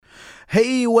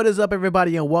Hey, what is up,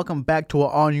 everybody, and welcome back to an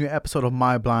all new episode of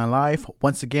My Blind Life.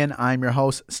 Once again, I'm your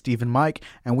host, Stephen Mike,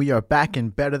 and we are back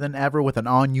and better than ever with an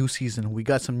all new season. We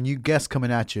got some new guests coming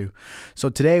at you. So,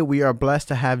 today we are blessed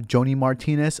to have Joni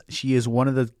Martinez. She is one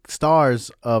of the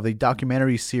stars of the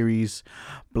documentary series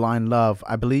Blind Love.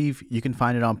 I believe you can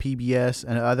find it on PBS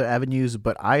and other avenues,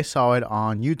 but I saw it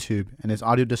on YouTube and it's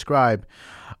audio described.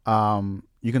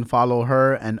 You can follow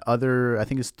her and other, I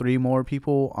think it's three more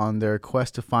people on their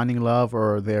quest to finding love,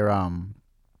 or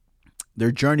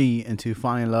their journey into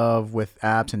finding love with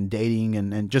apps and dating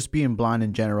and just being blind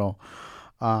in general.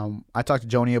 I talked to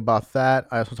Joni about that.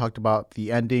 I also talked about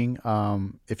the ending.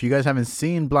 If you guys haven't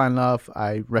seen Blind Love,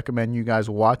 I recommend you guys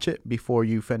watch it before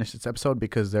you finish this episode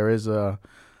because there is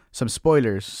some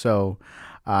spoilers. So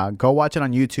go watch it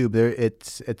on YouTube.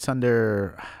 It's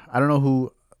under, I don't know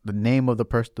who the name of the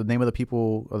person, the name of the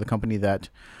people of the company that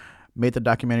made the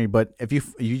documentary, but if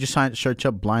you just search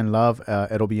up Blind Love,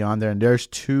 it'll be on there. And there's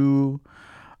two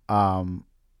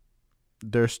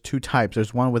types.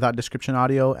 There's one without description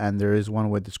audio, and there is one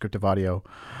with descriptive audio.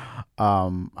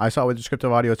 I saw it with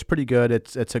descriptive audio. It's pretty good.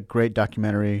 It's a great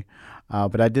documentary.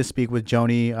 But I did speak with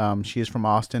Joni. She is from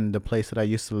Austin, the place that I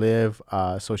used to live.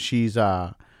 So she's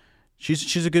a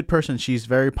good person. She's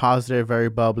very positive, very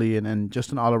bubbly, and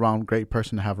just an all-around great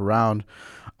person to have around.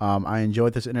 I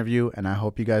enjoyed this interview, and I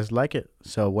hope you guys like it.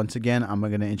 So once again, I'm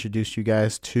going to introduce you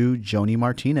guys to Joni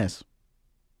Martinez.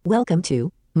 Welcome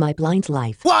to My Blind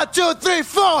Life. 1, 2, 3,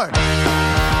 4. Okay,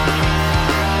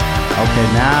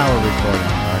 now we're recording.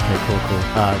 Okay, cool.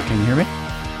 Can you hear me?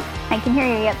 I can hear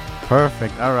you, yep.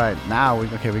 Perfect. All right. Now we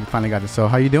finally got this. So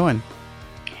how you doing?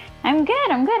 I'm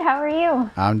good. How are you?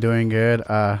 I'm doing good.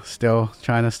 Still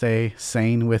trying to stay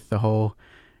sane with the whole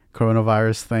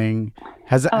coronavirus thing.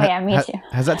 Me too.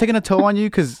 Has that taken a toll on you?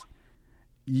 Because,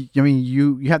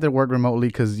 you have to work remotely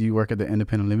because you work at the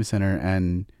Independent Living Center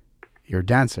and you're a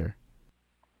dancer.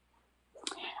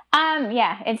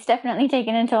 Yeah, it's definitely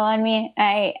taken a toll on me.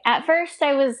 At first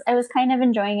I was kind of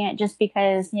enjoying it just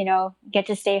because, get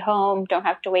to stay home, don't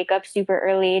have to wake up super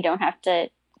early, don't have to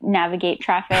navigate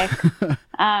traffic.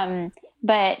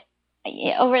 But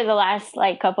over the last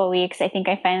couple of weeks, I think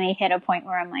I finally hit a point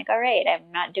where I'm like, all right,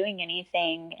 I'm not doing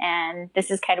anything, and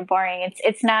this is kind of boring.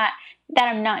 It's not that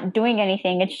I'm not doing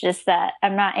anything. It's just that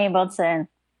I'm not able to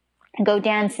go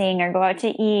dancing or go out to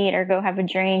eat or go have a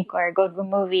drink or go to a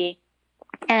movie.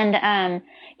 And,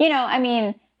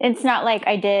 it's not like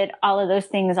I did all of those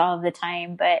things all of the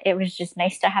time, but it was just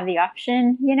nice to have the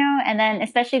option, and then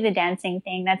especially the dancing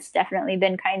thing, that's definitely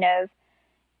been kind of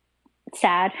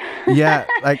sad. Yeah.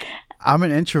 I'm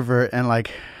an introvert, and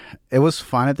it was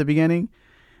fun at the beginning.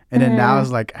 And then now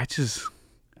it's I just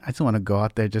want to go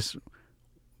out there just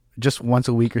once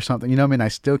a week or something. I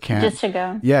still can't. Just to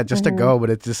go. Yeah. Just to go.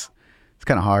 But it's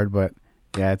kind of hard, but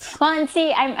yeah, well, and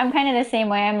see, I'm kind of the same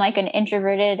way. I'm like an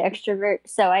introverted extrovert.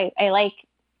 So I like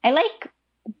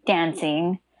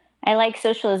dancing. I like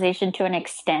socialization to an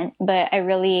extent, but I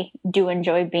really do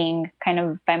enjoy being kind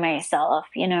of by myself,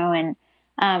 and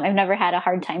I've never had a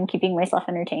hard time keeping myself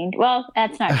entertained. Well,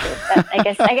 that's not true. I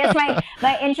guess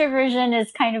my introversion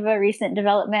is kind of a recent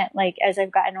development, as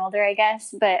I've gotten older, I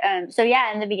guess. But so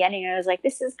yeah, in the beginning, I was like,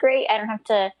 this is great. I don't have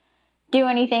to do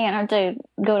anything. I don't have to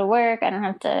go to work. I don't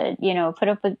have to, put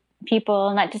up with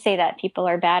people. Not to say that people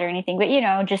are bad or anything, but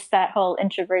just that whole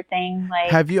introvert thing.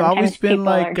 Have you always been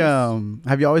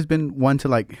have you always been one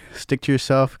to stick to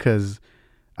yourself? Because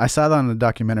I saw that on the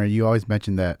documentary. You always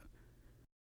mentioned that.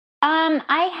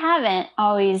 I haven't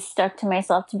always stuck to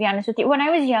myself, to be honest with you. When I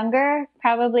was younger,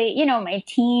 probably, my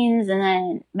teens and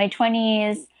then my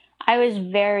 20s, I was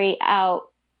very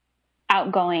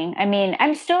outgoing. I mean,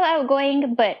 I'm still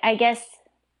outgoing, but I guess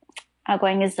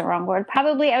outgoing is the wrong word.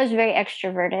 Probably I was very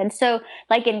extroverted. So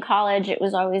in college, it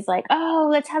was always oh,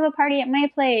 let's have a party at my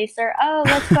place, or oh,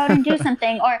 let's go out and do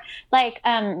something, or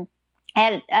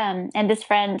and this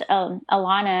friend,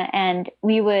 Alana, and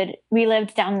we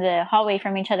lived down the hallway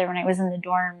from each other when I was in the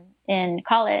dorm in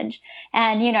college.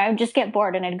 And, I would just get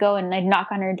bored and I'd go and I'd knock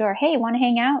on her door. Hey, want to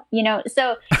hang out?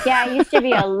 So yeah, I used to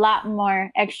be a lot more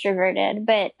extroverted,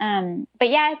 but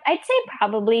yeah, I'd say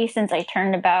probably since I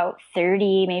turned about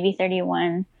 30, maybe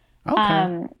 31,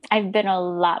 okay. I've been a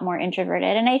lot more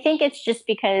introverted. And I think it's just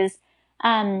because,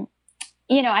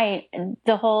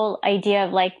 the whole idea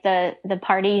of the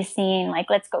party scene,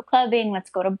 let's go clubbing, let's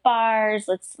go to bars,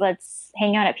 let's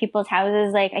hang out at people's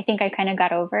houses. I think I kind of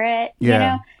got over it,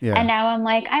 Yeah. And now I'm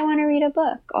I want to read a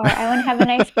book, or I want to have a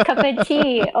nice cup of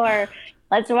tea, or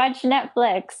let's watch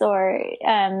Netflix, or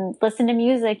listen to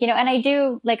music, and I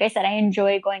do, like I said, I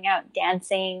enjoy going out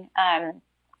dancing.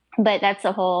 But that's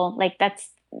a whole, that's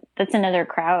that's another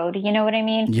crowd. You know what I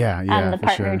mean? Yeah, yeah, The for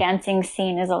partner sure. dancing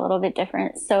scene is a little bit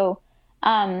different. So,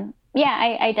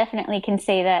 yeah, I definitely can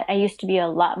say that I used to be a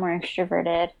lot more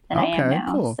extroverted than I am Okay,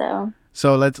 now. cool. So,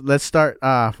 So let's start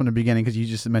from the beginning because you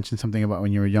just mentioned something about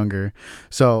when you were younger.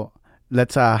 So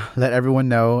let's let everyone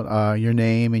know your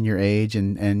name and your age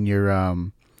and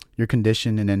your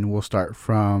condition, and then we'll start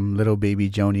from little baby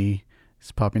Joni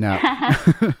is popping out.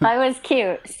 I was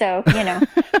cute. So,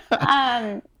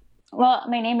 um, well,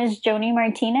 my name is Joni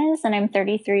Martinez, and I'm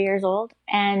 33 years old,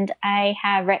 and I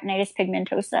have retinitis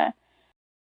pigmentosa.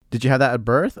 Did you have that at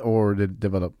birth or did it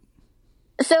develop?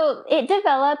 So it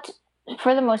developed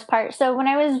for the most part. So when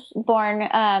I was born,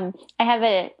 I'm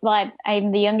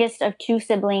the youngest of two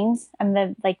siblings. I'm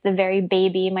the very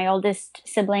baby. My oldest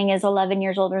sibling is 11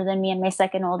 years older than me, and my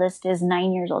second oldest is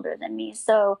 9 years older than me.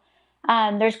 So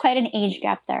there's quite an age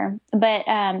gap there. But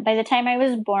by the time I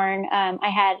was born, I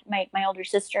had my older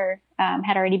sister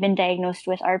had already been diagnosed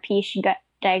with RP. She got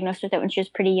diagnosed with it when she was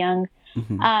pretty young.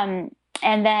 Mm-hmm.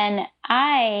 And then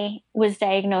I was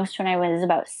diagnosed when I was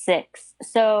about 6.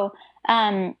 So,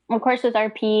 of course, with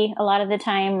RP, a lot of the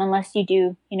time, unless you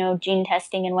do, gene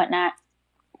testing and whatnot,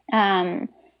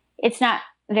 it's not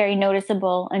very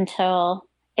noticeable until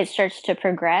it starts to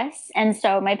progress. And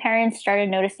so my parents started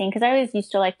noticing, because I always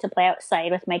used to like to play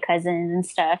outside with my cousins and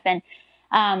stuff. And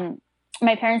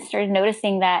my parents started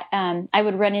noticing that I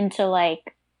would run into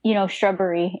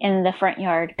shrubbery in the front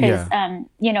yard because,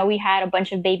 we had a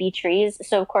bunch of baby trees.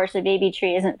 So, of course, a baby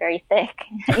tree isn't very thick.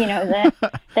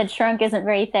 The trunk isn't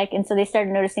very thick. And so they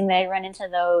started noticing that I'd run into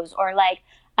those. Or,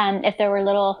 if there were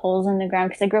little holes in the ground,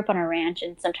 because I grew up on a ranch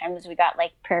and sometimes we got,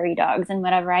 prairie dogs and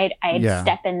whatever, I'd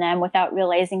step in them without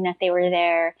realizing that they were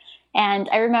there. And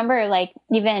I remember,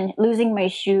 even losing my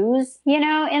shoes,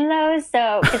 in those.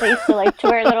 So, because I used to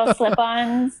wear little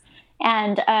slip-ons.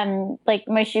 And,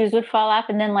 my shoes would fall off.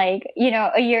 And then, a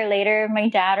year later, my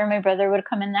dad or my brother would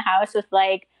come in the house with,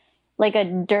 a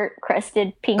dirt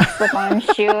crusted pink slip-on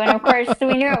shoe. And, of course,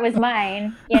 we knew it was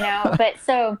mine, But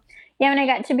so, when I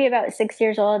got to be about 6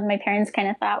 years old, my parents kind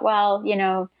of thought, well, we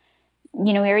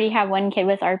already have one kid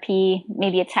with RP.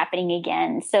 Maybe it's happening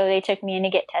again. So they took me in to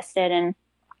get tested. And,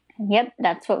 yep,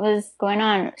 that's what was going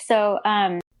on. So,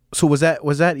 So was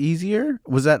that easier?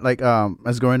 Was that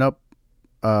as growing up?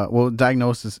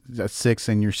 Diagnosis at 6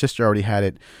 and your sister already had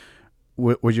it.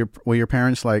 Were your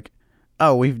parents like,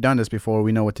 oh, we've done this before,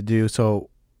 we know what to do?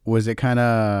 So was it kind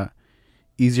of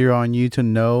easier on you to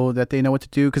know that they know what to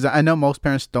do? Because I know most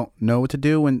parents don't know what to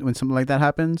do when something like that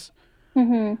happens.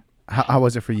 Mm-hmm. How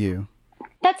was it for you?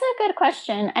 That's a good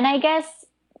question. And I guess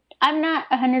I'm not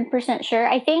 100% sure.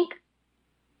 I think,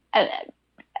 I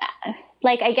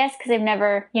guess because I've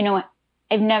never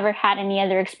had any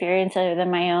other experience other than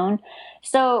my own.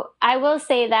 So I will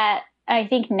say that I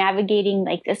think navigating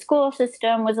the school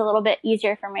system was a little bit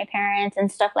easier for my parents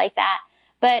and stuff like that.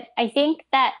 But I think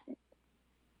that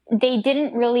they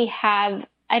didn't really have,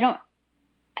 I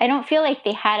don't feel like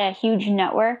they had a huge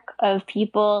network of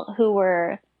people who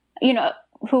were,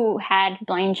 who had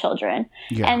blind children.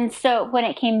 Yeah. And so when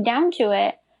it came down to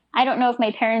it, I don't know if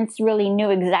my parents really knew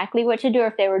exactly what to do or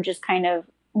if they were just kind of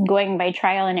going by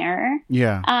trial and error.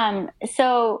 Yeah.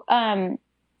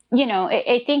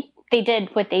 I think they did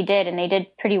what they did, and they did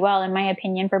pretty well, in my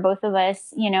opinion, for both of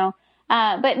us,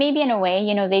 but maybe in a way,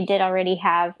 they did already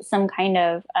have some kind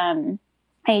of,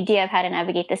 idea of how to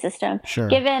navigate the system. Sure.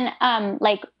 Given,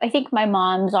 I think my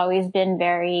mom's always been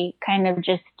very kind of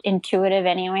just intuitive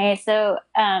anyway. So,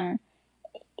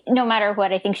 no matter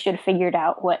what, I think she had figured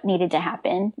out what needed to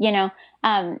happen,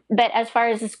 but as far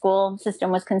as the school system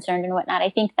was concerned and whatnot,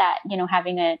 I think that,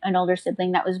 having an older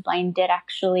sibling that was blind did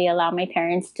actually allow my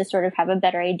parents to sort of have a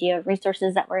better idea of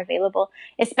resources that were available,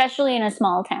 especially in a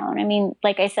small town. I mean,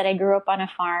 like I said, I grew up on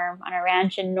a farm, on a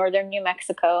ranch in northern New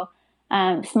Mexico,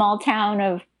 small town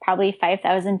of probably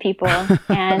 5,000 people.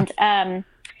 And,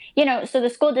 so the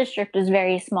school district was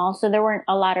very small, so there weren't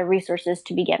a lot of resources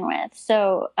to begin with.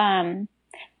 So,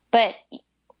 but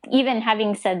even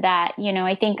having said that,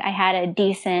 I think I had a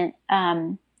decent,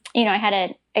 I had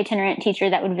an itinerant teacher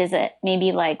that would visit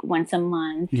maybe once a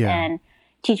month and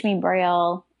teach me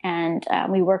Braille. And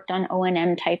we worked on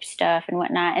O&M type stuff and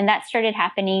whatnot. And that started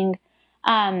happening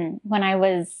when I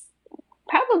was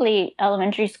probably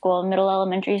middle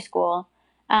elementary school.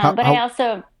 I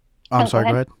also... I'm sorry,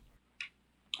 go ahead.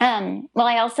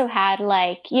 I also had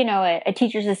a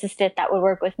teacher's assistant that would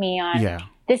work with me on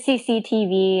the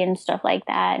CCTV and stuff like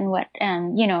that, and what,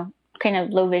 kind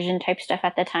of low vision type stuff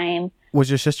at the time. Was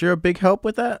your sister a big help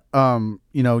with that?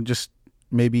 Just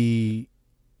maybe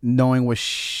knowing what,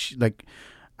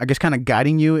 I guess kind of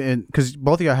guiding you in, because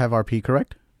both of y'all have RP,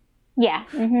 correct? Yeah.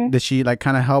 Did she like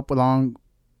kind of help along,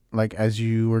 like as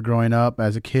you were growing up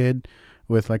as a kid,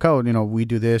 with like, oh, we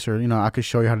do this, or I could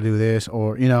show you how to do this,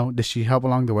 or did she help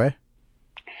along the way?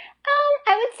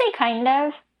 I would say kind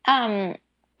of.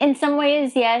 In some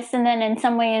ways, yes, and then in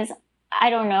some ways, I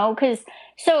don't know.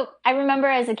 So I remember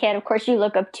as a kid, of course, you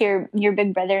look up to your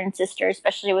big brother and sister,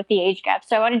 especially with the age gap.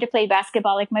 So I wanted to play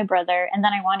basketball like my brother, and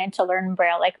then I wanted to learn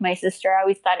Braille like my sister. I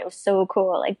always thought it was so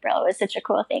cool. Like Braille was such a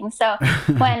cool thing. So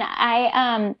when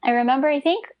I remember, I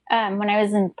think when I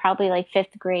was in probably like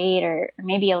fifth grade or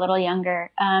maybe a little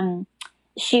younger,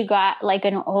 she got like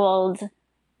an old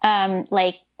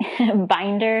like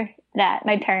binder that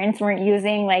my parents weren't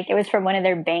using. Like it was from one of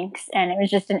their banks, and it was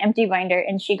just an empty binder,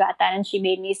 and she got that, and she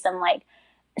made me some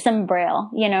Braille,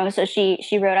 so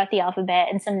she wrote out the alphabet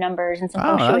and some numbers and some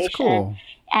punctuation. That's cool.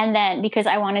 And then because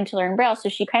I wanted to learn Braille, so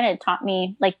she kind of taught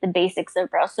me like the basics of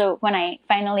Braille. So when I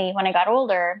got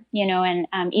older, and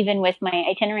even with my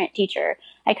itinerant teacher,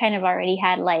 I kind of already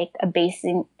had like a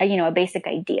basic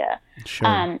idea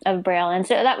of Braille, and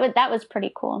so that was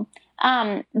pretty cool.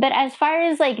 But as far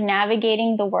as like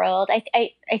navigating the world,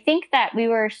 I think that we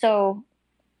were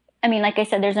like I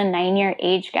said, there's a 9-year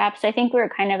age gap. So I think we were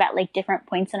kind of at like different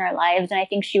points in our lives. And I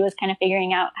think she was kind of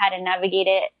figuring out how to navigate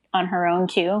it on her own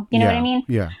too. You know what I mean?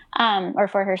 Yeah. Or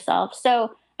for herself.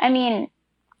 So, I mean,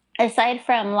 aside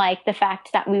from like the fact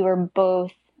that we were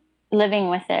both living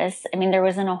with this, I mean, there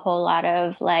wasn't a whole lot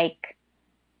of like,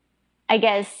 I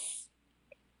guess,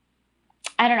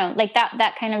 I don't know, like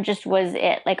that kind of just was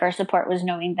it. Like our support was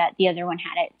knowing that the other one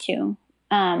had it too.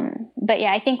 But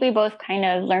yeah, I think we both kind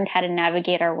of learned how to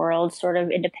navigate our world sort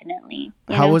of independently.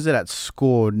 How was it at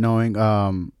school knowing,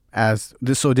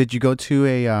 so did you go to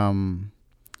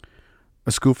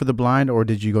a school for the blind, or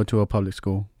did you go to a public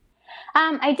school?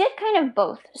 I did kind of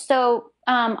both. So,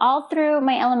 all through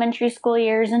my elementary school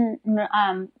years and,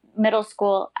 middle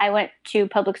school, I went to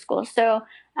public school. So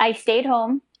I stayed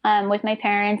home, with my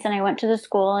parents, and I went to the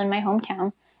school in my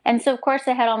hometown. And so, of course,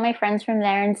 I had all my friends from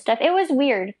there and stuff. It was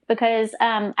weird because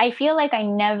I feel like I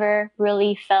never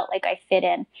really felt like I fit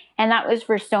in. And that was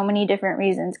for so many different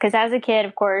reasons. Because as a kid,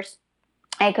 of course,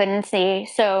 I couldn't see.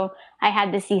 So I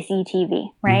had the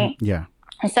CCTV, right? Mm-hmm. Yeah.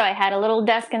 And so I had a little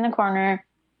desk in the corner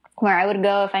where I would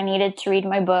go if I needed to read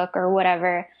my book or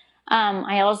whatever.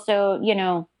 I also,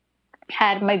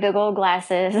 had my big old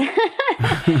glasses.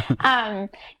 And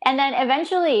then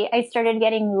eventually I started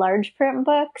getting large print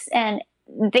books, and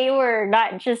they were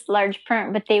not just large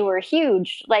print, but they were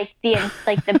huge. Like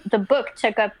the book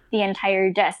took up the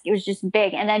entire desk. It was just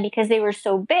big. And then because they were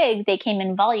so big, they came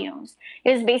in volumes.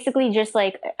 It was basically just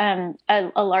like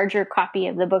a larger copy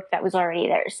of the book that was already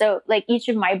there. So like each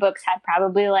of my books had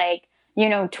probably like,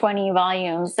 20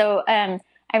 volumes. So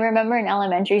I remember in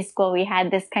elementary school, we had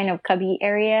this kind of cubby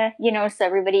area, so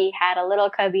everybody had a little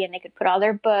cubby and they could put all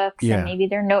their books and maybe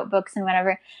their notebooks and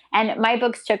whatever. And my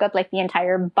books took up like the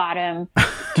entire bottom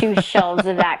 2 shelves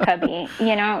of that cubby,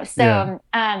 So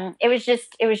it was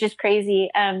just crazy.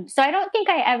 So I don't think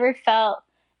I ever felt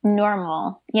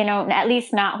normal, at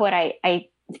least not what I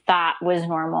thought was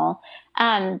normal.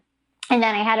 And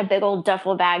then I had a big old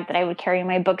duffel bag that I would carry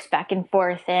my books back and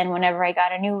forth in whenever I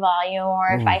got a new volume,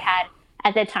 or if I had,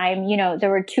 at the time, there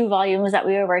were 2 volumes that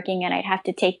we were working in, I'd have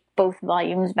to take both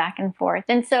volumes back and forth.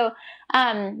 And so,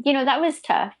 that was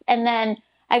tough. And then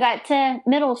I got to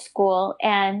middle school,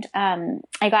 and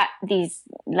I got these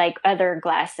like other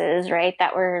glasses, right,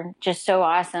 that were just so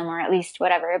awesome, or at least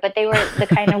whatever. But they were the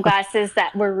kind of glasses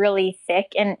that were really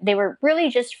thick, and they were really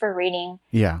just for reading.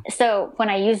 Yeah. So when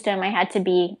I used them, I had to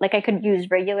be like, I could use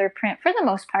regular print for the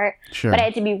most part, sure, but I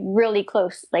had to be really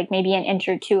close, like maybe an inch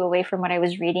or 2 away from what I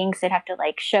was reading. So I'd have to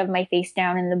like shove my face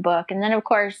down in the book. And then of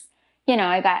course,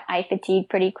 I got eye fatigue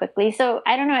pretty quickly. So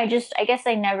I don't know. I guess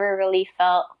I never really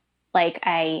felt like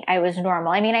I was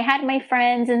normal. I mean, I had my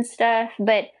friends and stuff,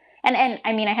 but, and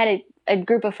I mean, I had a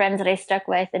group of friends that I stuck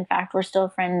with. In fact, we're still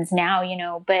friends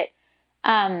now, but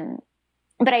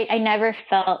I never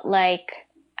felt like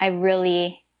I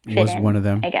really fit was in, one of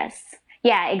them, I guess.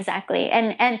 Yeah, exactly.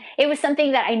 And it was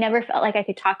something that I never felt like I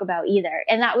could talk about either.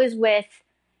 And that was with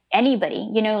anybody,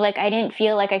 like I didn't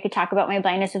feel like I could talk about my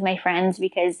blindness with my friends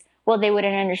because, well, they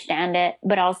wouldn't understand it.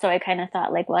 But also I kind of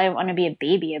thought like, well, I don't want to be a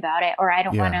baby about it, or I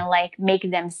don't want to like make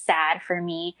them sad for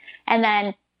me. And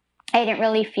then I didn't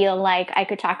really feel like I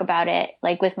could talk about it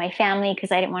like with my family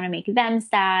because I didn't want to make them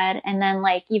sad. And then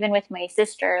like even with my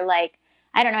sister, like,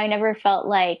 I don't know, I never felt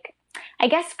like, I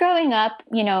guess growing up,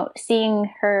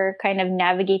 seeing her kind of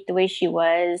navigate the way she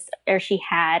was, or she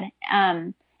had,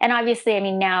 and obviously, I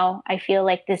mean, now I feel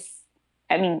like this,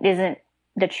 isn't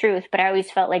the truth, but I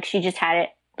always felt like she just had it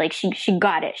like she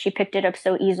got it. She picked it up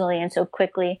so easily and so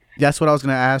quickly. That's what I was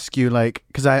going to ask you, like,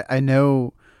 because I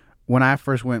know when I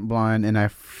first went blind and I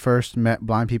first met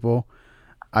blind people,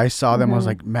 I saw them, I was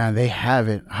like, man, they have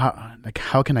it.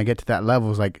 How can I get to that level?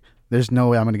 It's like, there's no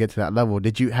way I'm going to get to that level.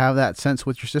 Did you have that sense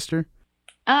with your sister?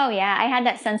 Oh yeah, I had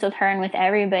that sense with her and with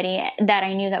everybody that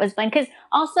I knew that was blind. Because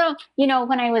also, you know,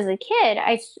 when I was a kid,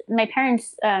 my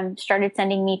parents started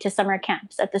sending me to summer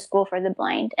camps at the School for the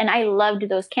Blind, and I loved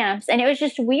those camps. And it was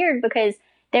just weird because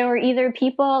there were either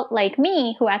people like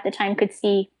me who at the time could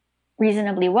see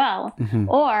reasonably well,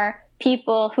 or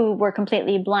people who were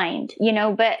completely blind, you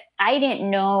know. But I didn't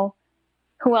know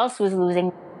who else was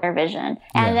losing their vision.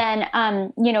 And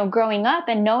then, you know, growing up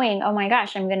and knowing, oh my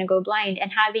gosh, I'm going to go blind,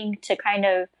 and having to kind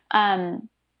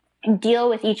of deal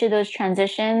with each of those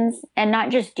transitions, and not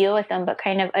just deal with them, but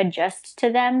kind of adjust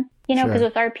to them, you know, because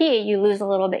with RP, you lose a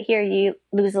little bit here, you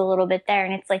lose a little bit there.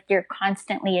 And it's like you're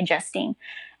constantly adjusting.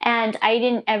 And I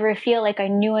didn't ever feel like I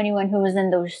knew anyone who was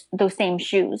in those same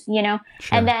shoes, you know?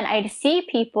 And then I'd see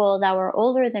people that were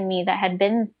older than me that had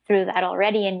been through that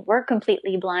already and were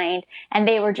completely blind, and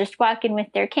they were just walking with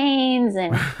their canes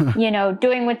and, you know,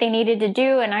 doing what they needed to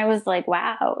do. And I was like,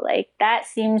 wow, like that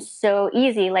seems so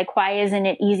easy. Like, why isn't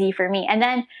it easy for me? And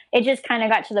then it just kind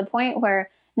of got to the point where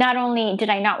not only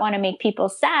did I not want to make people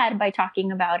sad by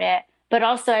talking about it, but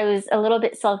also I was a little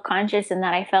bit self-conscious in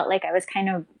that I felt like I was kind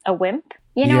of a wimp,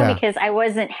 you know, because I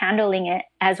wasn't handling it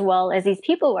as well as these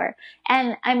people were.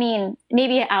 And I mean,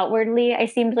 maybe outwardly I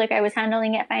seemed like I was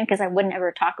handling it fine because I wouldn't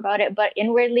ever talk about it. But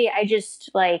inwardly, I just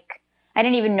like, I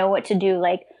didn't even know what to do.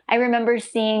 Like, I remember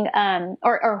seeing,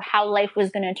 or how life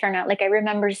was going to turn out. Like, I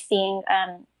remember seeing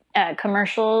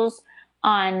commercials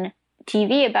on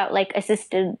TV about like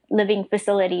assisted living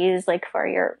facilities, like for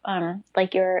your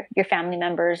family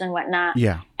members and whatnot.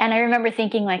 Yeah. And I remember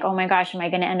thinking like, oh my gosh, am I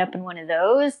going to end up in one of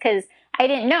those? Because I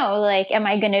didn't know, like, am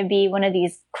I going to be one of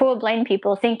these cool blind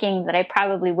people, thinking that I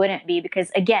probably wouldn't be,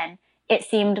 because again, it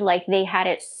seemed like they had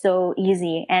it so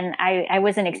easy, and I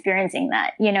wasn't experiencing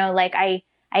that, you know, like I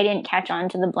didn't catch on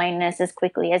to the blindness as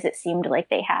quickly as it seemed like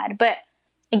they had. But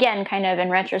again, kind of in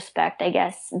retrospect, I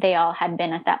guess they all had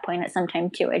been at that point at some time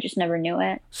too. I just never knew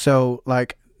it. So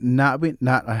like not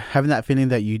having that feeling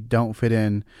that you don't fit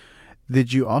in,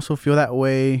 did you also feel that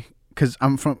way? Because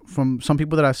I'm from some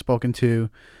people that I've spoken to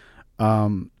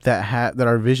that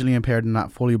are visually impaired and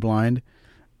not fully blind.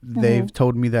 They've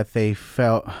told me that they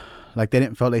felt like they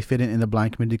didn't feel they fit in the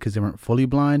blind community because they weren't fully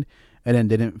blind, and then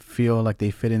didn't feel like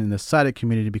they fit in the sighted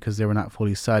community because they were not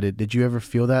fully sighted. Did you ever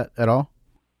feel that at all?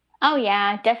 Oh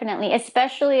yeah, definitely.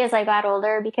 Especially as I got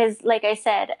older, because like I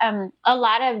said, a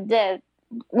lot of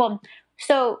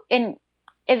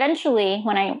eventually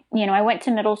when I went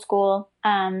to middle school,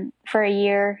 for a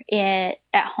year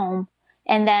at home.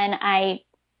 And then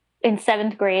in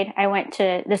 7th grade, I went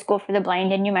to the School for the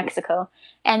Blind in New Mexico.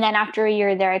 And then after a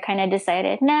year there, I kind of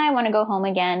decided, I want to go home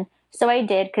again. So I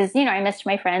did, because, I missed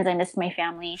my friends, I missed my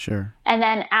family. Sure. And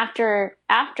then after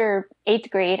 8th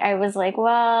grade, I was like,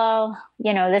 well,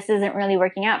 this isn't really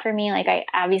working out for me. Like, I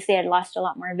obviously had lost a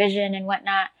lot more vision and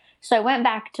whatnot. So I went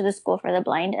back to the School for the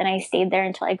Blind, and I stayed there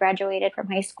until I graduated from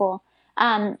high school.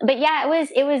 But yeah,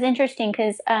 it was interesting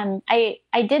because I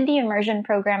did the immersion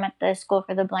program at the School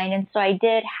for the Blind, and so I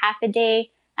did half a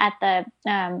day at the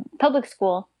public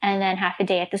school and then half a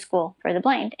day at the School for the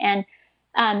Blind. And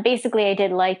basically I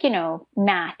did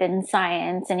math and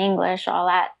science and English all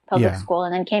at public school,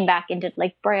 and then came back and did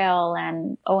Braille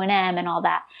and O&M and all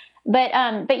that. But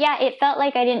yeah, it felt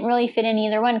like I didn't really fit in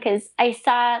either one, because I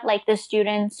saw the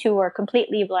students who were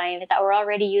completely blind that were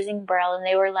already using Braille, and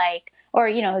they were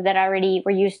that already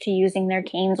were used to using their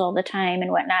canes all the time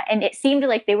and whatnot. And it seemed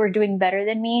like they were doing better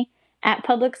than me at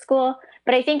public school.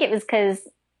 But I think it was because,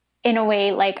 in a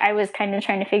way, I was kind of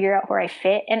trying to figure out where I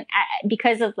fit. And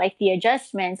because of the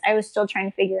adjustments, I was still trying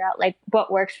to figure out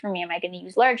what works for me. Am I going to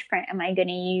use large print? Am I going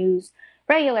to use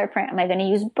regular print? Am I going to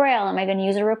use Braille? Am I going to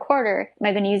use a recorder? Am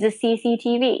I going to use a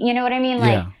CCTV? You know what I mean?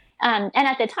 And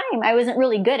at the time, I wasn't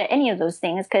really good at any of those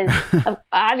things, because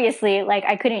obviously,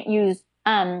 I couldn't use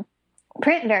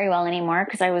print very well anymore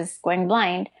because I was going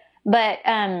blind. But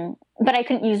I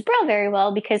couldn't use Braille very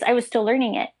well because I was still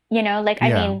learning it.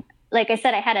 I mean, like I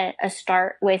said, I had a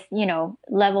start with,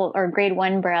 level or grade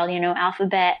 1 Braille,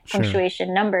 alphabet,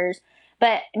 punctuation, numbers,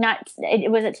 but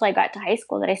it wasn't until I got to high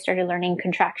school that I started learning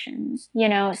contractions,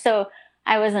 so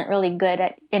I wasn't really good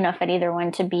enough at either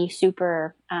one to be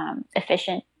super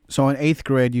efficient. So in 8th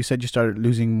grade, you said you started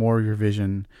losing more of your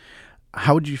vision.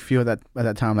 How would you feel at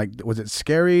that time? Was it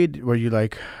scary? Were you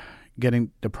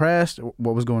getting depressed?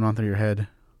 What was going on through your head?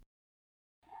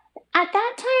 At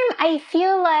that time, I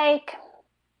feel like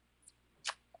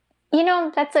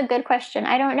That's a good question.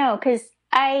 I don't know, because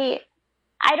I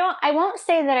won't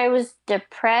say that I was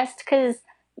depressed, because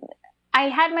I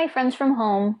had my friends from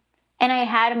home and I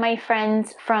had my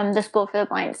friends from the school for the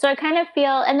blind. So I kind of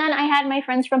feel, and then I had my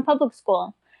friends from public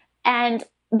school. And,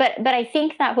 but I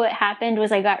think that what happened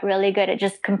was I got really good at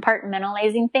just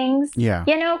compartmentalizing things, Yeah.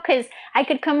 because I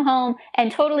could come home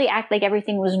and totally act like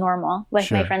everything was normal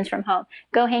with my Sure. friends from home.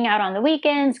 Go hang out on the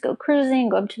weekends, go cruising,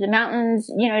 go up to the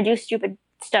mountains, do stupid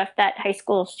stuff that high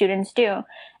school students do.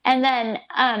 And then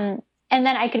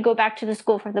I could go back to the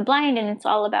school for the blind, and it's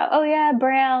all about, oh yeah,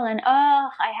 Braille, and oh,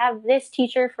 I have this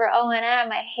teacher for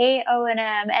O&M. I hate O&M.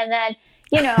 And then,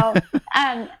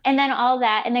 and then all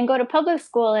that, and then go to public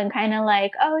school and kind of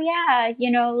like, oh yeah,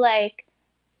 like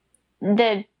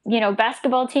the,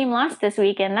 basketball team lost this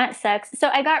weekend. That sucks. So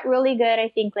I got really good, I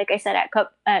think, like I said,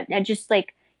 at just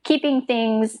like keeping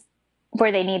things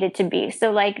where they needed to be.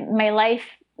 So like my life,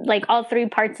 like all three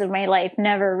parts of my life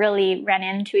never really ran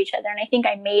into each other. And I think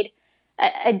I made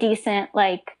a decent,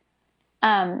 like,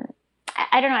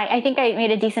 I don't know. I think I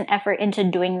made a decent effort into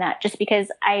doing that, just because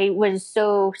I was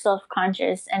so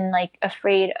self-conscious and like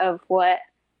afraid of what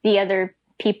the other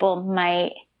people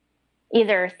might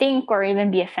either think or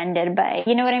even be offended by.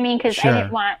 You know what I mean? Because Sure. I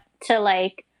didn't want to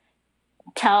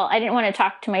I didn't want to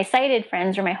talk to my sighted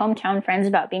friends or my hometown friends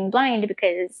about being blind,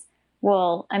 because,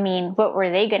 well, I mean, what were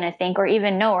they going to think or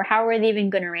even know, or how were they even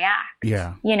going to react?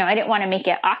 Yeah. I didn't want to make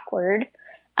it awkward.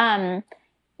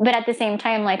 But at the same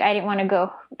time, like, I didn't want to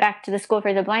go back to the school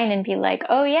for the blind and be like,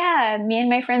 oh yeah, me and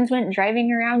my friends went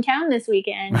driving around town this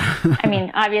weekend. I mean,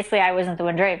 obviously I wasn't the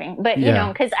one driving, but Yeah.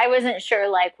 because I wasn't sure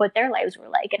like what their lives were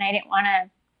like. And I didn't want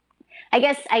to, I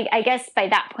guess by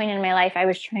that point in my life, I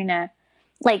was trying to,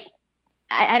 like,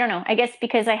 I don't know, I guess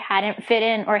because I hadn't fit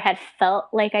in, or had felt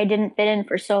like I didn't fit in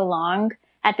for so long.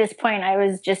 At this point, I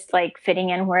was just like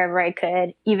fitting in wherever I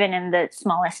could, even in the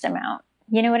smallest amount.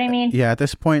 You know what I mean? Yeah. At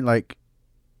this point, like,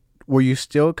 were you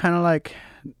still kind of like,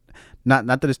 not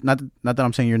that it's not that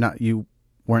I'm saying you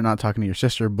weren't not talking to your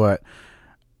sister, but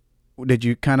did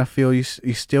you kind of feel you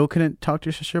still couldn't talk to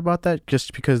your sister about that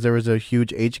just because there was a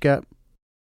huge age gap?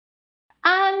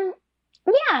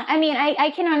 Yeah, I mean,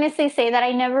 I can honestly say that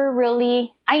I never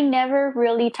really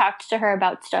talked to her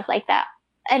about stuff like that.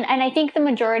 And I think the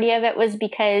majority of it was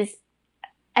because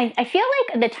I feel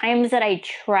like the times that I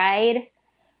tried,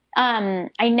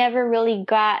 I never really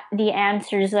got the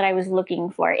answers that I was looking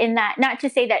for. In that, not to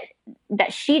say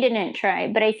that she didn't try,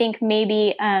 but I think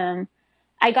maybe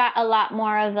I got a lot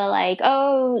more of the like,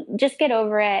 oh, just get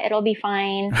over it, it'll be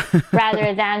fine,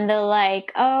 rather than the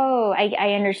like, oh,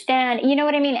 I understand. You know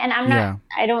what I mean? And I'm not, Yeah.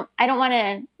 I don't want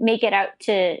to make it out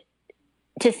to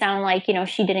sound like,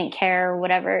 she didn't care or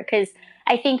whatever. Because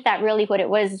I think that really what it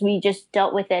was is we just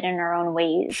dealt with it in our own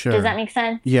ways. Sure. Does that make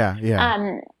sense? Yeah.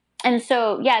 Yeah. And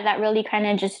so, yeah, that really kind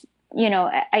of just,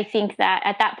 I think that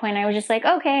at that point I was just like,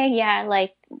 okay, yeah,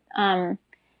 like,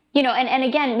 and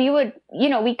again,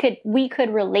 we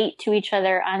could relate to each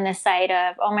other on the side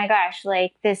of, oh my gosh,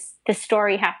 like this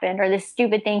story happened, or this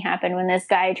stupid thing happened when this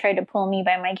guy tried to pull me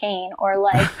by my cane, or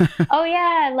like, oh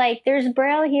yeah, like there's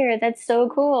Braille here. That's so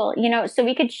cool. So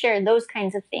we could share those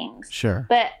kinds of things. Sure.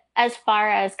 But as far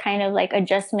as kind of like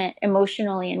adjustment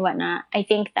emotionally and whatnot, I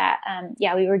think that,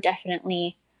 we were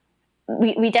definitely,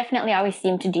 we definitely always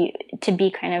seemed to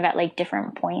be kind of at like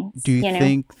different points. Do you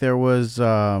think there was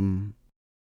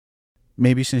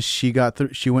maybe since she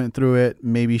went through it,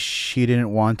 maybe she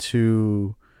didn't want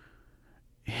to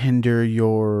hinder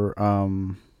your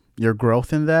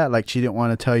growth in that? Like she didn't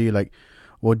want to tell you like,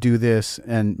 well, do this,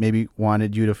 and maybe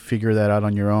wanted you to figure that out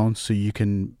on your own so you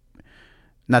can,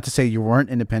 not to say you weren't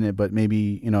independent, but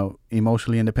maybe,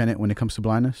 emotionally independent when it comes to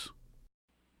blindness?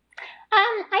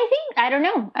 I don't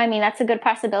know. I mean, that's a good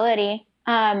possibility.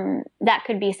 That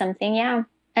could be something, yeah.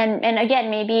 And again,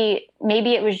 maybe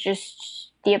it was just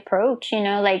the approach,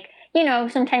 like,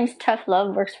 sometimes tough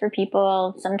love works for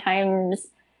people. Sometimes,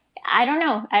 I don't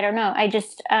know. I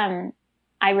just,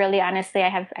 I really, honestly,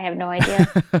 I have no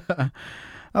idea.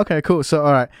 Okay, cool. So,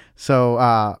 all right.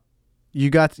 So,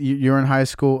 you're in high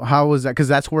school. How was that? Because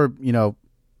that's where,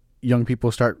 young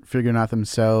people start figuring out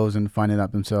themselves and finding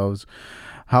out themselves.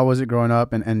 How was it growing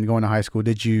up and going to high school?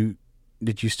 Did you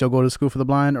still go to school for the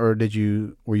blind, or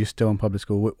were you still in public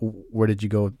school? Where did you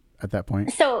go at that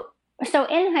point? So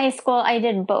in high school, I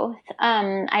did both.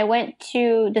 I went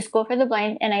to the school for the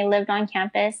blind and I lived on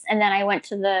campus, and then I went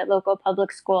to the local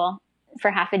public school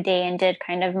for half a day and did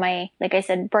kind of my, like I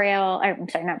said, Braille, or I'm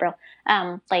sorry, not Braille,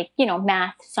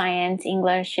 math, science,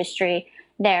 English, history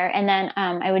there. And then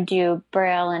I would do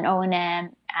Braille and O&M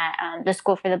at the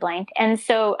school for the blind. And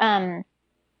so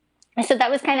So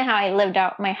that was kind of how I lived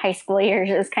out my high school years.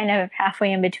 It was kind of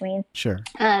halfway in between. Sure.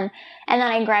 And then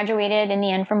I graduated in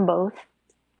the end from both.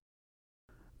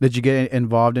 Did you get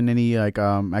involved in any like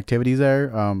activities there?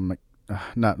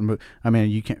 Not. I mean,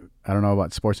 you can't. I don't know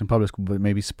about sports in public school, but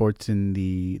maybe sports in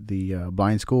the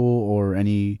blind school or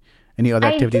any other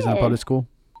activities in the public school.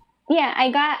 Yeah,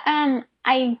 I got.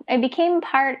 I became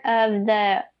part of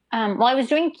the. Well, I was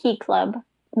doing Key Club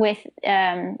with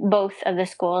both of the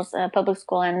schools, public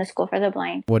school and the school for the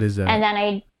blind. What is that? And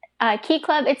then Key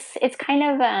Club. It's kind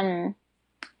of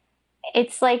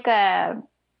it's like a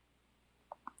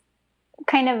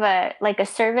like a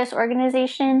service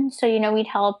organization. So we'd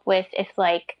help with if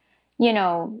like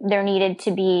there needed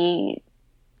to be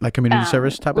like community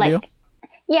service type of deal.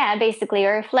 Yeah, basically.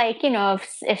 Or if like,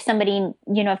 if somebody,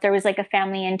 if there was like a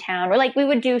family in town, or like we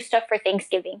would do stuff for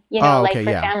Thanksgiving, like for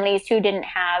families who didn't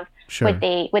have what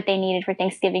they needed for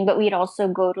Thanksgiving. But we'd also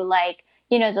go to like,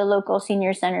 the local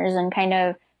senior centers and kind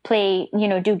of play,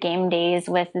 do game days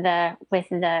with the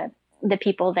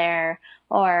people there,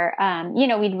 or,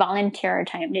 we'd volunteer our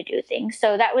time to do things.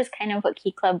 So that was kind of what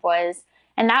Key Club was.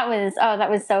 And that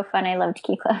was so fun. I loved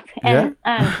Key Club. And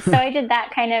so I did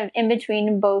that kind of in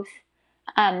between both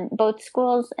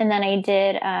schools. And then I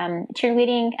did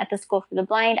cheerleading at the School for the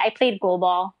Blind. I played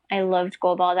goalball. I loved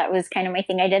goalball. That was kind of my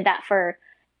thing. I did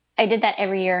that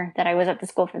every year that I was at the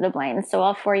School for the Blind. So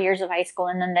all 4 years of high school,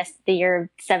 and then the year of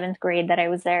 7th grade that I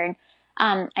was there.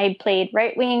 And I played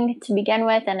right wing to begin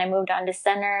with, and I moved on to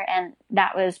center. And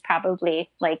that was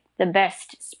probably like the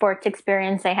best sports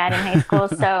experience I had in high school.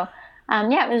 So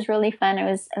it was really fun. I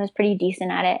was pretty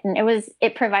decent at it. And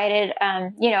it provided,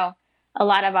 a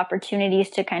lot of opportunities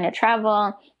to kind of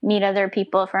travel, meet other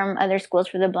people from other schools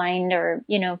for the blind, or,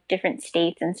 different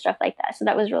states and stuff like that. So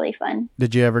that was really fun.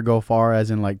 Did you ever go far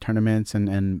as in like tournaments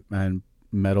and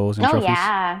medals and trophies?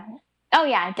 Oh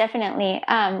yeah, definitely.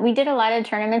 We did a lot of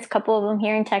tournaments, a couple of them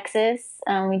here in Texas.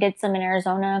 We did some in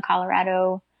Arizona,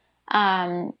 Colorado.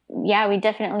 We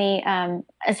definitely,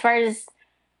 as far as,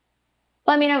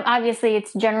 well, I mean, obviously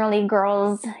it's generally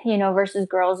girls, versus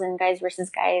girls, and guys versus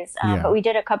guys. But we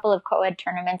did a couple of co-ed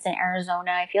tournaments in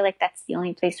Arizona. I feel like that's the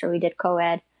only place where we did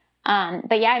co-ed.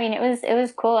 But yeah, I mean, it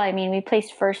was cool. I mean, we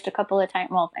placed first a couple of times.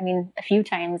 Well, I mean, a few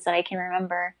times that I can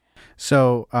remember.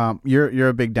 So you're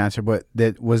a big dancer, but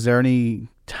was there any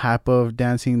type of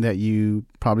dancing that you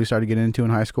probably started getting into in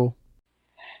high school?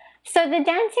 So the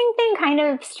dancing thing kind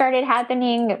of started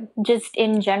happening just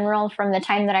in general from the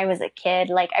time that I was a kid.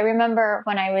 Like I remember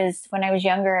when I was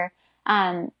younger,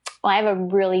 I have a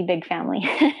really big family,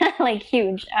 like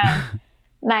huge.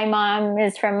 My mom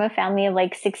is from a family of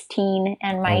like 16,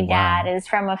 and my dad is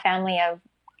from a family of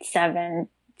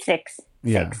 6.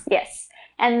 Yes.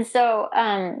 And so,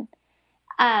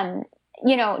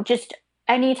 just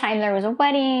anytime there was a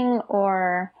wedding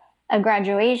or a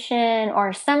graduation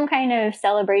or some kind of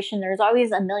celebration, there's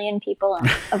always a million people.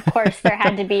 And of course, there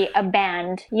had to be a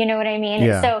band. You know what I mean?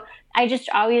 Yeah. So I just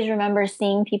always remember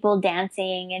seeing people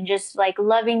dancing and just like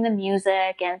loving the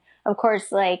music. And of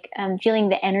course, like feeling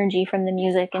the energy from the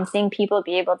music and seeing people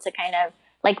be able to kind of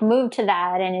like move to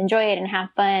that and enjoy it and have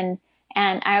fun.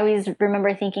 And I always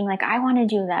remember thinking like, I want to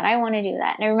do that. I want to do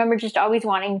that. And I remember just always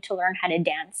wanting to learn how to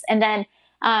dance. And then,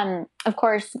 of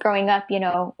course, growing up,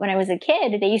 when I was a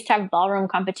kid, they used to have ballroom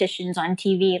competitions on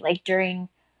TV, like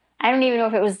I don't even know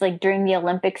if it was like during the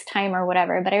Olympics time or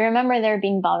whatever, but I remember there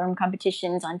being ballroom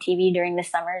competitions on TV during the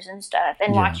summers and stuff,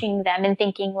 and watching them and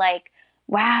thinking like,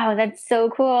 wow, that's so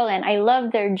cool. And I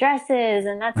love their dresses,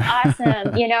 and that's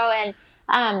awesome,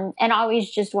 and always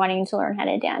just wanting to learn how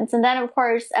to dance. And then of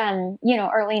course, early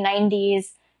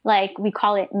 90s, like we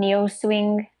call it neo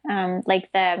swing,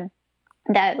 like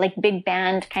that like big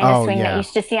band kind of swing that you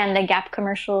used to see on the Gap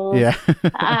commercials. Yeah.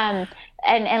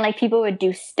 and like people would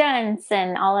do stunts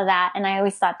and all of that. And I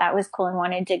always thought that was cool and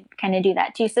wanted to kind of do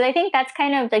that too. So I think that's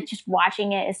kind of like just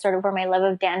watching it is sort of where my love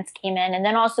of dance came in. And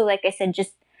then also, like I said,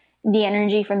 just the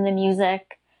energy from the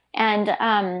music.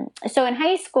 And so in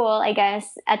high school, I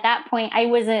guess at that point, I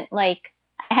wasn't like,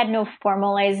 I had no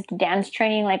formalized dance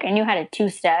training. Like I knew how to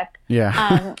two-step.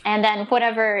 Yeah. And then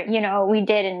whatever, we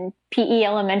did in PE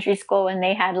elementary school when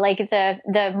they had like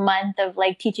the month of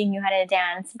like teaching you how to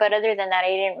dance. But other than that,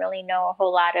 I didn't really know a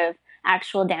whole lot of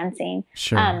actual dancing.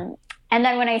 Sure. And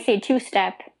then when I say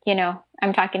two-step,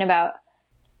 I'm talking about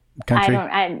country.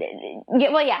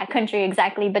 Country,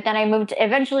 exactly. But then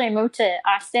eventually I moved to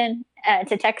Austin,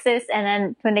 to Texas. And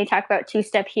then when they talk about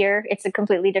two-step here, it's a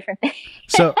completely different thing.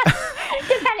 So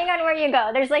depending on where you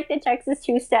go, there's like the Texas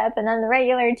two-step and then the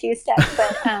regular two-step.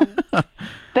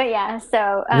 But yeah,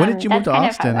 so when did you move to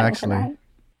Austin, actually?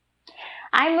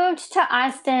 I moved to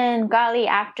Austin, golly,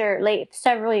 after like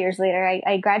several years later.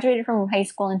 I graduated from high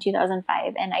school in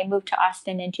 2005 and I moved to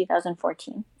Austin in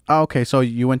 2014. Oh, okay, so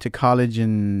you went to college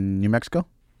in New Mexico?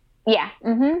 Yeah.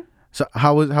 Mm-hmm. So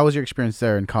how was your experience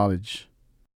there in college?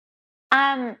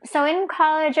 So in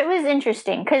college, it was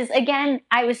interesting because again,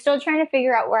 I was still trying to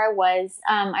figure out where I was.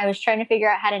 I was trying to figure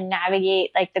out how to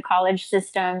navigate like the college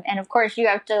system. And of course you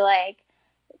have to like,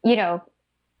 you know,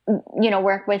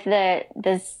 work with the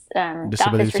Disability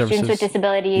Office for Students with services?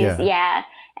 Disabilities. Yeah. Yeah.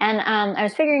 And I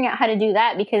was figuring out how to do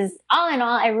that because all in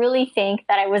all, I really think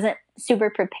that I wasn't super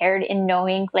prepared in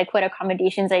knowing like what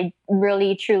accommodations I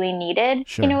really truly needed.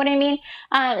 You know Sure. what I mean?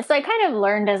 So I kind of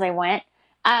learned as I went.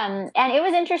 And it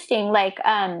was interesting. Like,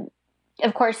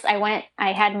 of course, I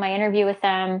had my interview with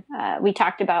them. We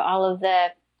talked about all of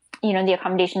the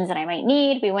accommodations that I might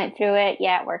need. We went through it.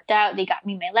 Yeah, it worked out. They got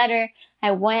me my letter. I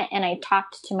went and I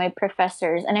talked to my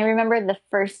professors. And I remember the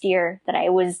first year that I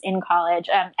was in college,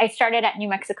 I started at New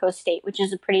Mexico State, which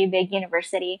is a pretty big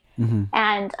university. Mm-hmm.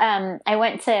 And I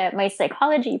went to my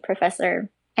psychology professor,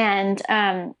 and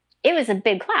it was a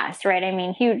big class, right? I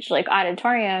mean, huge, like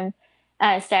auditorium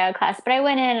style class. But I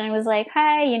went in and I was like,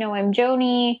 hi, I'm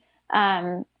Joni.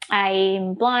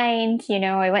 I'm blind.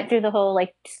 I went through the whole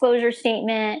like disclosure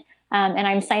statement. And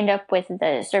I'm signed up with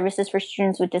the Services for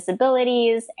Students with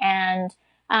Disabilities. And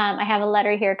I have a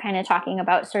letter here kind of talking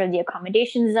about sort of the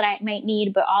accommodations that I might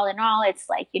need. But all in all, it's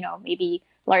like, maybe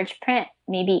large print,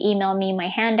 maybe email me my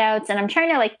handouts. And I'm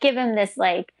trying to like give him this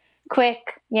like quick,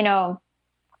 or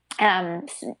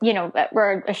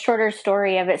a shorter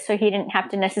story of it, so he didn't have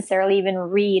to necessarily even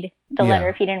read the letter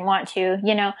if he didn't want to,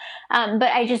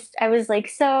 but I was like,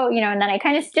 so, and then I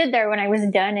kind of stood there when I was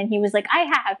done, and he was like, I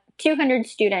have 200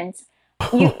 students.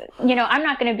 I'm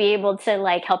not going to be able to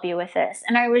like help you with this.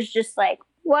 And I was just like,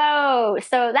 whoa.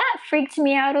 So that freaked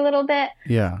me out a little bit.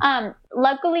 Yeah.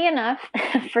 Luckily enough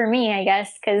for me, I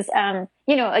guess, because,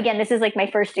 again, this is like my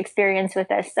first experience with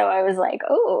this. So I was like,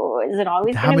 oh, is it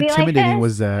always How going to be like intimidating this?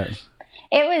 was that?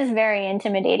 It was very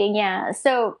intimidating. Yeah.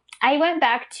 So I went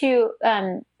back to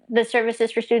the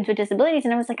Services for Students with Disabilities,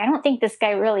 and I was like, I don't think this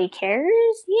guy really cares,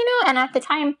 And at the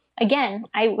time, again,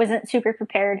 I wasn't super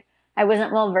prepared. I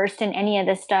wasn't well versed in any of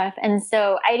this stuff. And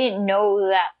so I didn't know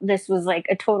that this was like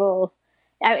it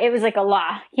was like a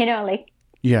law, like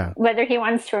Yeah. whether he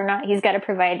wants to or not, he's got to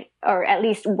provide, or at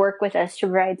least work with us to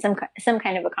provide some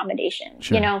kind of accommodation,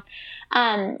 Sure.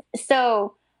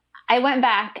 So I went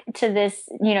back to this,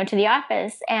 to the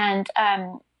office, and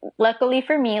luckily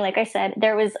for me, like I said,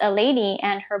 there was a lady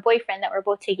and her boyfriend that were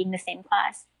both taking the same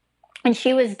class. And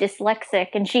she was dyslexic,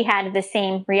 and she had the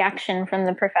same reaction from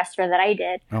the professor that I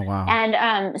did. Oh, wow.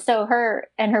 And so her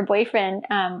and her boyfriend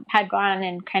had gone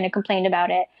and kind of complained about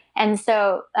it. And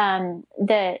so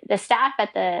the staff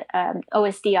at the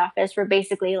OSD office were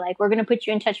basically like, we're going to put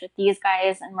you in touch with these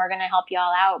guys, and we're going to help you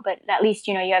all out. But at least,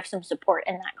 you have some support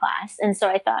in that class. And so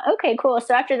I thought, okay, cool.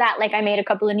 So after that, like I made a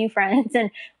couple of new friends, and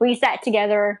we sat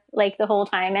together like the whole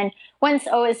time. And once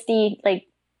OSD like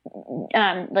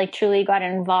truly got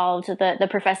involved, the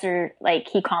professor, like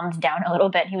he calmed down a little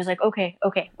bit. He was like, okay,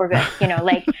 we're good.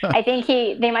 Like I think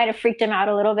they might have freaked him out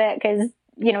a little bit because,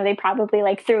 they probably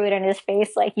like threw it in his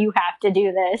face. Like, you have to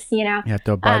do this, You have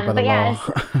to abide by the law.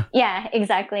 Yeah,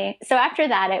 exactly. So after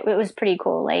that, it was pretty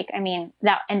cool. Like, I mean,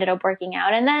 that ended up working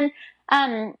out. And then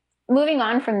moving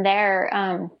on from there,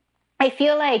 I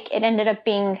feel like it ended up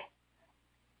being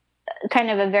kind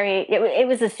of it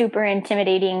was a super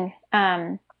intimidating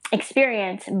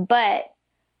experience, but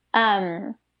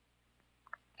I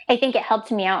think it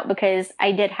helped me out because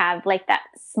I did have like that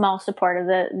small support of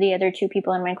the other two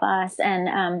people in my class,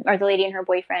 and or the lady and her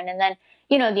boyfriend, and then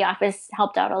the office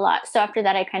helped out a lot. So after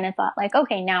that, I kind of thought like,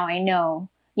 okay, now I know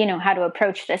how to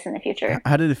approach this in the future.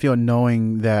 How did it feel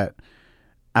knowing that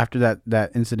after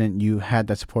that incident you had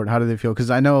that support? How did it feel? Because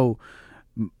I know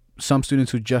some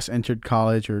students who just entered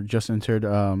college or just entered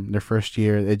their first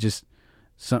year, it just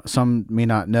some may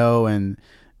not know, and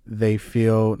they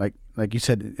feel like you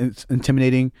said, it's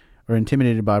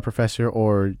intimidated by a professor,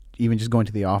 or even just going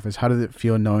to the office. How does it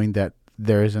feel knowing that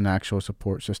there is an actual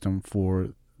support system for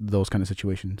those kind of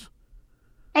situations?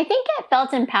 I think it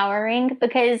felt empowering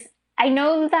because I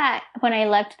know that when I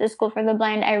left the School for the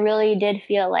Blind, I really did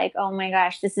feel like, oh my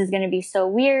gosh, this is going to be so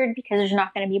weird because there's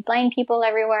not going to be blind people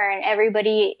everywhere, and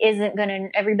everybody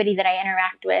that I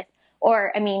interact with,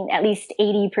 or I mean, at least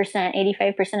 80%,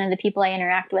 85% of the people I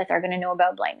interact with are going to know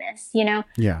about blindness, Yeah.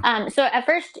 So at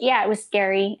first, yeah, it was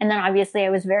scary. And then obviously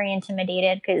I was very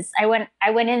intimidated because I went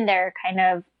in there kind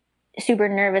of super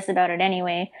nervous about it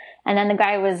anyway. And then the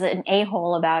guy was an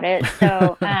a-hole about it.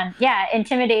 So, yeah,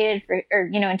 intimidating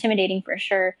for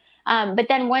sure. But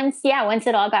then once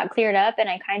it all got cleared up and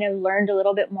I kind of learned a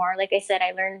little bit more, like I said,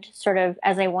 I learned sort of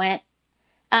as I went.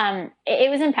 It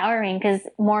was empowering because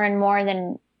more and more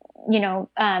than,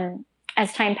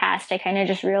 as time passed, I kind of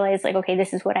just realized like, okay,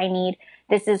 this is what I need.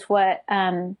 This is what,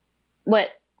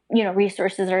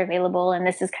 resources are available. And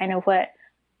this is kind of what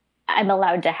I'm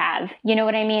allowed to have, you know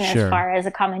what I mean? Sure. As far as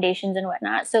accommodations and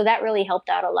whatnot. So that really helped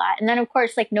out a lot. And then of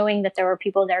course, like knowing that there were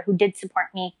people there who did support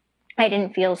me, I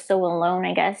didn't feel so alone,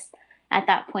 I guess, at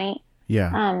that point.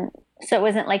 Yeah. So it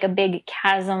wasn't like a big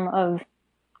chasm of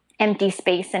empty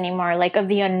space anymore, like of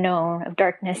the unknown, of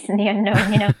darkness and the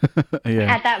unknown,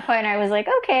 Yeah. At that point I was like,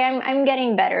 okay, I'm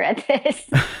getting better at this.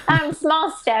 Small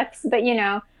steps, but you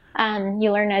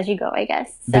learn as you go, I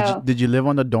guess. So Did you live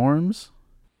on the dorms?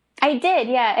 I did,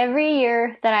 yeah. Every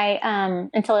year that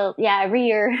every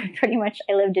year pretty much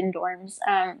I lived in dorms.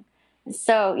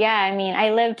 So yeah, I mean,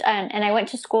 I lived and I went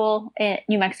to school at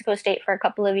New Mexico State for a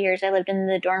couple of years. I lived in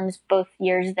the dorms both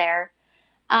years there.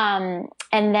 And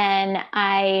then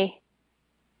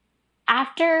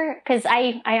because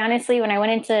I honestly, when I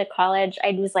went into college,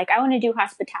 I was like, I want to do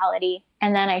hospitality.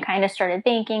 And then I kind of started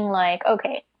thinking like,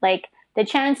 okay, like the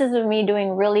chances of me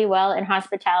doing really well in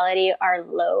hospitality are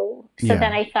low. So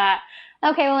then I thought,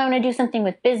 okay, well, I want to do something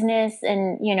with business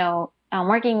and,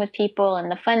 working with people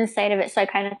and the fun side of it. So I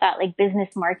kind of thought like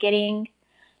business marketing.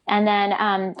 And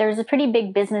then there was a pretty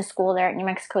big business school there at New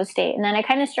Mexico State. And then I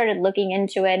kind of started looking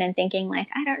into it and thinking like,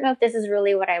 I don't know if this is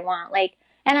really what I want. Like,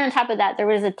 and on top of that, there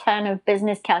was a ton of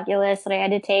business calculus that I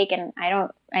had to take. And I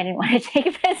didn't want to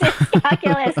take business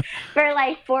calculus for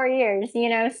like 4 years,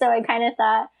 So I kind of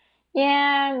thought,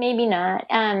 yeah, maybe not.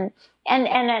 And then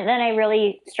I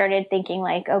really started thinking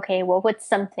like, okay, well, what's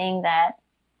something that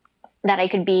I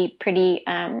could be pretty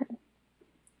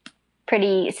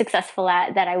successful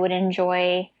at, that I would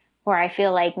enjoy, where I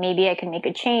feel like maybe I could make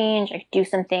a change, I could do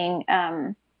something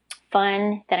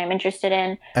fun that I'm interested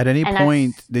in. At any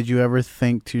point, did you ever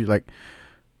think to like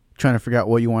trying to figure out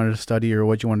what you wanted to study or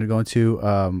what you wanted to go into?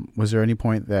 Was there any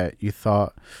point that you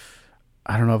thought,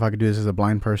 I don't know if I could do this as a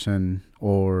blind person,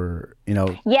 or,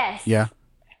 Yes. Yeah.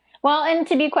 Well, and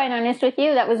to be quite honest with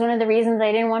you, that was one of the reasons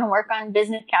I didn't want to work on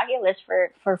business calculus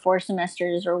for 4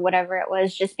 semesters or whatever it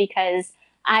was, just because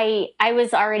I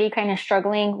was already kind of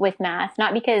struggling with math,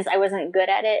 not because I wasn't good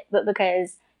at it, but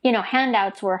because,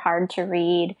 handouts were hard to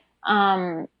read.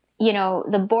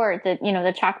 The board, the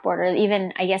chalkboard, or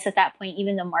even, I guess at that point,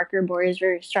 even the marker boards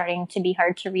were starting to be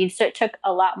hard to read. So it took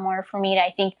a lot more for me to,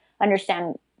 I think,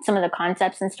 understand some of the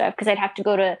concepts and stuff, because I'd have to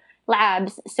go to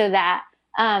labs so that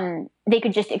they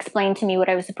could just explain to me what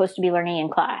I was supposed to be learning in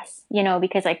class,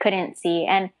 because I couldn't see.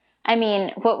 And I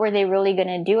mean, what were they really going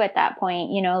to do at that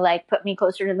point? Like put me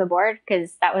closer to the board,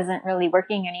 because that wasn't really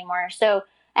working anymore. So,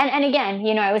 and again,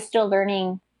 I was still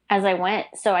learning as I went,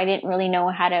 so I didn't really know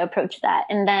how to approach that.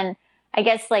 And then I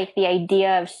guess like the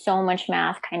idea of so much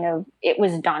math it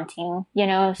was daunting,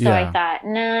 So I thought,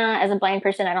 nah, as a blind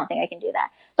person, I don't think I can do that.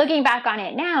 Looking back on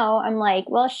it now, I'm like,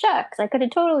 well, shucks, I could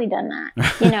have totally done that,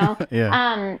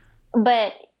 Yeah.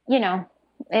 But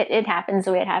it happens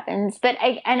the way it happens. But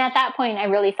at that point, I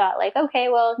really thought like, okay,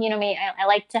 well, me, I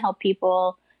like to help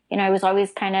people. I was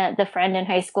always kind of the friend in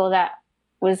high school that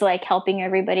was like helping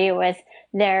everybody with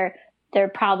their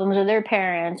problems with their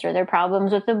parents, or their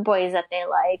problems with the boys that they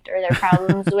liked, or their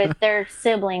problems with their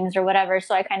siblings or whatever.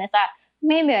 So I kind of thought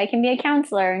maybe I can be a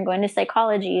counselor and go into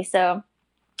psychology. So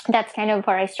that's kind of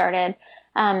where I started.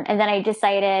 And then I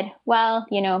decided, well,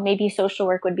 maybe social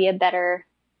work would be a better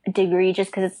degree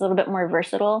just because it's a little bit more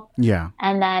versatile. Yeah.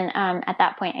 And then at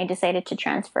that point I decided to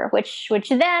transfer, which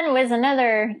then was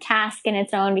another task in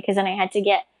its own, because then I had to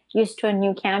get used to a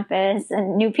new campus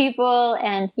and new people,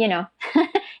 and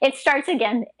it starts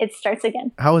again.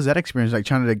 How was that experience, like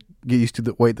trying to get used to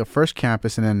the first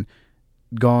campus and then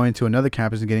going to another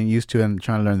campus and getting used to it and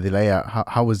trying to learn the layout?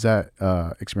 How was that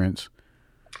experience?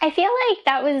 I feel like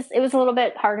it was a little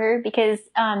bit harder because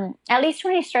at least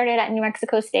when I started at New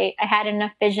Mexico State, I had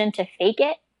enough vision to fake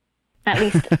it. At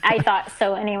least I thought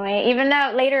so anyway, even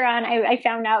though later on I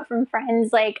found out from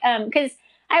friends, like, because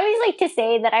I always like to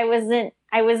say that I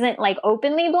wasn't like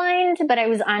openly blind, but I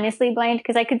was honestly blind,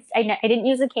 because I didn't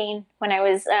use a cane when I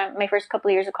was my first couple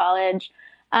of years of college.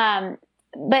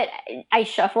 But I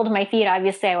shuffled my feet.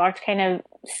 Obviously, I walked kind of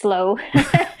slow.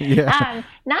 Yeah.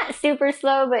 Not super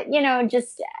slow, but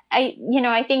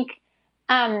I think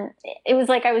it was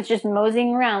like I was just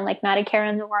moseying around, like not a care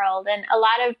in the world. And a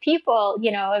lot of people,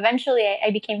 eventually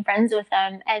I became friends with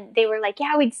them, and they were like,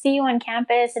 yeah, we'd see you on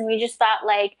campus, and we just thought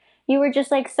like you were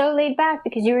just like so laid back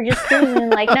because you were just cruising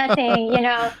like nothing,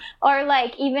 or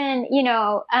like even,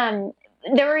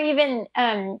 there were even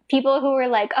people who were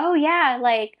like, oh yeah,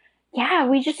 like, yeah,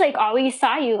 we just like always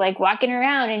saw you like walking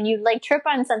around and you like trip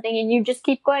on something and you just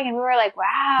keep going. And we were like,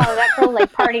 wow, that girl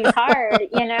like parties hard,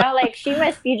 you know, like she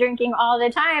must be drinking all the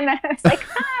time. And I was like,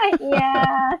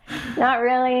 yeah, not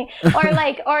really.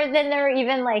 Or then there were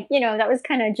even like, you know, that was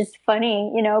kind of just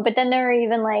funny, you know, but then there were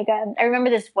even like, I remember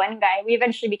this one guy, we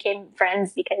eventually became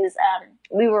friends because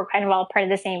we were kind of all part of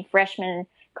the same freshman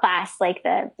class, like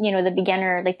the, you know, the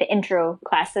beginner, like the intro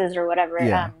classes or whatever,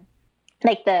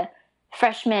 like the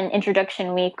freshman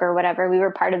introduction week or whatever, we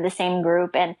were part of the same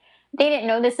group. And they didn't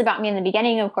know this about me in the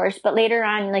beginning, of course, but later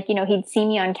on, like, you know, he'd see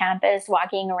me on campus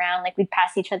walking around, like we'd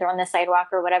pass each other on the sidewalk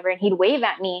or whatever, and he'd wave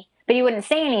at me, but he wouldn't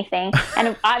say anything.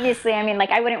 And obviously, I mean, like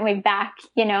I wouldn't wave back,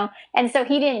 you know? And so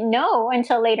he didn't know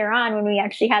until later on when we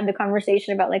actually had the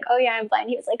conversation about like, oh yeah, I'm blind.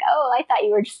 He was like, oh, I thought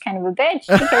you were just kind of a bitch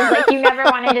because like you never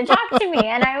wanted to talk to me.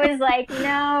 And I was like,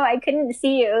 no, I couldn't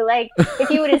see you. Like if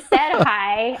you would have said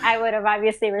hi, I would have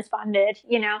obviously responded,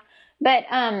 you know? But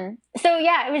so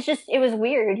yeah, it was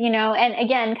weird, you know, and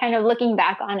again, kind of looking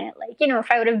back on it, like, you know, if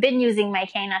I would have been using my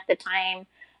cane at the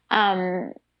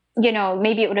time, you know,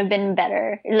 maybe it would have been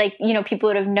better. Like, you know, people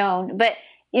would have known. But,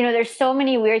 you know, there's so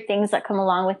many weird things that come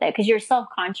along with it because you're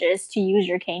self-conscious to use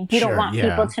your cane. You don't want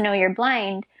people to know you're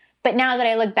blind. But now that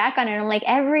I look back on it, I'm like,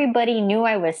 everybody knew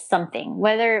I was something,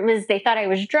 whether it was they thought I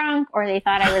was drunk or they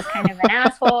thought I was kind of an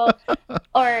asshole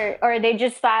or they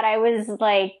just thought I was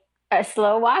like a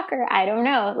slow walker. I don't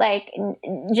know. Like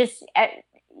just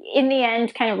in the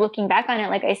end, kind of looking back on it,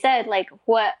 like I said, like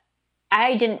what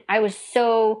I was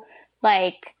so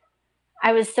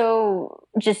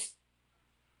just,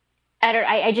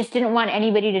 I just didn't want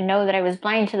anybody to know that I was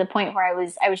blind to the point where I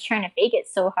was trying to fake it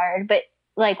so hard. But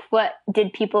like, what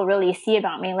did people really see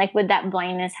about me? Like, would that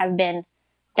blindness have been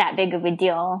that big of a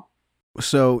deal?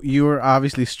 So you were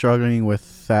obviously struggling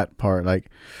with that part. Like,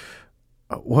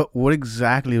 what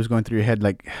exactly was going through your head?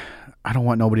 Like, I don't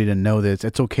want nobody to know this.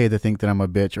 It's okay to think that I'm a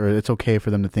bitch, or it's okay for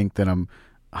them to think that I'm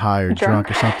high or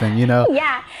drunk or something, you know?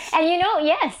 Yeah. And you know,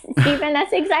 yes, Stephen,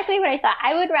 that's exactly what I thought.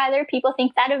 I would rather people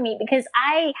think that of me because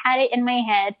I had it in my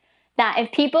head that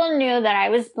if people knew that I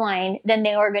was blind, then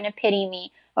they were going to pity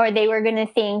me, or they were going to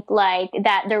think like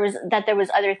that there was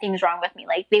other things wrong with me.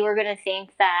 Like they were going to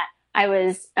think that I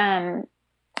was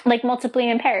like multiply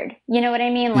impaired. You know what I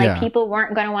mean? Like people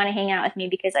weren't going to want to hang out with me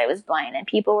because I was blind, and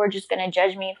people were just going to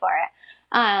judge me for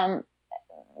it.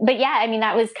 But yeah, I mean,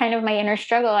 that was kind of my inner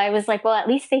struggle. I was like, well, at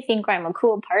least they think I'm a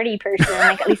cool party person.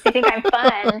 Like, at least they think I'm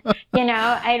fun. You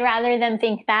know, I'd rather them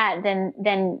think that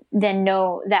than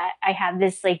know that I have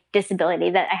this like disability,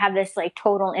 that I have this like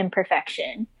total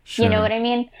imperfection. Sure. You know what I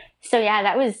mean? So yeah,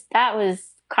 that was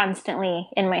constantly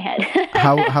in my head.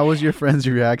 How was your friends'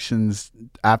 reactions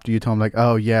after you told them like,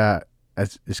 oh yeah,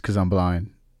 it's because I'm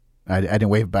blind? I didn't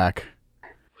wave back.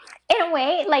 In a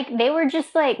way, like they were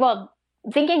just like, well,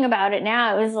 thinking about it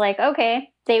now, it was like, okay,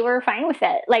 they were fine with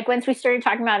it. Like once we started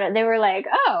talking about it, they were like,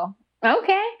 oh,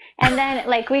 okay. And then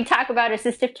like we talk about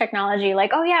assistive technology,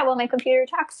 like, oh yeah, well, my computer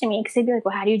talks to me. Cause they'd be like,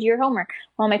 well, how do you do your homework?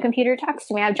 Well, my computer talks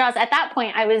to me. I have JAWS. At that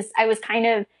point, I was kind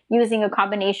of using a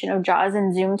combination of JAWS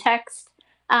and Zoom text.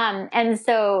 And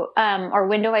so, or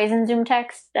Windowize and Zoom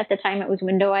text. At the time it was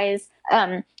Windowize.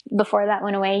 Before that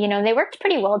went away, you know, they worked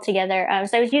pretty well together.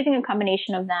 So I was using a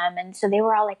combination of them. And so they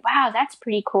were all like, wow, that's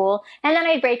pretty cool. And then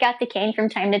I'd break out the cane from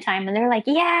time to time and they're like,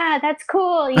 yeah, that's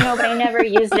cool. You know, but I never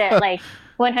used it like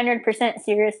 100%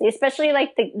 seriously, especially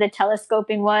like the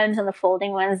telescoping ones and the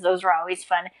folding ones. Those were always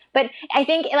fun. But I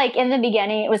think like in the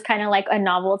beginning, it was kind of like a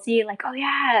novelty, like, oh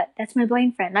yeah, that's my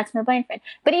blind friend. That's my blind friend.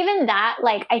 But even that,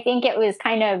 like, I think it was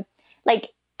kind of like,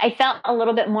 I felt a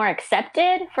little bit more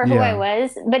accepted for who I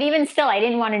was, but even still, I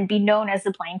didn't want to be known as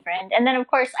the blind friend. And then of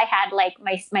course I had like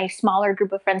my smaller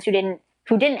group of friends who didn't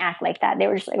act like that. They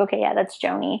were just like, okay, yeah, that's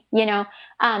Joni, you know?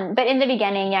 But in the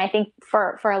beginning, yeah, I think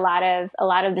for a lot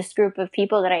of this group of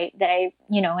people that I,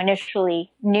 you know,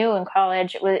 initially knew in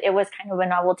college, it was kind of a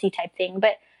novelty type thing,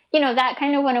 but you know, that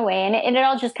kind of went away and it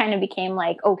all just kind of became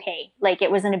like, okay, like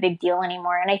it wasn't a big deal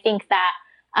anymore. And I think that,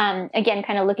 again,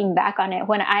 kind of looking back on it,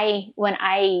 when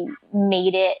I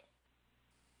made it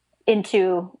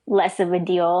into less of a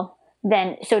deal,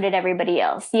 then so did everybody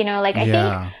else. You know, like I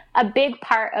think a big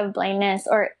part of blindness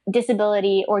or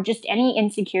disability or just any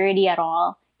insecurity at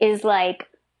all is like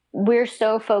we're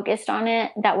so focused on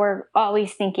it that we're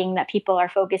always thinking that people are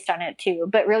focused on it too,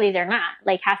 but really they're not.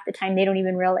 Like half the time they don't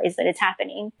even realize that it's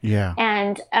happening. Yeah.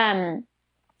 And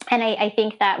I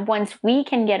think that once we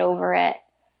can get over it,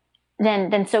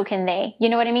 then so can they. You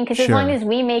know what I mean? Because as long as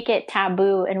we make it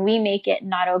taboo and we make it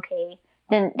not okay,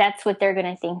 then that's what they're going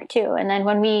to think too. And then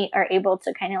when we are able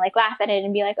to kind of like laugh at it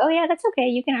and be like, oh yeah, that's okay,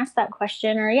 you can ask that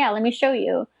question, or yeah, let me show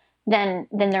you, then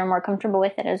they're more comfortable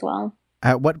with it as well.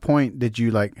 At what point did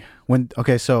you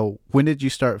so when did you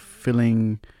start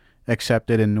feeling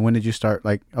accepted, and when did you start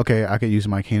like, okay, I could use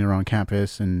my cane around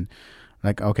campus, and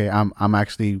like, okay, I'm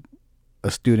actually a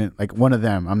student, like one of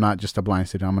them. I'm not just a blind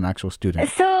student, I'm an actual student.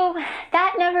 So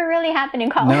that never really happened in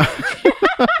college. No.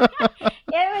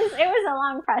 It was a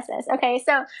long process. Okay.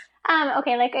 So,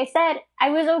 okay. Like I said, I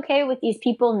was okay with these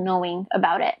people knowing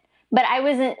about it, but I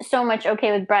wasn't so much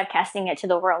okay with broadcasting it to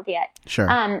the world yet. Sure.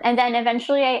 And then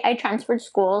eventually I transferred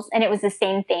schools, and it was the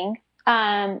same thing.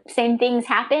 Same things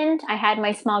happened. I had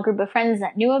my small group of friends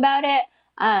that knew about it.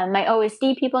 My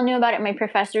OSD people knew about it. My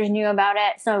professors knew about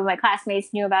it. Some of my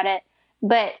classmates knew about it,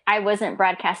 but I wasn't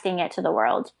broadcasting it to the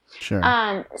world. Sure.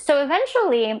 So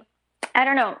eventually, I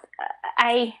don't know.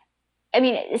 I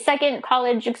mean, the second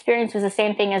college experience was the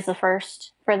same thing as the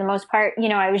first for the most part. You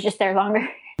know, I was just there longer.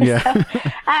 Yeah. So,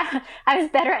 I was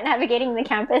better at navigating the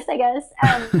campus, I guess.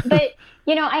 But,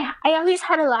 you know, I always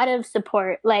had a lot of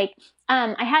support. Like,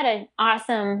 I had an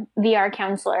awesome VR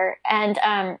counselor, and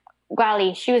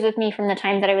Gwali, she was with me from the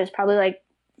time that I was probably like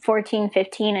 14,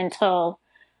 15 until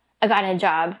I got a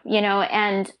job, you know,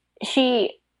 and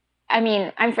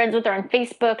I'm friends with her on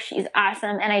Facebook. She's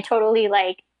awesome. And I totally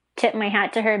like tip my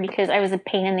hat to her because I was a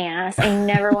pain in the ass. I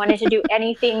never wanted to do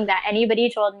anything that anybody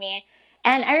told me.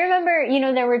 And I remember, you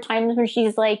know, there were times when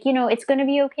she's like, you know, it's going to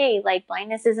be okay. Like,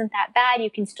 blindness isn't that bad. You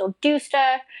can still do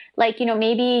stuff. Like, you know,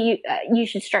 maybe you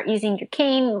should start using your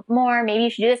cane more. Maybe you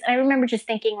should do this. And I remember just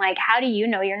thinking, like, how do you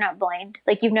know you're not blind?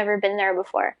 Like, you've never been there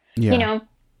before, you know?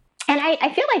 And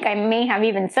I feel like I may have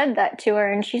even said that to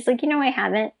her. And she's like, you know, I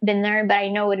haven't been there, but I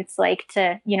know what it's like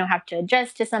to, you know, have to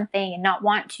adjust to something and not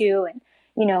want to, and,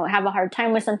 you know, have a hard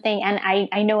time with something. And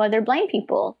I know other blind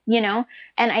people, you know,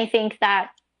 and I think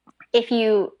that if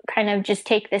you kind of just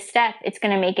take this step, it's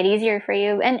going to make it easier for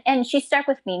you. And she stuck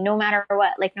with me no matter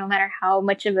what, like no matter how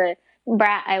much of a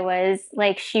brat I was,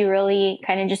 like she really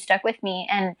kind of just stuck with me.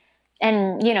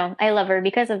 And, you know, I love her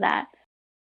because of that.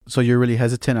 So you're really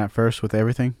hesitant at first with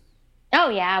everything? Oh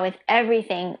yeah, with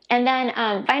everything. And then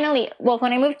finally, well,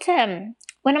 when I moved to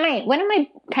one of my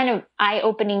kind of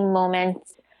eye-opening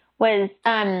moments was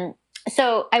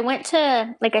so I went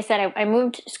to, like I said, I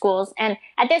moved schools, and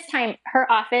at this time her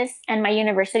office and my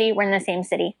university were in the same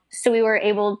city, so we were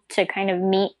able to kind of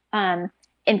meet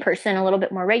in person a little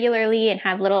bit more regularly and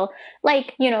have little,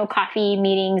 like, you know, coffee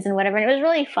meetings and whatever. And it was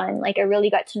really fun. Like, I really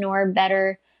got to know her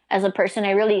better as a person.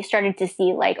 I really started to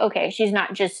see, like, okay, she's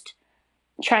not just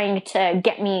trying to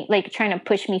get me, like trying to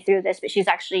push me through this, but she's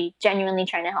actually genuinely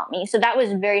trying to help me. So that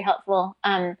was very helpful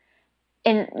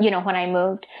in, you know, when I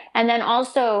moved. And then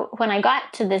also when I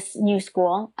got to this new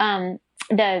school,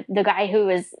 the guy who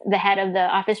was the head of the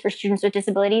Office for Students with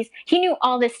Disabilities, he knew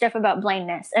all this stuff about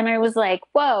blindness. And I was like,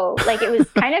 whoa, like it was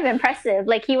kind of impressive.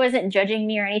 Like, he wasn't judging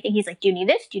me or anything. He's like, do you need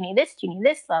this? Do you need this? Do you need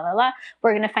this? Blah, blah, blah.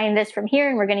 We're going to find this from here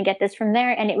and we're going to get this from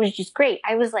there. And it was just great.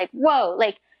 I was like, whoa,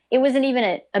 like it wasn't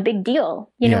even a big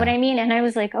deal. You know what I mean? And I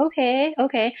was like, okay.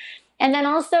 And then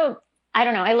also, I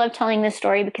don't know, I love telling this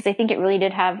story because I think it really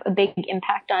did have a big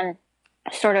impact on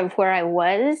sort of where I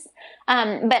was.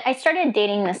 But I started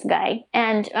dating this guy,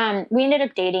 and we ended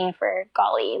up dating for,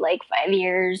 golly, like 5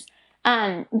 years.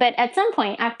 But at some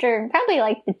point, after probably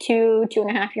like the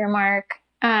 2.5 year mark,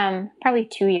 probably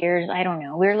 2 years, I don't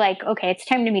know, we were like, okay, it's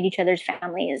time to meet each other's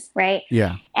families, right?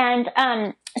 Yeah. And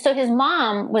so his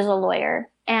mom was a lawyer,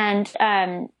 and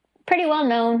pretty well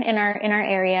known in our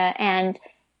area. And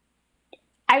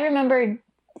I remember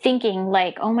thinking,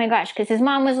 like, oh my gosh, because his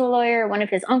mom was a lawyer, one of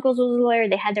his uncles was a lawyer,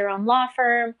 they had their own law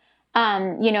firm,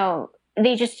 you know,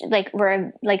 they just like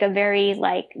were like a very,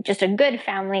 like, just a good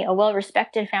family, a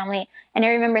well-respected family. And I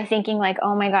remember thinking, like,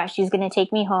 oh my gosh, he's going to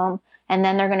take me home, and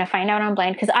then they're going to find out I'm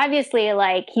blind, because obviously,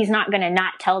 like, he's not going to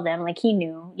not tell them, like, he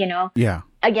knew, you know. Yeah.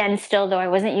 Again, still though, I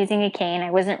wasn't using a cane,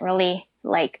 I wasn't really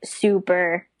like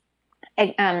super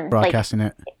broadcasting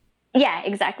like, it. Yeah,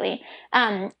 exactly.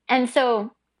 And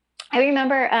so I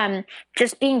remember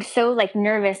just being so like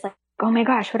nervous, like, oh my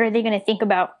gosh, what are they going to think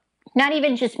about not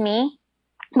even just me,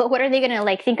 but what are they going to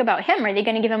like think about him? Are they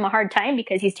going to give him a hard time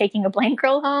because he's taking a blind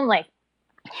girl home? Like,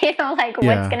 you know, like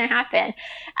what's going to happen?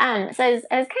 So I was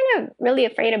kind of really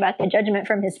afraid about the judgment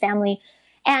from his family.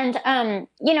 And,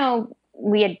 you know,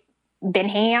 we had been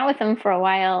hanging out with him for a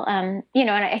while, you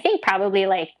know, and I think probably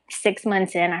like 6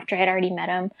 months in after I'd already met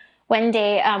him, one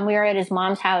day we were at his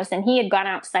mom's house, and he had gone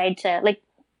outside to, like,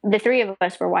 the three of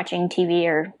us were watching TV,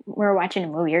 or we were watching a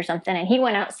movie or something, and he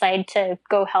went outside to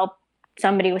go help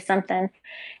somebody with something.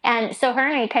 And so her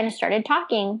and I kind of started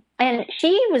talking, and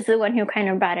she was the one who kind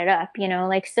of brought it up,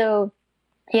 like, so,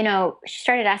 she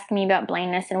started asking me about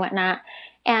blindness and whatnot.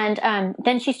 And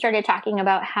then she started talking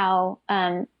about how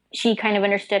she kind of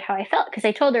understood how I felt, because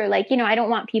I told her, like, I don't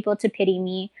want people to pity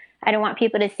me. I don't want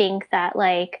people to think that,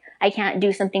 like, I can't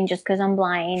do something just because I'm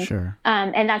blind. Sure.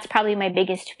 And that's probably my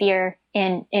biggest fear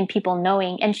in people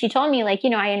knowing. And she told me, like,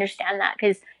 I understand that,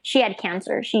 because she had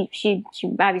cancer. She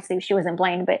obviously she wasn't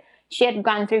blind, but she had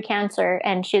gone through cancer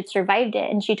and she had survived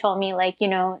it. And she told me, like,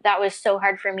 that was so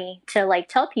hard for me to, like,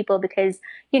 tell people, because,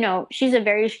 she's a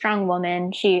very strong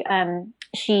woman. She,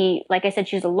 like I said,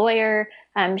 she's a lawyer.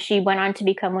 She went on to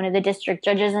become one of the district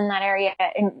judges in that area,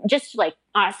 and just, like,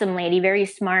 awesome lady, very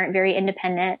smart, very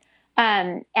independent.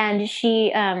 And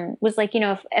she was like,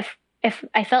 if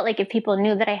I felt like if people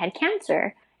knew that I had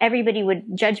cancer, everybody would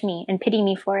judge me and pity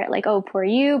me for it. Like, oh, poor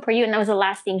you, poor you. And that was the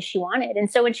last thing she wanted. And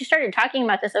so when she started talking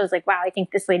about this, I was like, wow, I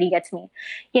think this lady gets me,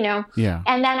 Yeah.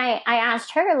 And then I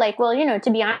asked her, like, well,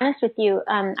 to be honest with you,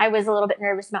 I was a little bit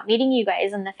nervous about meeting you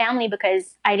guys and the family,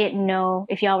 because I didn't know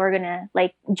if y'all were going to,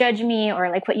 like, judge me or,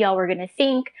 like, what y'all were going to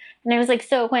think. And I was like,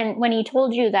 so when he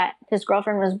told you that his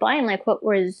girlfriend was blind, like, what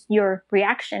was your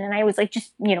reaction? And I was like,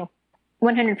 just,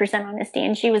 100% honesty.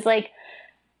 And she was like,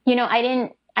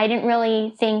 I didn't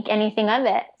really think anything of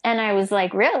it. And I was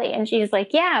like, really? And she's like,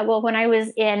 yeah, well, when I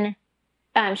was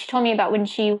she told me about when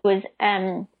she was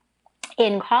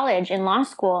in college, in law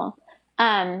school,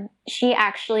 she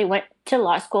actually went to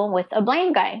law school with a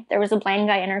blind guy. There was a blind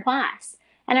guy in her class.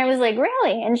 And I was like,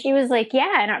 really? And she was like,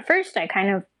 yeah. And at first I kind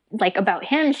of, like, about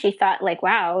him, she thought, like,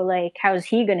 wow, like, how's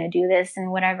he going to do this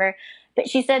and whatever. But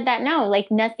she said that no,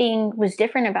 like, nothing was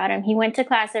different about him. He went to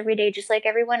class every day just like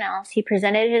everyone else. He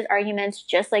presented his arguments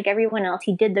just like everyone else.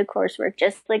 He did the coursework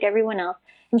just like everyone else.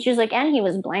 And she was like, and he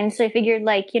was blind. So I figured,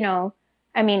 like,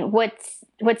 I mean, what's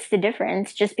the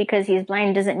difference? Just because he's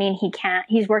blind doesn't mean he can't.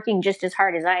 He's working just as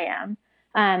hard as I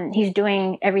am. He's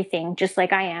doing everything just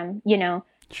like I am, Sure.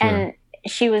 And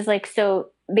she was like, so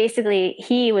basically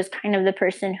he was kind of the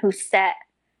person who set,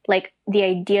 like, the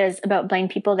ideas about blind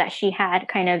people that she had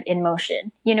kind of in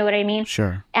motion. You know what I mean?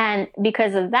 Sure. And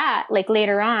because of that, like,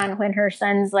 later on, when her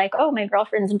son's like, oh, my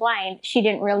girlfriend's blind, she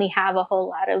didn't really have a whole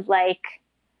lot of like,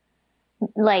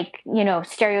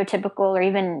 stereotypical or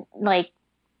even like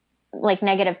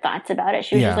negative thoughts about it.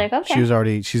 She was just like, okay. She's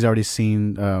already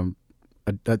seen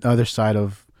the other side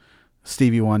of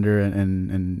Stevie Wonder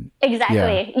and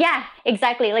exactly. Yeah,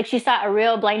 exactly. Like, she saw a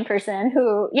real blind person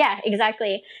who, yeah,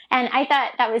 exactly. And I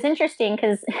thought that was interesting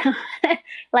because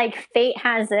like, fate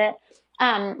has it.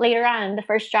 Later on, the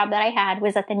first job that I had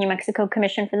was at the New Mexico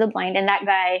Commission for the Blind. And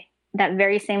that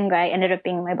very same guy ended up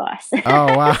being my boss.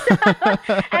 Oh, wow. So,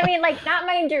 I mean, like, not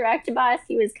my direct boss.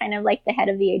 He was kind of like the head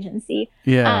of the agency.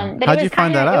 Yeah. But How'd you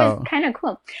find that out? It was kind of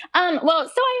cool. Well,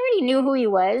 so I already knew who he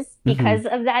was because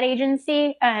of that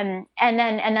agency. And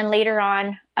then later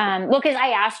on, because I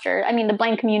asked her, I mean, the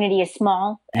blind community is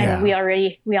small and we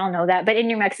all know that, but in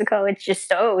New Mexico, it's just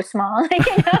so small,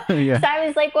 Yeah. So I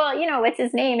was like, well, what's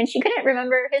his name? And she couldn't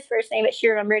remember his first name, but she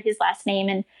remembered his last name.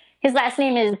 And his last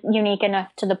name is unique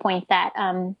enough to the point that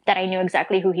that I knew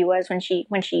exactly who he was when she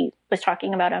was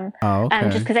talking about him. Oh, okay.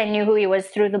 Just because I knew who he was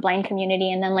through the blind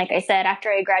community. And then, like I said,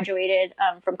 after I graduated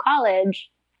from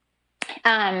college,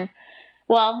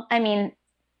 well, I mean,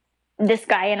 this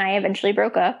guy and I eventually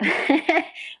broke up,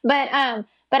 but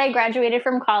I graduated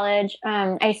from college.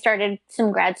 I started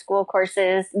some grad school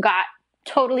courses, got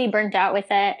totally burnt out with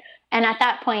it, and at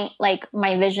that point, like,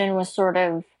 my vision was sort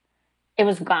of, it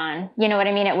was gone. You know what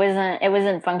I mean? It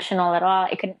wasn't functional at all.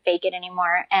 I couldn't fake it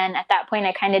anymore. And at that point,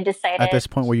 I kind of decided. At this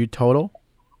point, were you total?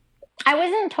 I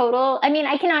wasn't total. I mean,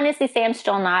 I can honestly say I'm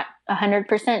still not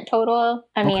 100% total.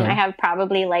 I mean, I have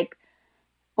probably like,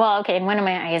 well, okay, in one of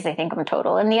my eyes, I think I'm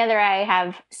total. In the other eye, I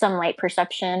have some light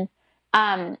perception.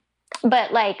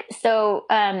 But like, so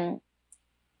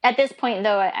at this point,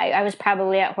 though, I was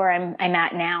probably at where I'm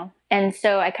at now. And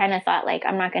so I kind of thought, like,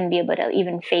 I'm not going to be able to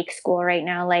even fake school right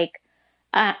now. Like,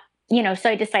 so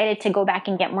I decided to go back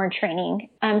and get more training.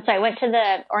 So I went to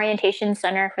the Orientation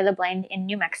Center for the Blind in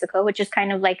New Mexico, which is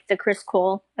kind of like the Chris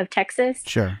Cole of Texas.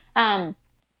 Sure.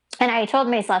 And I told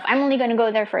myself, I'm only going to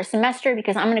go there for a semester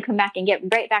because I'm going to come back and get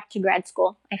right back to grad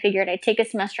school. I figured I'd take a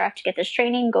semester off to get this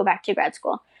training, go back to grad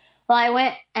school. Well, I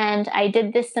went and I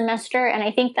did this semester, and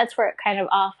I think that's where it kind of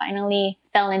all finally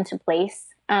fell into place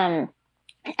at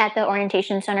the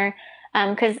Orientation Center.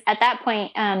 Because at that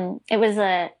point, it was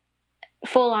a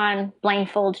full-on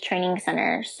blindfold training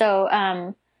center. So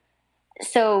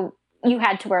you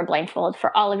had to wear a blindfold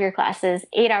for all of your classes,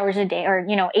 8 hours a day, or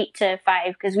 8 to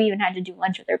 5, because we even had to do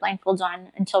lunch with our blindfolds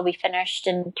on until we finished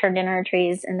and turned in our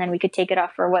trays, and then we could take it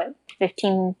off for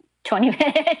 15, 20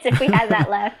 minutes if we had that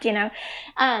left,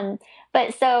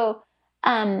 But so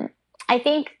I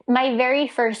think my very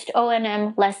first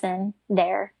O&M lesson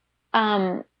there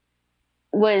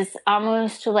was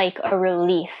almost like a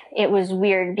relief. It was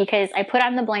weird because I put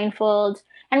on the blindfold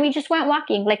and we just went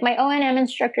walking. Like my O&M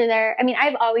instructor there, I mean,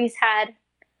 I've always had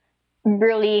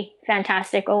really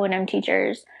fantastic O&M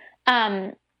teachers.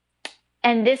 And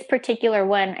this particular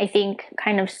one, I think,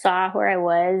 kind of saw where I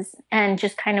was and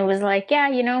just kind of was like,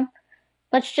 yeah,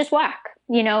 let's just walk.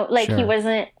 Like Sure.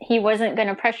 he wasn't going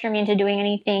to pressure me into doing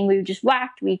anything. We just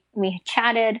walked, we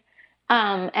chatted.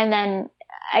 And then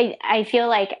I feel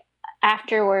like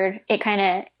afterward, he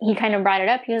kind of brought it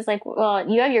up. He was like, well,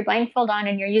 you have your blindfold on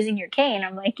and you're using your cane.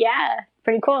 I'm like, yeah,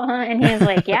 pretty cool, huh? And he was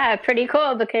like, yeah, pretty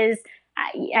cool, because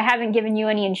I haven't given you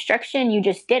any instruction. You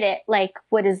just did it. Like,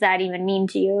 what does that even mean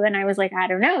to you? And I was like, I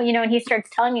don't know, and he starts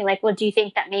telling me like, well, do you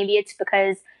think that maybe it's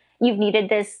because you've needed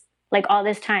this like all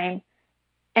this time?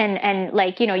 And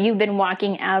like, you've been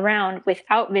walking around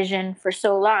without vision for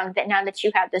so long that now that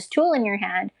you have this tool in your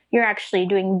hand, you're actually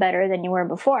doing better than you were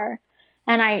before.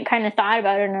 And I kind of thought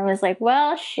about it and I was like,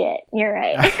 well, shit, you're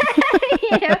right.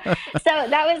 So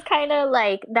that was kind of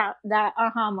like that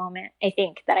aha moment, I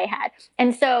think, that I had.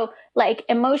 And so like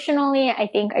emotionally, I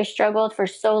think I struggled for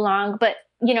so long, but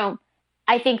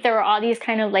I think there were all these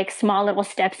kind of like small little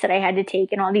steps that I had to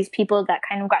take, and all these people that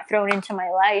kind of got thrown into my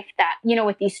life that,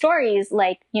 with these stories,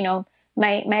 like,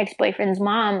 my ex-boyfriend's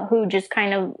mom, who just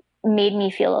kind of made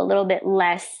me feel a little bit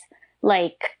less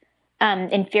like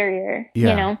inferior,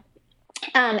 and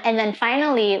then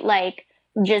finally, like,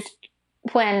 just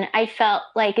when I felt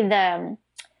like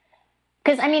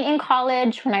because I mean, in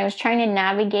college, when I was trying to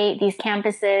navigate these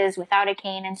campuses without a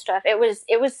cane and stuff, it was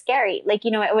scary. Like,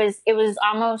 it was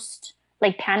almost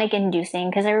like panic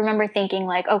inducing, because I remember thinking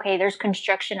like, okay, there's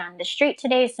construction on the street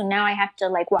today, so now I have to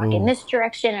like walk in this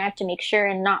direction. I have to make sure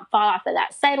and not fall off of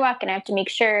that sidewalk, and I have to make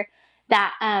sure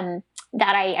that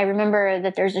that I remember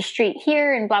that there's a street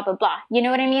here and blah blah blah. You know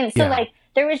what I mean? So like,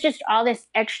 there was just all this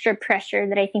extra pressure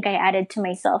that I think I added to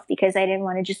myself because I didn't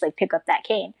want to just like pick up that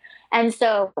cane. And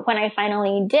so when I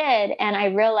finally did, and I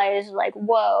realized like,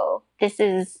 whoa, this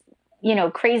is,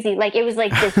 crazy. Like, it was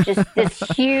like this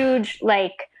huge,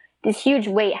 like this huge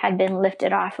weight had been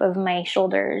lifted off of my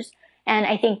shoulders. And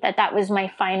I think that was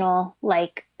my final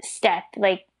like step.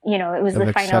 Like, it was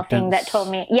the final thing that told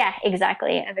me, yeah,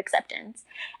 exactly, of acceptance.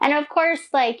 And of course,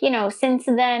 like, since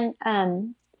then,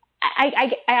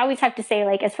 I always have to say,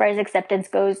 like, as far as acceptance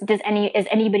goes, is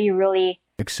anybody really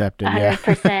accepted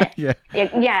 100%?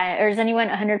 Yeah. Or is anyone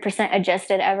 100%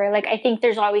 adjusted ever? Like, I think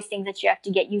there's always things that you have to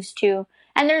get used to,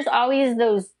 and there's always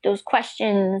those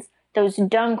questions, those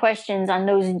dumb questions on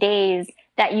those days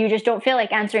that you just don't feel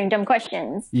like answering dumb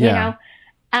questions.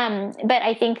 But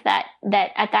I think that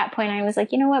at that point I was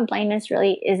like, you know what, blindness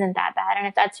really isn't that bad, and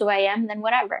if that's who I am, then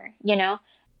whatever.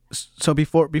 So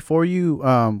before you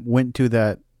went to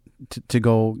that to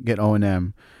go get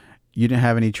O&M, you didn't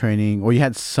have any training, or you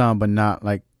had some but not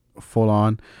like full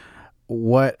on.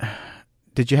 What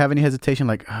did you have any hesitation,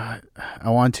 like I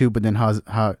want to, but then how's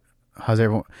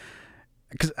everyone?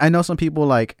 Because I know some people,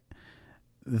 like,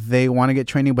 they want to get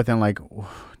training, but then like,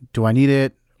 do I need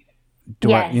it?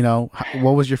 Yes.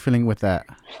 What was your feeling with that?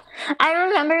 I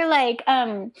remember like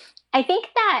I think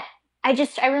that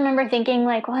I remember thinking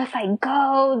like, well, if I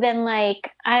go, then like,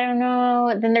 I don't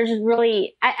know, then there's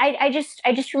really, I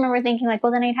just remember thinking like,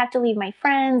 well, then I'd have to leave my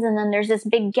friends, and then there's this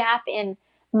big gap in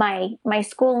my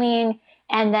schooling,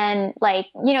 and then like,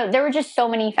 there were just so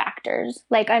many factors.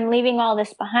 Like, I'm leaving all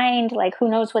this behind, like, who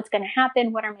knows what's going to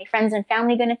happen? What are my friends and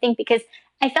family going to think? Because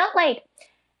I felt like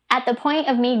at the point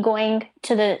of me going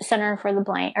to the Center for the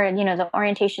Blind, or, the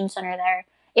orientation center there,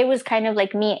 it was kind of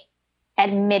like me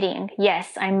admitting, yes,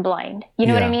 I'm blind. You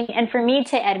know what I mean? And for me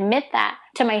to admit that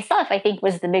to myself, I think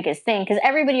was the biggest thing, because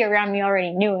everybody around me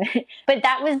already knew it. But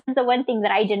that was the one thing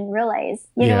that I didn't realize.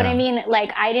 You know what I mean?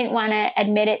 Like, I didn't want to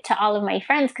admit it to all of my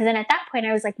friends, because then at that point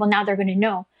I was like, well, now they're going to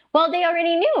know. Well, they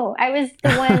already knew. I was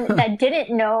the one that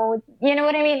didn't know. You know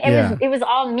what I mean? It was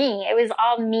all me. It was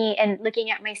all me, and looking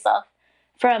at myself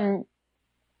from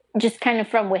just kind of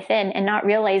from within, and not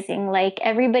realizing like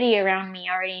everybody around me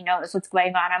already knows what's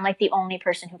going on. I'm like the only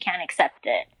person who can't accept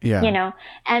it,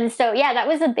 And so, that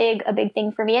was a big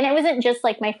thing for me. And it wasn't just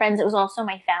like my friends, it was also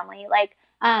my family. Like,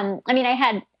 I mean,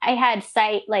 I had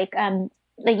sight, like,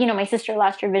 my sister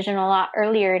lost her vision a lot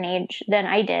earlier in age than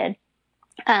I did.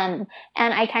 And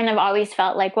I kind of always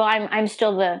felt like, well, I'm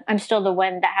still the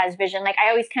one that has vision. Like I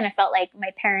always kind of felt like my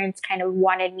parents kind of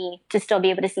wanted me to still be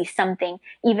able to see something,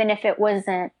 even if it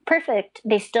wasn't perfect.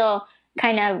 They still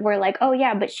kind of were like, oh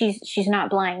yeah, but she's not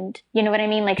blind. You know what I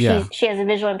mean? Like Yeah. she has a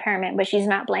visual impairment, but she's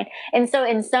not blind. And so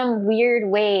in some weird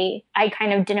way, I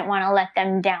kind of didn't want to let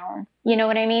them down. You know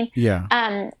what I mean?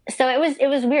 Yeah. So it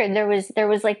was weird. There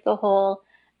was like the whole,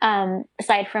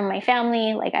 aside from my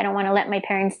family, like I don't want to let my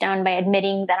parents down by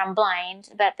admitting that I'm blind,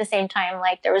 but at the same time,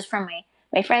 like there was from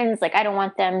my friends, like I don't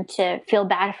want them to feel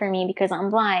bad for me because I'm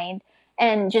blind.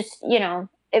 And just, you know,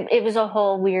 it was a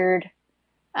whole weird,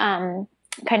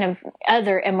 kind of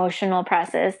other emotional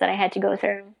process that I had to go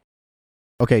through.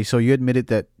 Okay, so you admitted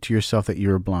that to yourself that you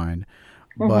were blind,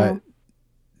 but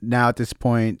now at this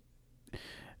point,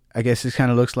 I guess this kind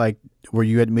of looks like, were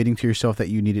you admitting to yourself that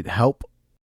you needed help?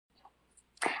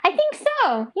 I think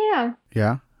so. Yeah.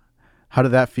 Yeah. How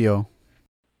did that feel?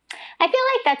 I feel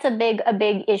like that's a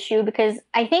big issue because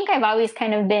I think I've always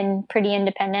kind of been pretty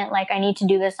independent. Like I need to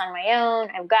do this on my own.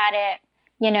 I've got it,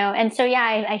 you know? And so,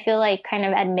 yeah, I feel like kind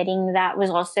of admitting that was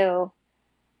also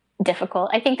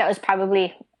difficult. I think that was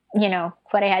probably, you know,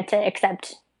 what I had to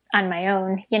accept on my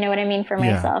own. You know what I mean? For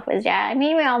Yeah. myself was, yeah, I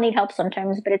mean, we all need help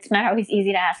sometimes, but it's not always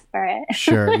easy to ask for it.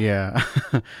 Sure. Yeah.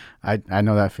 I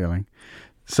know that feeling.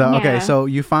 So, okay. Yeah. So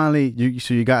you finally,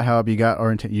 you got help, you got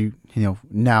oriented, you know,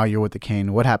 now you're with the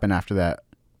cane. What happened after that?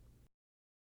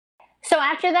 So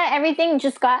after that, everything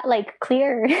just got like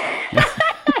clear.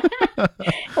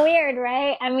 Weird,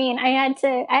 right? I mean, I had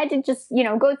to just, you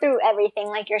know, go through everything.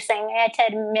 Like you're saying, I had to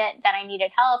admit that I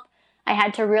needed help. I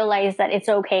had to realize that it's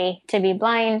okay to be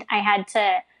blind. I had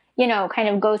to, you know, kind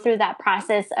of go through that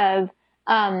process of,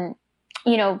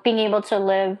 you know, being able to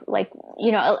live, like,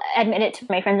 you know, admit it to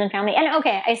my friends and family. And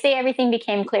okay, I say everything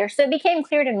became clear. So it became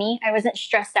clear to me. I wasn't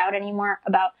stressed out anymore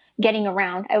about getting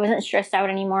around. I wasn't stressed out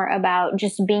anymore about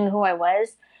just being who I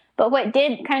was. But what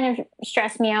did kind of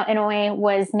stress me out in a way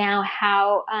was now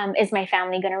how is my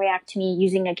family going to react to me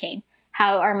using a cane?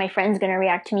 How are my friends going to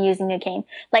react to me using a cane?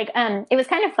 Like, it was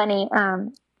kind of funny.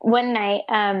 One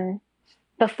night,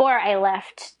 before I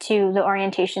left to the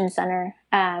orientation center,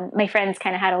 my friends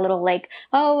kind of had a little like,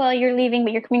 oh, well, you're leaving,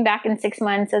 but you're coming back in 6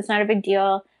 months. So it's not a big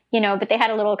deal, you know, but they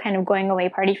had a little kind of going away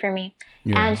party for me.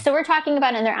 Yeah. And so we're talking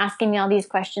about it and they're asking me all these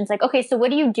questions like, okay, so what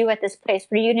do you do at this place?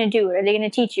 What are you going to do? What are they going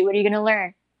to teach you? What are you going to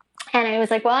learn? And I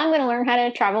was like, well, I'm going to learn how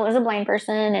to travel as a blind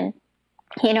person. And,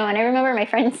 you know, and I remember my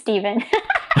friend Steven,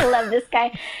 I love this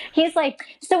guy. He's like,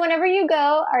 so whenever you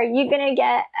go, are you going to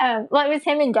get, well, it was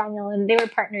him and Daniel and they were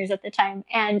partners at the time.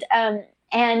 And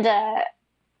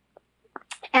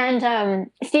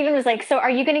Steven was like, so are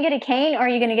you going to get a cane or are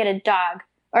you going to get a dog?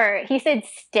 Or he said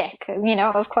stick, you know,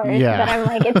 of course. Yeah. But I'm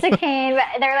like, it's a cane. But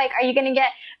they're like, are you going to get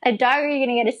a dog or are you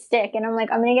going to get a stick? And I'm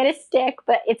like, I'm going to get a stick,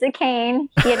 but it's a cane,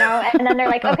 you know. And then they're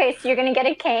like, okay, so you're going to get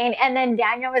a cane. And then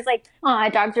Daniel was like, oh,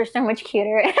 dogs are so much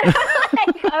cuter. And I'm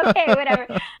like, okay, whatever.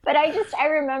 But I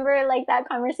remember like that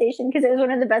conversation because it was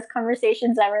one of the best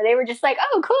conversations ever. They were just like,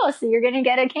 oh, cool. So you're going to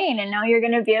get a cane and now you're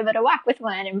going to be able to walk with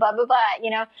one and blah, blah, blah, you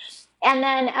know. And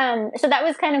then, so that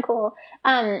was kind of cool.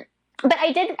 But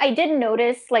I did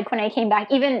notice, like, when I came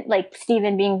back, even, like,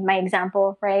 Steven being my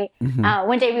example, right? Mm-hmm.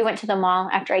 One day we went to the mall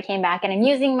after I came back, and I'm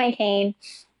using my cane,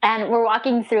 and we're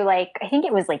walking through, like, I think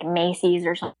it was, like, Macy's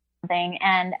or something,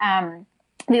 and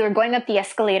we were going up the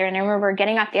escalator, and I remember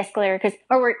getting off the escalator,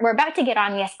 we're about to get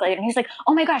on the escalator, and he's like,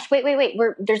 oh my gosh, wait,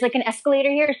 there's, like, an escalator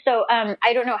here, so,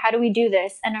 I don't know, how do we do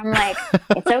this? And I'm like,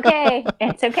 it's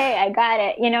okay, I got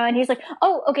it, you know, and he's like,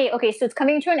 oh, okay, so it's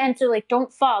coming to an end, so, like,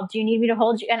 don't fall, do you need me to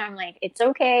hold you? And I'm like, it's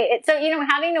okay. So, you know,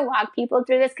 having to walk people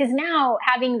through this, because now,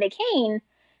 having the cane,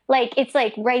 like, it's,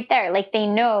 like, right there, like, they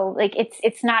know, like,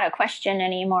 it's not a question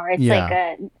anymore, it's, Yeah. like,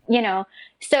 a, you know,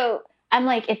 so, I'm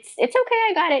like, it's okay,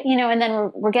 I got it, you know, and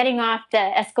then we're getting off the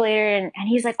escalator and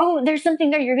he's like, oh, there's something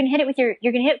there, you're going to hit it with your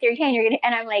cane,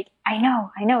 and I'm like, I know,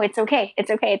 it's okay,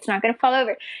 it's not going to fall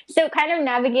over. So kind of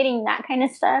navigating that kind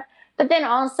of stuff. But then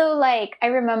also, like, I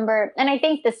remember, and I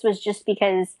think this was just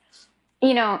because,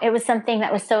 you know, it was something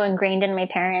that was so ingrained in my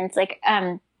parents. Like,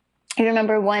 I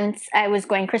remember once I was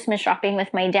going Christmas shopping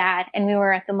with my dad and we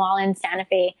were at the mall in Santa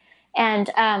Fe, and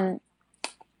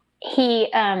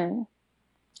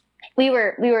we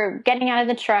were getting out of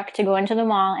the truck to go into the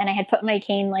mall, and I had put my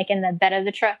cane, like, in the bed of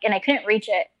the truck, and I couldn't reach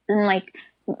it, and, like,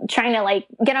 trying to, like,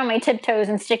 get on my tiptoes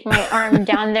and stick my arm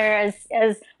down there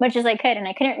as much as I could, and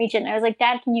I couldn't reach it, and I was like,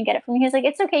 Dad, can you get it for me? He was like,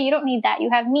 it's okay, you don't need that,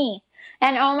 you have me.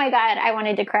 And oh my God, I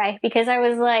wanted to cry, because I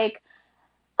was like,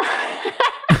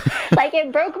 like,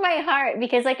 it broke my heart,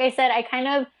 because, like I said,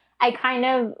 I kind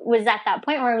of was at that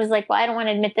point where I was like, well, I don't want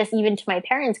to admit this even to my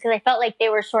parents, because I felt like they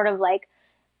were sort of like,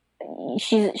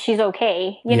 she's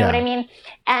okay. You know what I mean?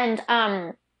 And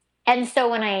so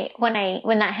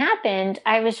when that happened,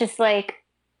 I was just like,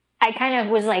 I kind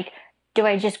of was like, do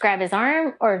I just grab his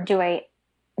arm, or do I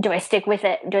stick with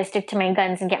it? Do I stick to my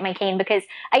guns and get my cane? Because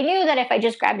I knew that if I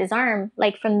just grabbed his arm,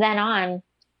 like from then on,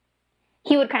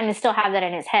 he would kind of still have that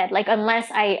in his head. Like, unless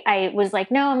I was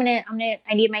like, no,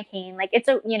 I need my cane. Like, it's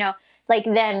a, like,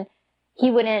 then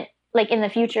he wouldn't, like, in the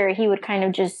future, he would kind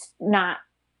of just not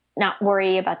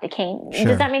worry about the cane. Sure.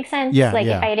 Does that make sense? Yeah. Like,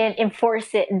 if I didn't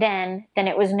enforce it then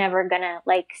it was never gonna,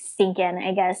 like, sink in,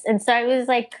 I guess. And so I was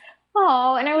like,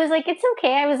 oh, and I was like, it's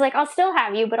okay. I was like, I'll still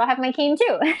have you, but I'll have my cane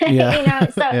too. Yeah.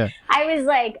 So I was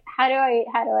like, how do I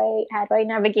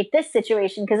navigate this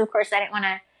situation? Because of course I didn't want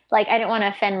to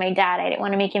offend my dad. I didn't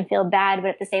want to make him feel bad, but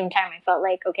at the same time I felt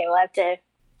like, okay, well, I have to.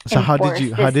 So how did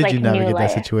you navigate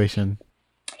that situation?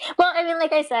 Well, I mean,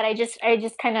 like I said, I just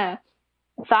kind of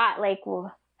thought, like,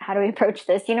 well, how do we approach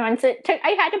this? And so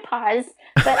I had to pause,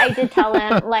 but I did tell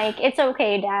him, like, it's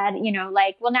okay, Dad,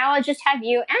 like, well, now I'll just have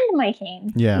you and my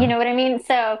cane. Yeah. You know what I mean?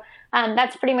 So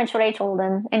that's pretty much what I told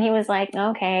him. And he was like,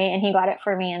 okay. And he got it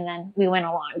for me. And then we went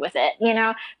along with it,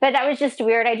 but that was just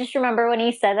weird. I just remember when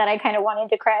he said that, I kind of wanted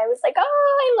to cry. I was like,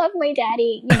 oh, I love my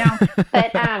daddy, but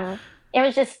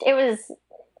it was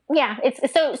yeah, it's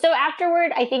so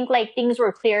afterward, I think, like, things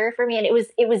were clearer for me, and it was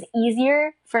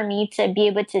easier for me to be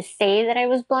able to say that I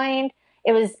was blind.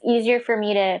 It was easier for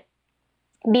me to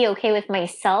be okay with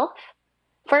myself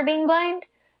for being blind.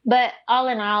 But all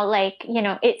in all, like,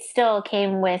 it still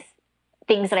came with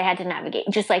things that I had to navigate,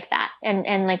 just like that.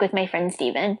 And like with my friend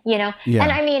Steven, Yeah.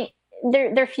 And I mean,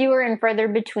 they're fewer and further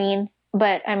between,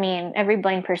 but I mean, every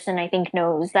blind person, I think,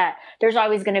 knows that there's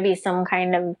always going to be some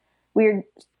kind of weird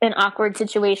and awkward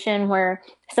situation where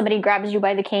somebody grabs you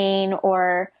by the cane,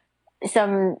 or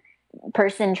some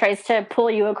person tries to pull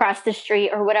you across the street,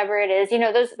 or whatever it is.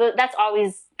 That's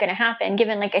always going to happen,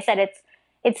 given, like I said,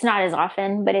 it's not as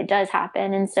often, but it does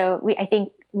happen. And so I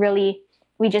think really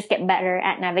we just get better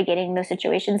at navigating those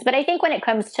situations. But I think when it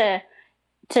comes to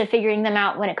figuring them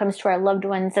out, when it comes to our loved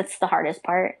ones, that's the hardest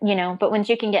part, but once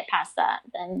you can get past that,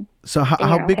 then. So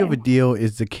how big of a deal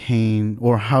is the cane,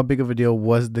 or how big of a deal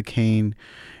was the cane,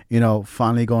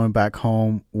 finally going back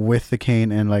home with the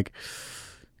cane and, like,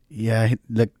 yeah,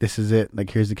 look, this is it.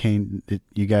 Like, here's the cane.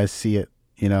 You guys see it,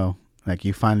 like,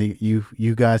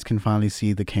 you guys can finally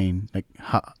see the cane. Like,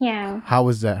 how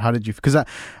was that? How did you, because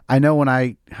I know when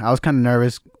I was kind of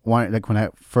nervous when I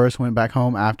first went back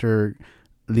home after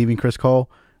leaving Chris Cole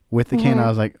with the cane. I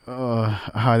was like, oh,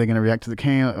 how are they going to react to the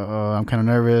cane? I'm kind of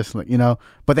nervous, like,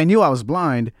 but they knew I was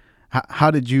blind. How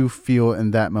did you feel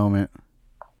in that moment?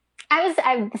 I was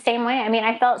the same way. I mean,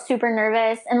 I felt super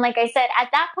nervous. And like I said, at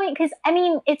that point, because I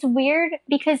mean, it's weird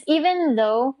because even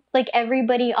though, like,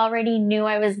 everybody already knew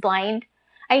I was blind,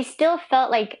 I still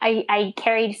felt like I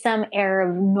carried some air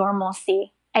of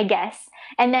normalcy, I guess.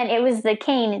 And then it was the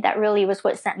cane that really was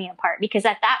what set me apart, because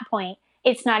at that point,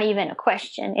 it's not even a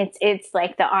question. It's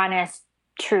like the honest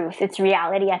truth. It's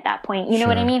reality at that point. You know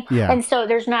what I mean? Yeah. And so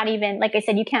there's not even, like I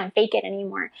said, you can't fake it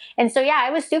anymore. And so, yeah,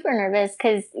 I was super nervous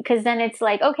because then it's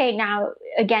like, okay, now,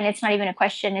 again, it's not even a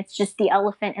question. It's just the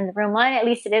elephant in the room. Well, at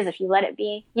least it is if you let it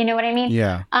be. You know what I mean?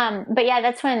 Yeah. But yeah,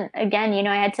 that's when, again,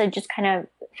 I had to just kind of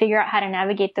figure out how to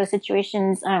navigate those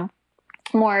situations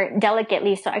more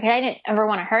delicately. So I didn't ever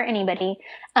want to hurt anybody.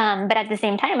 But at the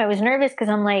same time, I was nervous because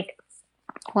I'm like,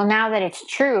 well, now that it's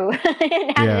true,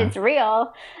 now that it's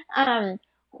real, how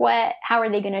are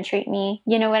they going to treat me?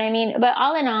 You know what I mean? But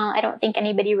all in all, I don't think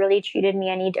anybody really treated me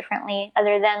any differently,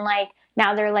 other than, like,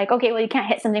 now they're like, okay, well, you can't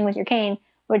hit something with your cane,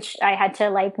 which I had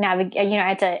to, like, navigate, I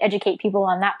had to educate people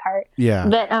on that part. Yeah.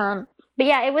 But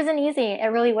yeah, it wasn't easy. It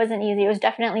really wasn't easy. It was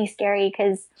definitely scary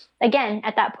because, again,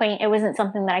 at that point, it wasn't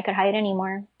something that I could hide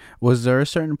anymore. Was there a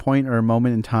certain point or a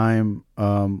moment in time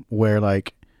where,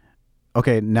 like,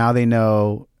 okay, now they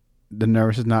know the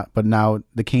nervous is not, but now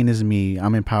the cane is me.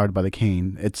 I'm empowered by the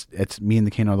cane. It's me and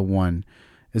the cane are the one.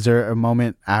 Is there a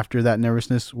moment after that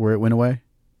nervousness where it went away?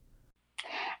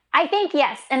 I think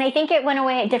yes. And I think it went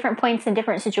away at different points in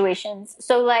different situations.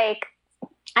 So, like,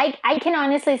 I can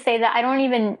honestly say that I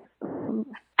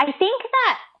think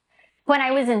that when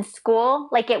I was in school,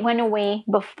 like, it went away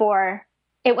a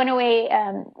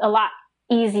lot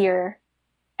easier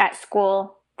at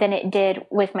school than it did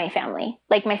with my family.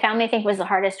 Like, my family, I think, was the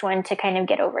hardest one to kind of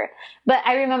get over. But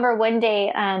I remember one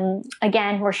day,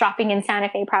 again, we're shopping in Santa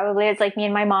Fe, probably. It's like me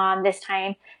and my mom this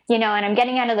time, and I'm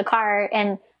getting out of the car,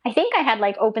 and I think I had,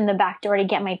 like, opened the back door to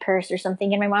get my purse or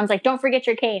something. And my mom's like, don't forget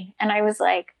your cane. And I was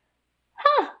like,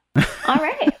 huh, All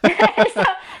right. So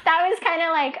that was kind of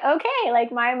like, okay,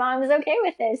 like my mom's okay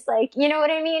with this. Like, you know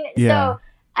what I mean? Yeah. So,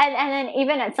 and then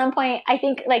even at some point, I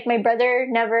think like my brother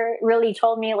never really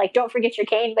told me, like, don't forget your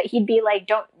cane, but he'd be like,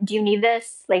 do you need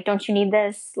this? Like, don't you need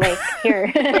this? Like,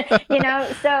 here,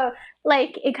 So,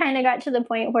 like, it kind of got to the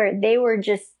point where they were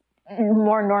just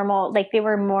more normal. Like, they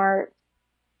were more,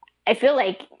 I feel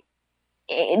like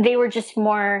they were just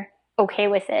more okay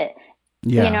with it,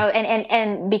 Yeah.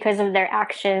 and because of their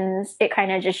actions, it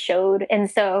kind of just showed.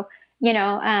 And so,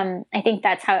 I think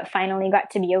that's how it finally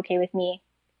got to be okay with me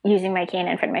using my cane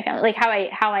in front of my family, like how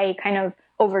I kind of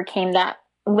overcame that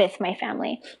with my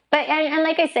family. But and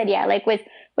like I said, yeah, like with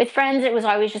friends, it was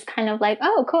always just kind of like,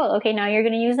 oh, cool, okay, now you're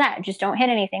going to use that, just don't hit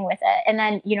anything with it. And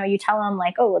then you tell them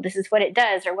like, oh, well, this is what it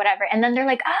does or whatever, and then they're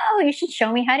like, oh, you should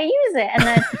show me how to use it. And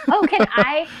then, oh, can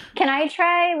I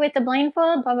try with the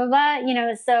blindfold, blah blah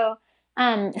blah, so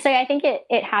I think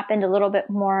it happened a little bit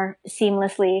more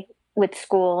seamlessly with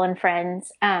school and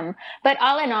friends. But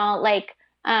all in all, like,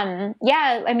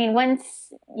 yeah, I mean,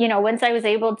 once I was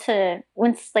able to,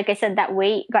 like I said, that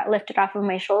weight got lifted off of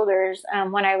my shoulders,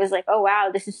 when I was like, oh,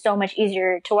 wow, this is so much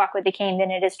easier to walk with a cane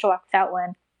than it is to walk without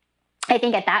one. I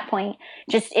think at that point,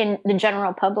 just in the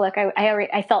general public,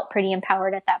 I felt pretty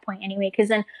empowered at that point anyway, because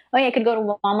then, oh yeah, I could go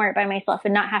to Walmart by myself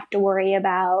and not have to worry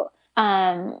about,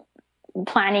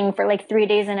 planning for like 3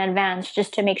 days in advance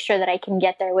just to make sure that I can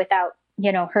get there without,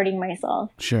 hurting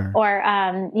myself. Sure. Or,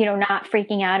 not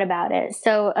freaking out about it.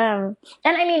 So, and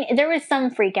I mean, there was some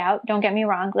freak out, don't get me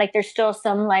wrong. Like there's still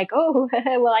some like, oh,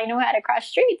 well, I know how to cross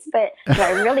streets, but do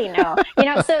I really know?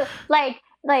 So like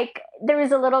there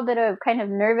was a little bit of kind of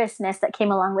nervousness that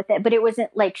came along with it, but it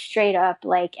wasn't like straight up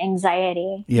like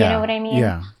anxiety. Yeah. You know what I mean?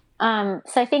 Yeah.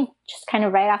 So I think just kind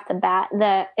of right off the bat,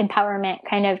 the empowerment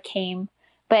kind of came,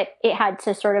 but it had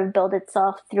to sort of build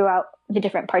itself throughout the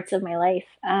different parts of my life,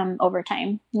 over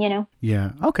time,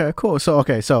 Yeah. Okay, cool.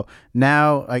 So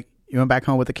now like you went back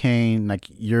home with the cane, like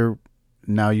you're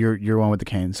one with the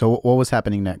cane. So what was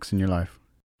happening next in your life?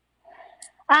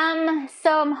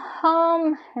 So I'm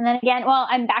home, and then again, well,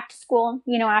 I'm back to school,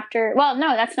 after, well,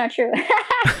 no, that's not true.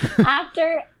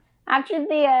 after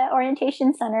the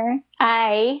orientation center,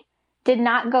 I did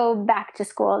not go back to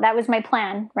school. That was my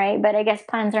plan, right? But I guess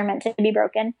plans are meant to be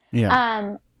broken.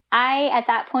 Yeah. I, at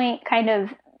that point,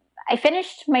 I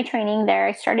finished my training there.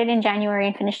 I started in January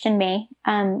and finished in May,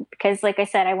 because, like I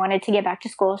said, I wanted to get back to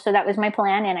school. So that was my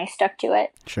plan, and I stuck to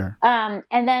it. Sure.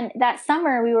 And then that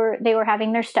summer, they were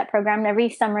having their STEP program. Every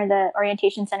summer, the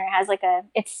Orientation Center has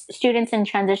it's Students in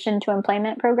Transition to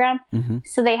Employment program. Mm-hmm.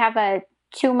 So they have a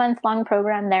 2-month-long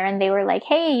program there, and they were like,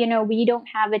 hey, we don't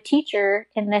have a teacher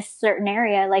in this certain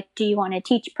area. Like, do you want to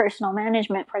teach personal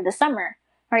management for the summer?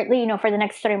 Or, for the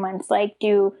next 3 months, like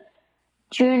do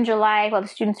June, July while the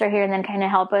students are here, and then kind of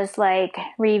help us like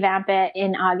revamp it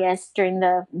in August during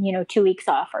the, 2 weeks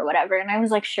off or whatever. And I was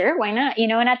like, sure, why not?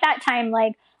 And at that time,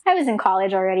 like I was in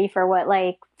college already for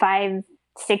like 5-6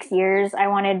 years. I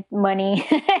wanted money.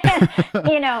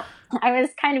 I was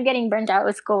kind of getting burnt out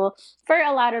with school for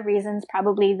a lot of reasons.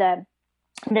 Probably the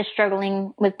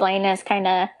struggling with blindness kind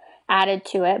of added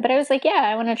to it. But I was like, yeah,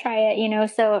 I want to try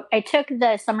it, So I took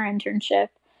the summer internship,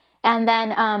 and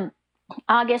then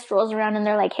August rolls around, and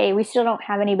they're like, hey, we still don't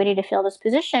have anybody to fill this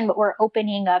position, but we're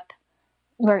opening up.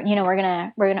 We're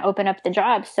gonna open up the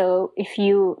job. So if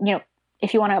you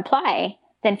want to apply,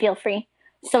 then feel free.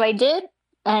 So I did.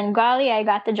 And golly, I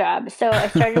got the job. So I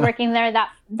started working there that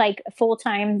like full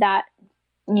time that,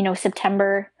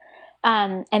 September.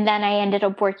 And then I ended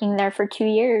up working there for 2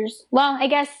 years. Well, I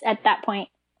guess at that point,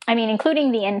 I mean,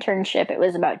 including the internship, it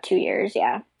was about 2 years.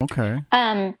 Yeah. Okay.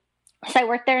 So I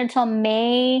worked there until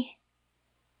May.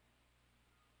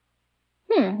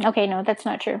 Okay. No, that's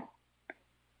not true.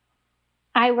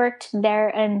 I worked there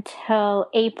until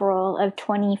April of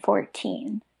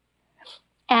 2014.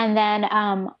 And then,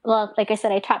 well, like I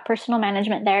said, I taught personal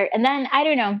management there. And then, I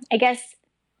don't know, I guess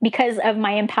because of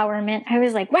my empowerment, I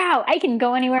was like, wow, I can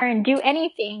go anywhere and do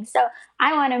anything. So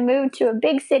I want to move to a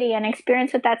big city and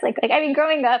experience what that's like. Like, I mean,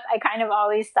 growing up, I kind of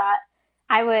always thought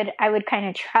I would kind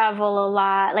of travel a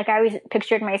lot. Like I always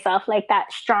pictured myself like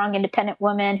that strong, independent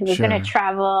woman who was Sure. going to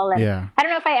travel. And Yeah. I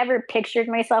don't know if I ever pictured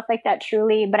myself like that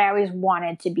truly, but I always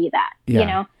wanted to be that,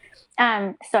 Yeah.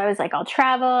 So I was like, I'll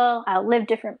travel, I'll live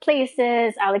different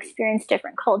places, I'll experience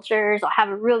different cultures, I'll have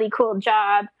a really cool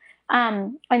job.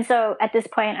 And so at this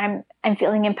point, I'm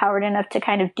feeling empowered enough to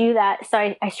kind of do that.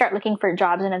 So I start looking for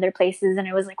jobs in other places, and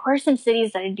I was like, where are some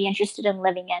cities that I'd be interested in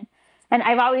living in? And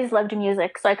I've always loved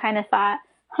music, so I kind of thought,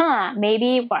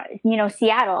 maybe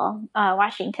Seattle,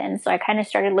 Washington. So I kind of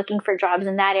started looking for jobs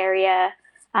in that area.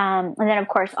 And then of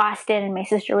course Austin, and my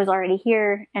sister was already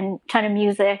here, and ton of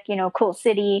music, cool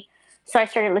city. So I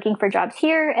started looking for jobs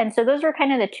here. And so those were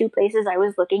kind of the two places I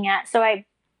was looking at. So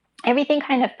everything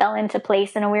kind of fell into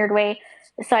place in a weird way.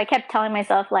 So I kept telling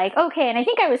myself like, okay. And I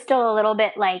think I was still a little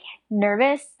bit like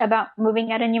nervous about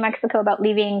moving out of New Mexico, about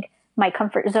leaving my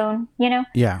comfort zone,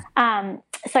 Yeah.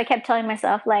 So I kept telling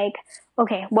myself like,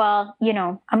 okay, well, I'm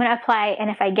going to apply.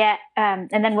 And if I get, and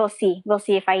then we'll see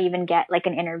if I even get like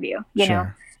an interview,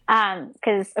 Sure.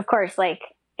 cause of course, like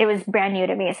it was brand new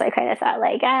to me. So I kind of thought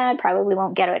like, I probably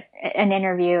won't get an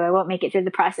interview. I won't make it through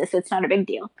the process. So it's not a big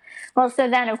deal. Well, so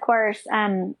then of course,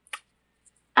 I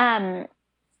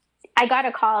got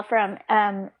a call from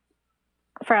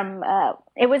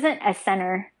it wasn't a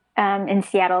center in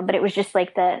Seattle, but it was just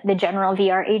like the general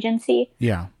VR agency.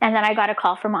 Yeah. And then I got a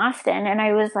call from Austin, and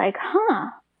I was like,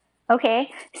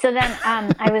 okay. So then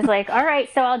I was like, all right,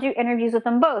 so I'll do interviews with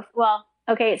them both. Well,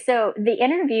 okay, so the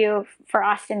interview for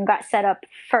Austin got set up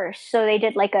first. So they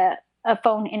did like a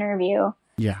phone interview.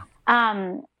 Yeah.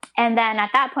 And then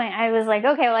at that point I was like,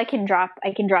 okay, well I can drop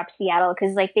Seattle,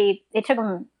 because like it took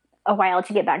them a while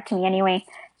to get back to me anyway.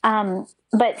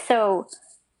 But so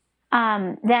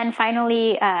then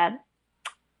finally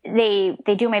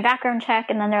they do my background check,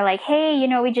 and then they're like, hey,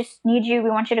 we just need you. We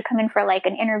want you to come in for like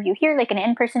an interview here, like an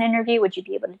in-person interview. Would you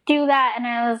be able to do that? And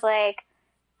I was like,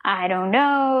 I don't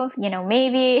know,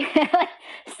 maybe.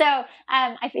 So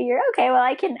I figured, okay, well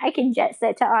I can jet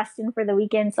set to Austin for the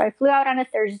weekend. So I flew out on a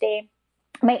Thursday.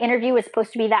 My interview was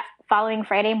supposed to be that following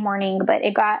Friday morning, but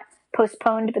it got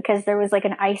postponed because there was like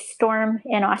an ice storm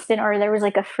in Austin, or there was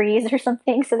like a freeze or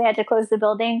something. So they had to close the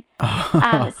building.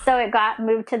 So it got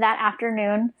moved to that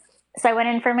afternoon. So I went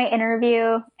in for my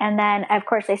interview, and then of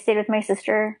course I stayed with my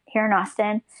sister here in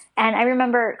Austin. And I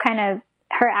remember kind of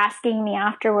her asking me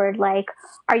afterward, like,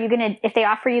 if they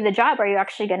offer you the job, are you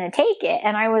actually going to take it?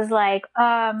 And I was like,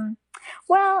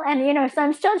 well, and so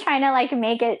I'm still trying to like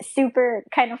make it super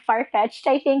kind of far-fetched,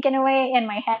 I think, in a way. In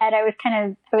my head, I was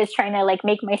trying to like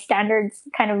make my standards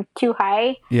kind of too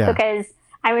high, because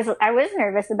I was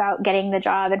nervous about getting the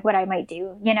job and what I might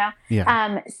do,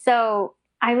 Yeah. So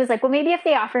I was like, well, maybe if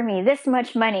they offer me this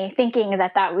much money, thinking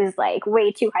that was like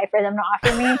way too high for them to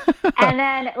offer me. And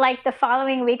then like the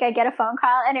following week I get a phone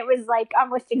call, and it was like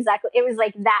almost exactly, it was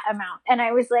like that amount. And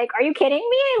I was like, are you kidding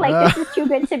me? Like, this is too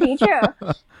good to be true.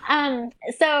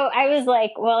 So I was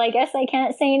like, well, I guess I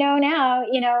can't say no now,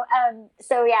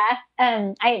 so yeah.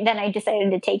 I decided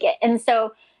to take it. And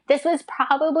so this was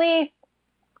probably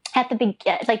at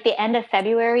the end of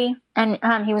February. And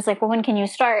he was like, well, when can you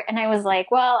start? And I was like,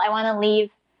 well, I want to leave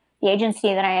the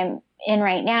agency that I am in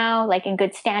right now, like in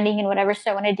good standing and whatever.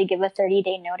 So I wanted to give a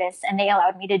 30-day notice, and they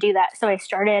allowed me to do that. So I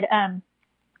started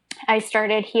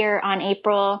here on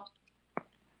April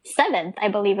 7th, I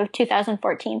believe, of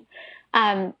 2014.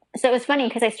 So it was funny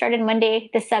because I started Monday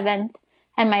the 7th,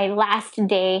 and my last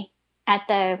day at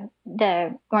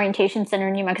the orientation center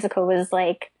in New Mexico was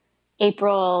like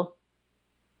April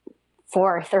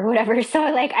 4th or whatever. So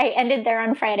like I ended there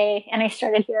on Friday, and I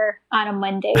started here on a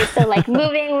Monday. So like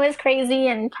moving was crazy,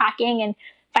 and packing and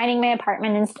finding my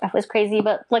apartment and stuff was crazy.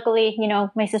 But luckily,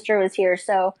 my sister was here,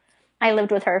 so I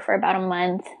lived with her for about a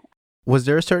month. Was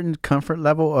there a certain comfort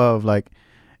level of like,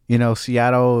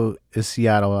 Seattle is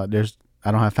Seattle.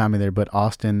 I don't have family there, but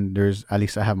Austin, at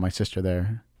least I have my sister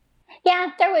there.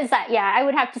 Yeah, there was that. Yeah, I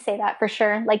would have to say that for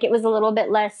sure. Like it was a little bit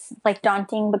less like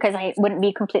daunting because I wouldn't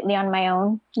be completely on my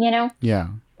own, Yeah.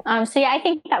 So yeah, I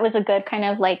think that was a good kind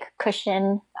of like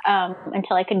cushion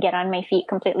until I could get on my feet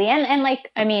completely. And like,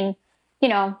 I mean,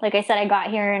 like I said, I got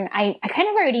here and I kind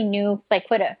of already knew like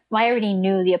I already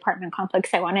knew the apartment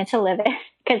complex I wanted to live in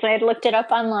because I had looked it up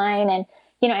online, and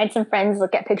I had some friends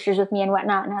look at pictures with me and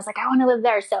whatnot, and I was like, I want to live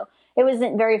there. So it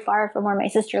wasn't very far from where my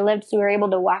sister lived, so we were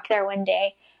able to walk there one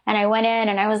day. And I went in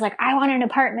and I was like, I want an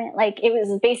apartment. Like it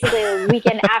was basically the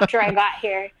weekend after I got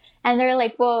here. And they're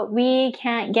like, well, we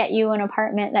can't get you an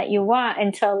apartment that you want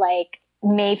until like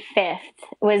May 5th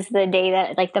was the day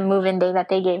that like the move-in day that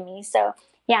they gave me. So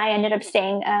yeah, I ended up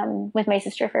staying with my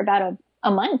sister for about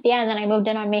a month. Yeah. And then I moved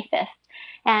in on May 5th.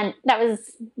 And that was,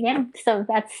 so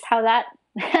that's how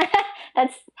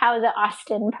that's how the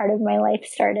Austin part of my life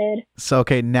started. So,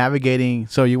 okay,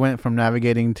 so you went from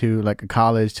navigating to like a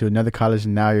college to another college,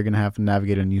 and now you're going to have to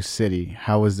navigate a new city.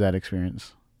 How was that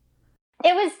experience?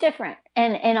 It was different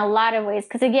in a lot of ways.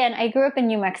 Because again, I grew up in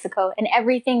New Mexico, and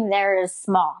everything there is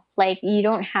small. Like you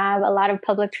don't have a lot of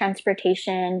public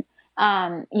transportation.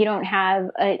 You don't have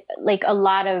a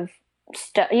lot of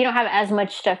stuff. You don't have as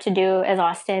much stuff to do as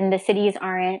Austin. The cities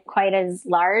aren't quite as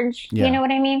large. Yeah. You know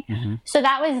what I mean? Mm-hmm. So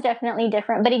that was definitely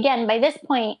different. But again, by this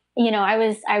point,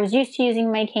 I was used to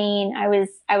using my cane. I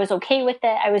was okay with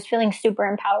it. I was feeling super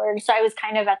empowered. So I was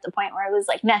kind of at the point where I was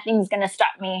like, nothing's gonna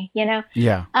stop me. Yeah.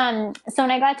 So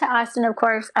when I got to Austin, of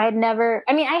course, I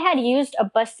had used a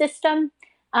bus system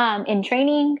in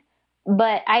training,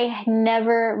 but I had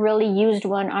never really used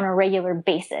one on a regular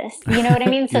basis. You know what I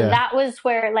mean? So Yeah. that was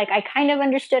where like I kind of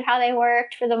understood how they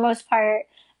worked for the most part,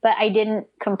 but I didn't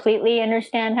completely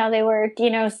understand how they worked,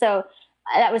 so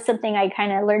that was something I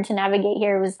kind of learned to navigate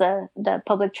here was the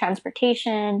public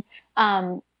transportation.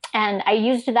 And I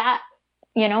used that,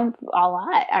 a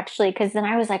lot actually, because then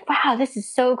I was like, wow, this is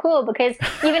so cool. Because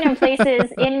even in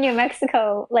places in New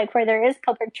Mexico, like where there is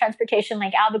public transportation,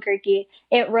 like Albuquerque,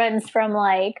 it runs from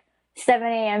like 7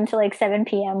 a.m. to like 7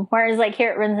 p.m. Whereas like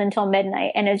here it runs until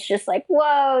midnight. And it's just like,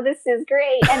 whoa, this is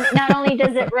great. And not only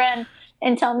does it run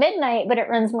until midnight, but it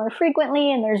runs more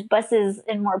frequently and there's buses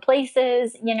in more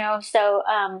places,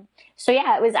 so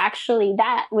yeah, it was actually,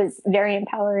 that was very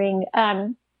empowering.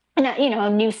 And a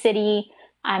new city.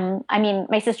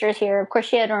 My sister's here, of course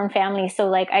she had her own family. So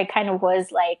like, I kind of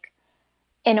was like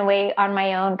in a way on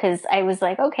my own. Cause I was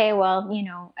like, okay, well,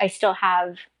 I still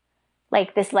have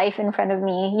like this life in front of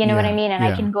me, you know what I mean? And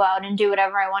I can go out and do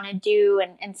whatever I want to do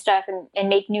and stuff and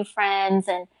make new friends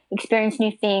and experience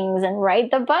new things and ride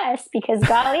the bus because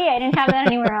golly, I didn't have that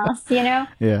anywhere else, Yeah.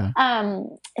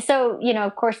 So,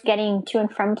 of course, getting to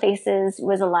and from places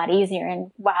was a lot easier.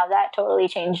 And wow, that totally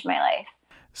changed my life.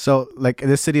 So like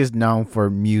this city is known for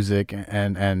music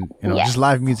and Yes. just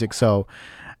live music. So,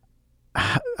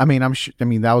 I mean,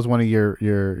 that was one of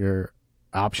your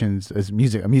options as a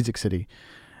music city.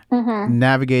 Mm-hmm.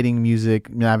 Navigating music,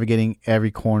 navigating every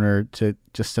corner to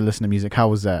listen to music. How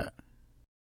was that?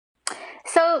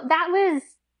 So that was,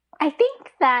 I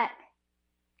think that,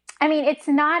 it's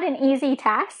not an easy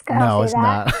task. No, it's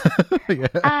not.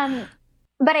 Yeah.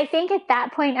 But I think at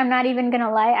that point, I'm not even going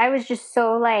to lie. I was just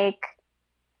so like,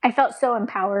 I felt so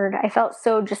empowered. I felt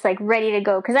so just like ready to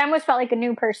go. Cause I almost felt like a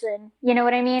new person. You know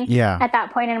what I mean? Yeah. At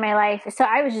that point in my life. So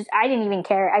I didn't even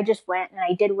care. I just went and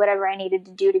I did whatever I needed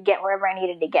to do to get wherever I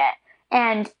needed to get.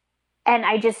 And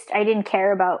I didn't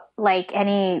care about like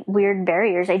any weird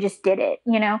barriers. I just did it,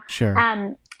 Sure.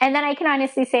 And then I can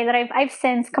honestly say that I've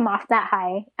since come off that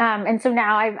high. And so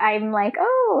now I'm like,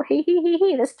 oh,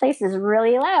 this place is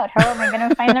really loud. How am I going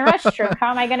to find the restroom?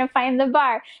 How am I going to find the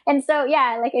bar? And so,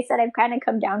 yeah, like I said, I've kind of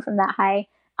come down from that high.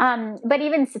 But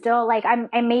even still, like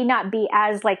I may not be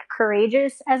as like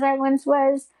courageous as I once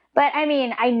was, but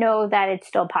I know that it's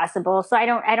still possible. So I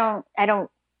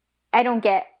don't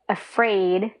get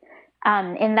afraid.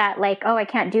 In that like, oh, I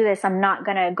can't do this. I'm not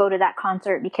going to go to that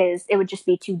concert because it would just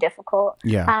be too difficult.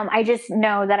 Yeah. I just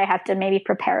know that I have to maybe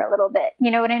prepare a little bit.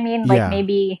 You know what I mean? Like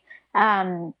maybe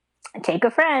take a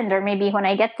friend, or maybe when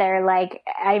I get there, like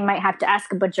I might have to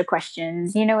ask a bunch of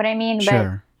questions. You know what I mean?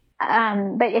 Sure.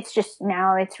 But it's just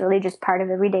now it's really just part of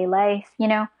everyday life,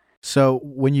 So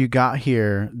when you got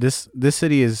here, this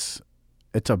city it's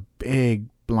a big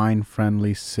blind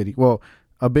friendly city. Well,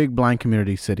 a big blind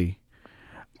community city.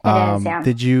 It is, yeah.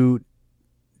 Did you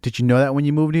know that when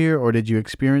you moved here, or did you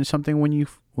experience something when you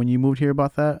moved here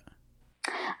about that?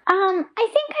 I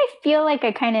think I feel like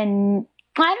I kind of,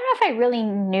 I don't know if I really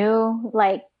knew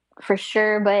like for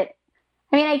sure, but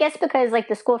I guess because like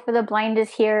the School for the Blind is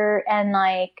here and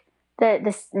like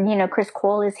this Chris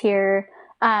Cole is here.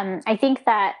 I think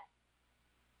that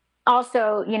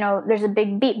also, there's a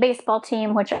big baseball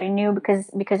team, which I knew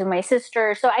because of my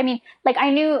sister. So, I knew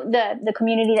the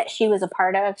community that she was a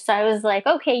part of. So I was like,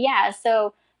 okay, yeah.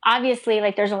 So obviously,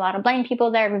 like, there's a lot of blind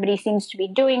people there. Everybody seems to be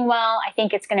doing well. I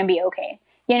think it's going to be okay.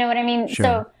 You know what I mean? Sure.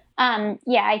 So,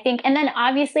 yeah, I think, and then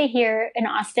obviously here in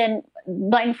Austin,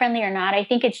 blind friendly or not, I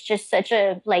think it's just such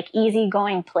a like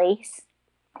easygoing place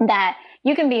that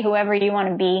you can be whoever you want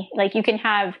to be. Like you can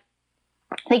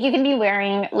be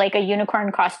wearing like a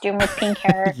unicorn costume with pink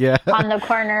hair on the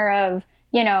corner of,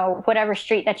 whatever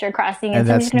street that you're crossing. And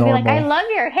somebody's going to be like, I love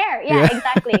your hair. Yeah,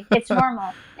 exactly. It's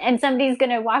normal. And somebody's going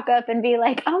to walk up and be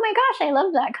like, oh my gosh, I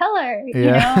love that color,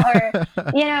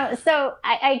 or, so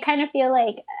I kind of feel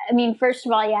like, first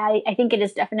of all, yeah, I think it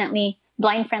is definitely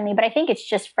blind friendly, but I think it's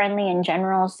just friendly in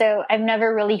general. So I've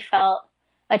never really felt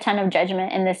a ton of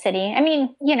judgment in the city.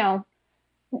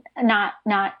 Not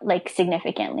like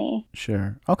significantly.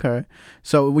 Sure. Okay.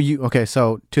 So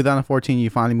so 2014, you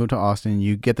finally moved to Austin.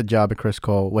 You get the job at Chris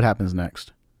Cole. What happens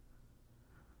next?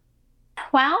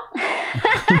 Well,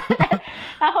 a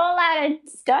whole lot of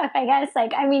stuff, I guess.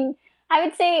 Like, I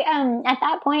would say at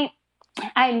that point,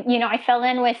 I fell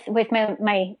in with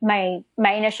my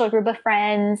initial group of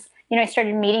friends. I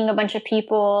started meeting a bunch of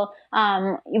people.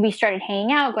 We started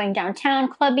hanging out, going downtown,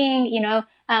 clubbing.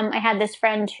 I had this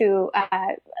friend who,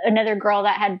 another girl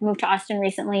that had moved to Austin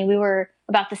recently. We were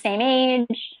about the same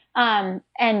age,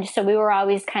 and so we were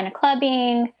always kind of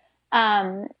clubbing.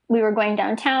 We were going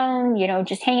downtown,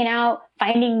 just hanging out,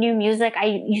 finding new music.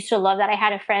 I used to love that. I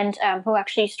had a friend who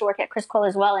actually used to work at Chris Cole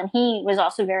as well, and he was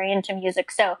also very into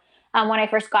music. So when I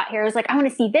first got here, I was like, I want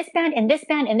to see this band and this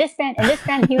band and this band and this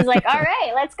band. And he was like, all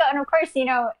right, let's go. And of course,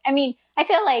 I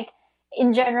feel like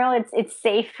in general, it's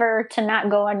safer to not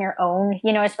go on your own,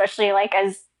 especially like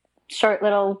as short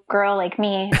little girl like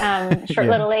me,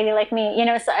 little lady like me,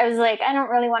 so I was like, I don't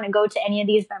really want to go to any of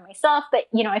these by myself, but,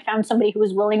 I found somebody who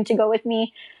was willing to go with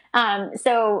me.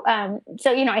 So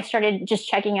I started just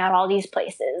checking out all these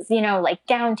places, like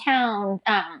downtown,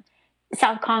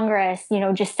 South Congress,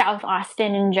 just South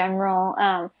Austin in general.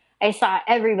 I saw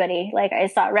everybody. Like I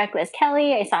saw Reckless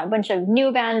Kelly. I saw a bunch of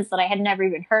new bands that I had never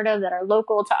even heard of that are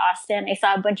local to Austin. I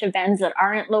saw a bunch of bands that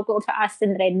aren't local to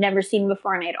Austin that I'd never seen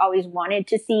before and I'd always wanted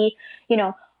to see.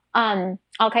 All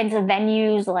kinds of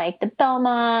venues like the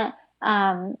Belmont.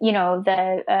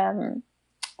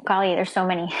 There's so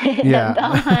many. Yeah. The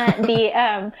Belmont.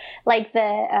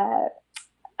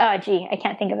 I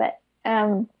can't think of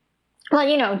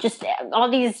it. Just all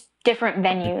these different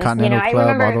venues. Continental I Club,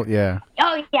 remember.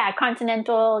 Oh yeah,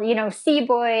 Continental. Sea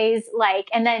Boys,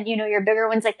 and then your bigger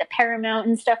ones like the Paramount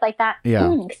and stuff like that.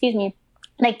 Yeah. Excuse me.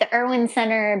 Like the Irwin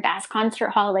Center, Bass Concert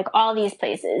Hall, like all these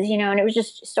places. And it was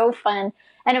just so fun.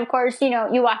 And of course,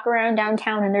 you walk around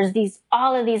downtown and there's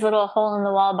all of these little hole in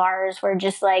the wall bars where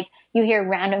just like you hear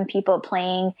random people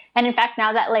playing. And in fact,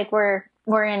 now that like we're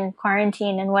in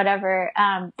quarantine and whatever,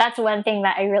 that's one thing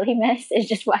that I really miss is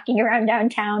just walking around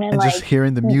downtown and like just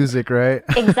hearing the music, right?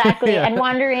 Exactly. Yeah. And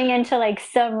wandering into like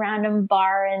some random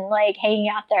bar and like hanging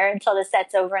out there until the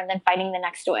set's over and then finding the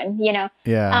next one,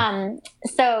 Yeah.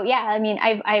 So yeah, I mean,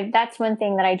 I've that's one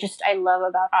thing that I love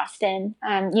about Austin.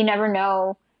 You never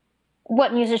know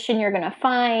what musician you're going to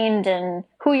find and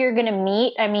who you're going to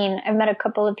meet. I mean, I've met a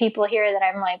couple of people here that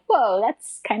I'm like, whoa,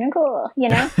 that's kind of cool,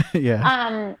 Yeah.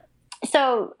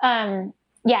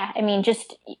 Yeah, I mean,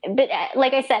 but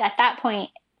like I said, at that point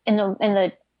in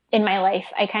my life,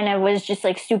 I kind of was just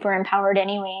like super empowered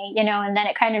anyway, and then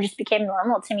it kind of just became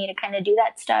normal to me to kind of do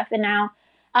that stuff. And now,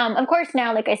 of course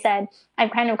now, like I said,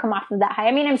 I've kind of come off of that high.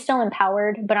 I mean, I'm still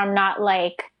empowered, but I'm not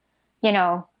like,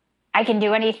 I can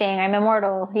do anything. I'm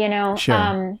immortal,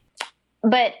 Sure.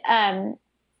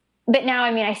 But now,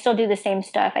 I mean, I still do the same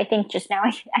stuff. I think just now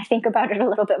I think about it a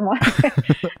little bit more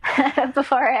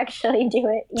before I actually do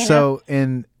it. So,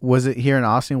 was it here in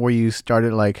Austin where you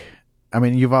started like, I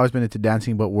mean, you've always been into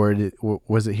dancing, but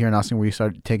was it here in Austin where you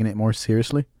started taking it more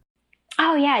seriously?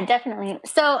 Oh yeah, definitely.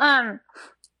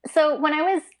 So when I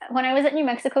was at New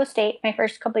Mexico State, my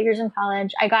first couple of years in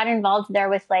college, I got involved there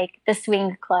with like the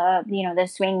swing club, the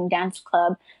swing dance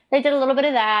club. I did a little bit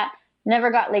of that.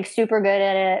 Never got like super good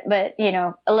at it, but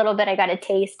a little bit I got a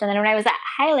taste. And then when I was at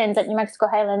Highlands, at New Mexico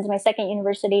Highlands, my second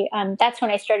university, that's when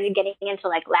I started getting into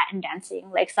like Latin dancing,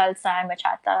 like salsa and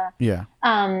bachata. Yeah.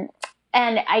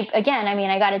 And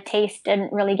I got a taste,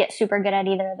 didn't really get super good at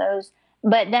either of those.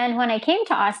 But then when I came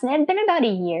to Austin, it had been about a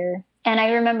year. And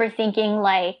I remember thinking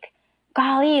like,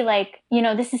 golly, like,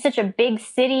 this is such a big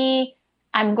city.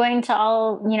 I'm going to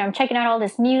I'm checking out all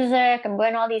this music. I'm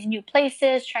going to all these new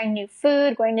places, trying new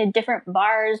food, going to different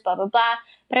bars, blah, blah, blah.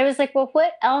 But I was like, well,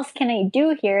 what else can I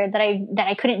do here that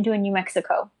I couldn't do in New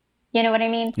Mexico? You know what I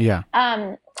mean? Yeah.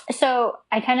 So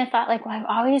I kind of thought like, well, I've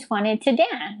always wanted to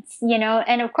dance,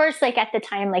 and of course, like at the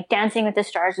time, like Dancing with the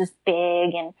Stars was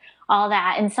big and all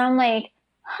that. And so I'm like,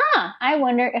 I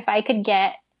wonder if I could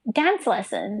get dance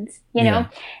lessons, Yeah.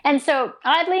 And so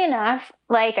oddly enough,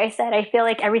 like I said, I feel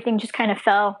like everything just kind of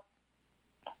fell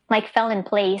in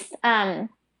place. I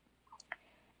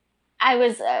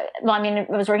was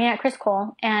working at Chris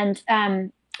Cole, and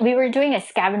we were doing a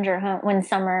scavenger hunt one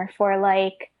summer for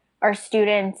like our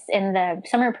students in the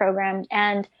summer program,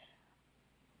 and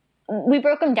we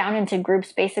broke them down into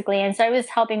groups basically. And so I was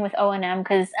helping with O&M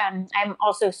because I'm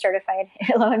also certified.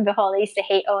 Lo and behold, I used to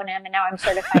hate O&M, and now I'm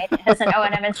certified as an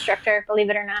O&M instructor, believe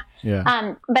it or not.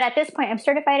 Yeah. But at this point, I'm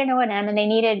certified in O&M, and they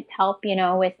needed help,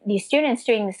 with these students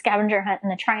doing the scavenger hunt in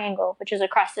the Triangle, which is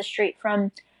across the street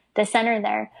from the center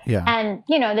there. Yeah. And,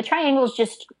 the Triangle is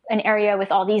just an area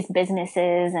with all these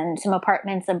businesses and some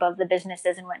apartments above the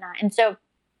businesses and whatnot. And so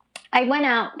I went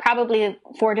out probably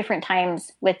 4 different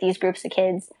times with these groups of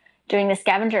kids, doing the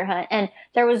scavenger hunt. And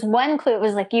there was one clue. It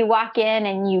was like you walk in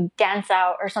and you dance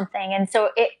out or something. And so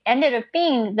it ended up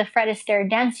being the Fred Astaire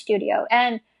dance studio.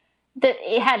 And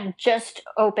it had just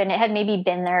opened. It had maybe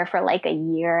been there for like a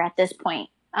year at this point,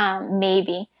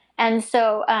 maybe. And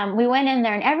so we went in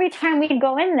there, and every time we'd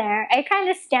go in there, I kind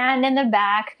of stand in the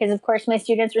back because, of course, my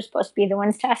students were supposed to be the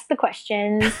ones to ask the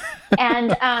questions.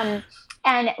 And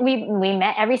we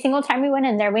met every single time we went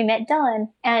in there. We met Dylan,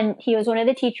 and he was one of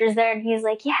the teachers there. And he's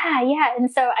like, yeah.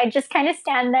 And so I just kind of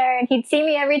stand there, and he'd see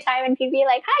me every time, and he'd be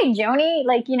like, "Hi, Joni,"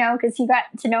 like, because he got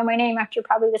to know my name after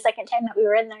probably the second time that we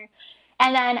were in there.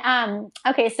 And then,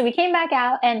 okay, so we came back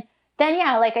out, and then,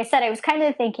 yeah, like I said, I was kind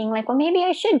of thinking like, well, maybe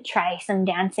I should try some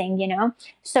dancing,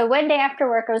 So one day after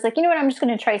work, I was like, you know what, I'm just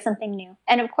going to try something new.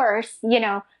 And of course,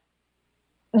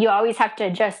 you always have to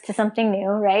adjust to something new,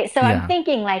 right? So I'm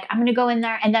thinking like, I'm going to go in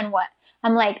there, and then what?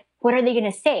 I'm like, what are they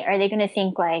going to say? Are they going to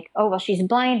think like, oh, well, she's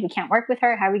blind, we can't work with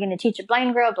her. How are we going to teach a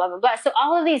blind girl? Blah, blah, blah. So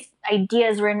all of these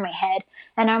ideas were in my head,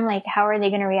 and I'm like, how are they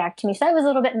going to react to me? So I was a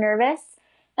little bit nervous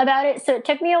about it. So it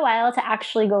took me a while to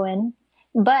actually go in.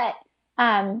 But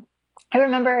I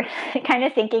remember kind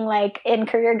of thinking like in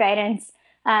career guidance,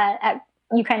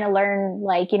 you kind of learn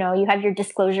like, you have your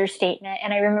disclosure statement.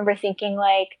 And I remember thinking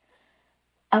like,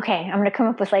 okay, I'm going to come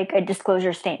up with like a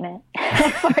disclosure statement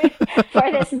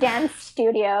for this dance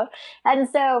studio. And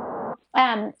so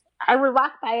I would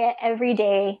walk by it every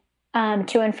day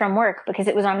to and from work because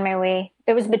it was on my way.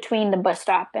 It was between the bus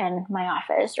stop and my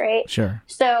office, right? Sure.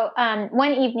 So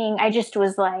one evening I just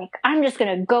was like, I'm just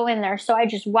going to go in there. So I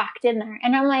just walked in there,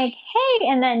 and I'm like, hey.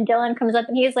 And then Dylan comes up,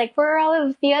 and he's like, where are all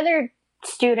of the other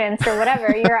students or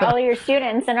whatever? You're all your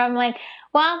students. And I'm like,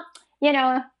 well,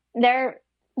 they're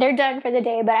done for the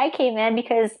day, but I came in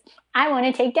because I want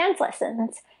to take dance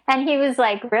lessons. And he was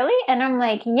like, really? And I'm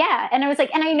like, yeah. And I was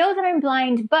like, and I know that I'm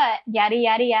blind, but yada,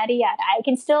 yada, yada, yada. I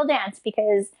can still dance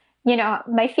because,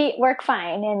 my feet work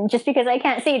fine. And just because I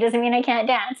can't see doesn't mean I can't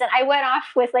dance. And I went off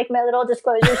with like my little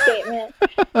disclosure statement.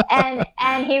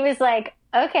 And he was like,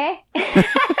 okay. He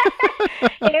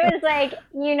was like,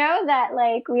 that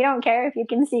like, we don't care if you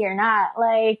can see or not.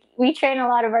 Like, we train a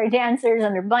lot of our dancers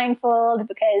under blindfold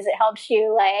because it helps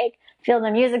you like feel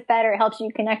the music better. It helps you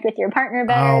connect with your partner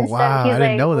better. Oh, and stuff. wow. He's I like,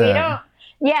 didn't know that.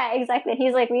 Yeah, exactly.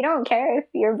 He's like, we don't care if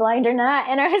you're blind or not.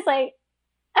 And I was like,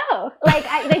 oh, like,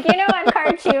 on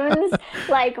cartoons,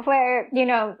 like where,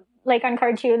 like on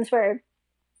cartoons where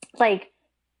like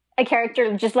a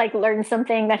character just like learns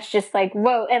something that's just like,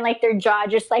 whoa. And like their jaw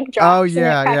just like drops. Oh,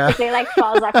 yeah, and it practically like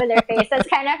falls off of their face. That's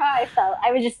kind of how I felt.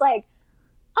 I was just like,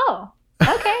 oh,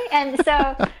 okay. And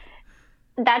so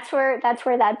that's where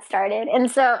that started.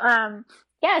 And so,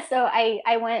 so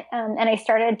I went and I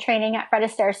started training at Fred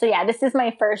Astaire. So yeah, this is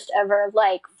my first ever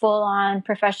like full on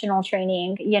professional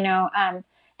training,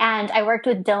 and I worked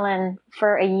with Dylan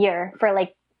for a year for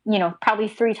like, probably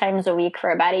 3 times a week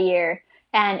for about a year.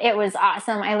 And it was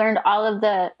awesome. I learned all of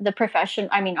the like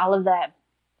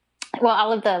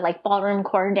ballroom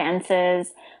core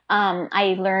dances.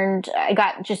 I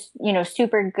got just,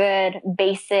 super good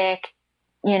basic,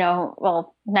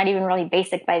 well, not even really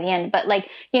basic by the end, but like,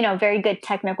 very good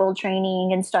technical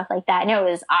training and stuff like that. And it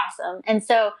was awesome. And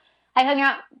so I hung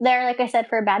out there, like I said,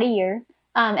 for about a year.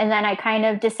 And then I kind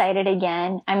of decided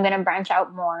again, I'm going to branch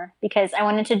out more because I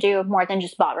wanted to do more than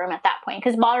just ballroom at that point.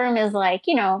 Because ballroom is like,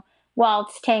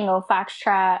 waltz, tango,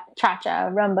 foxtrot, cha-cha,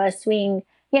 rumba, swing,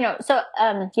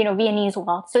 Viennese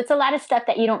waltz. So it's a lot of stuff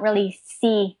that you don't really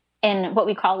see in what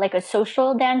we call like a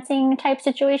social dancing type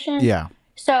situation. Yeah.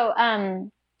 So,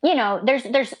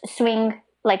 there's swing,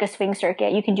 like a swing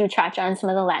circuit. You can do cha-cha on some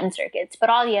of the Latin circuits, but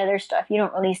all the other stuff you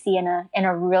don't really see in a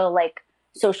real like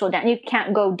social dance. You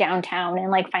can't go downtown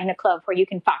and like find a club where you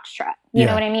can foxtrot. You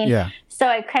know what I mean? Yeah. So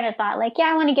I kind of thought like,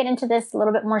 I want to get into this a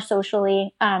little bit more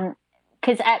socially.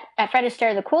 Because at Fred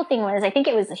Astaire, the cool thing was I think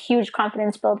it was a huge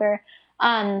confidence builder.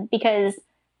 Because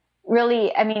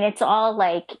really, I mean, it's all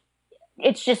like,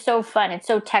 it's just so fun. It's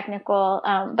so technical.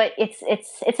 But it's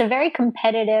a very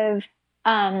competitive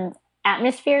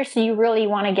atmosphere. So you really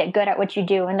want to get good at what you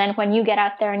do. And then when you get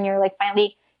out there and you're like,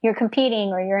 finally you're competing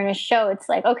or you're in a show, it's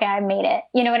like, okay, I made it.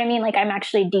 You know what I mean? Like, I'm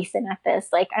actually decent at this.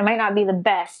 Like, I might not be the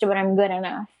best, but I'm good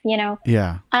enough,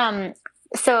 Yeah.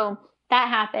 So that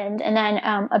happened. And then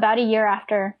about a year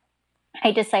after,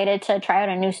 I decided to try out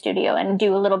a new studio and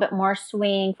do a little bit more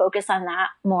swing, focus on that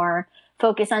more,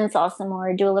 focus on salsa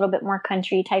more, do a little bit more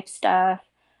country type stuff.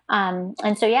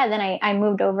 And so, then I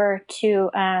moved over to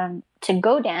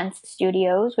Go Dance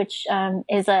Studios, which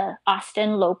is a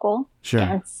Austin local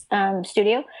dance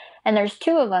studio. And there's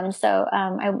 2 of them. So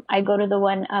I go to the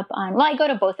one up on, I go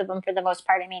to both of them for the most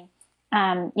part. I mean,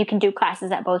 you can do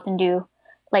classes at both and do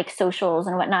like socials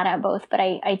and whatnot at both, but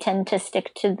I tend to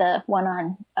stick to the one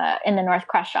on in the North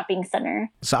Cross Shopping Center.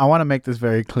 So I want to make this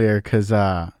very clear because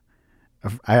I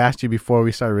asked you before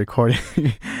we started recording,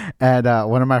 and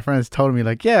one of my friends told me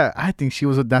like, yeah, I think she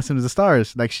was with Dancing with the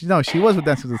Stars. Like she was with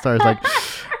Dancing with the Stars. Like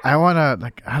I wanna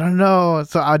like I don't know.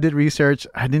 So I did research.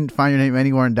 I didn't find your name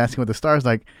anywhere in Dancing with the Stars.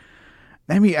 Like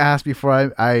let me ask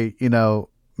before I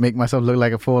make myself look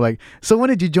like a fool. Like, so when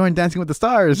did you join Dancing with the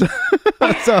Stars?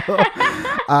 So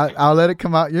I'll let it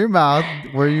come out your mouth.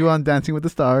 Were you on Dancing with the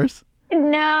Stars?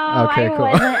 No, Okay, I cool.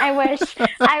 wasn't. I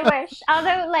wish.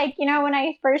 Although, like, when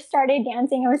I first started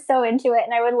dancing, I was so into it,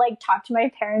 and I would like talk to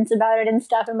my parents about it and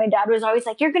stuff. And my dad was always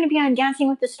like, "You're going to be on Dancing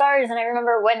with the Stars." And I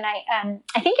remember one night,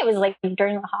 I think it was like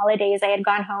during the holidays, I had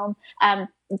gone home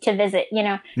to visit,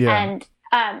 Yeah. and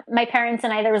my parents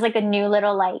and I, there was like a new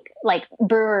little like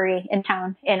brewery in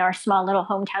town in our small little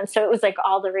hometown. So it was like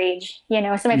all the rage,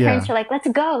 So my parents were like, let's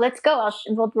go.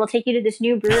 We'll take you to this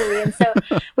new brewery. And so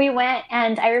we went,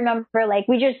 and I remember like,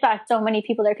 we just saw so many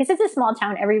people there because it's a small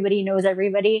town. Everybody knows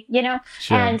everybody,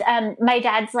 Sure. And my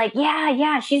dad's like,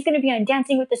 yeah, she's going to be on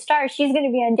Dancing with the Stars. She's going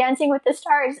to be on Dancing with the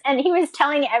Stars. And he was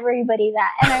telling everybody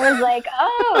that. And I was like,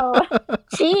 oh,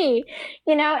 gee,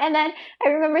 and then I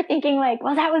remember thinking like,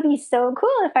 well, that would be so cool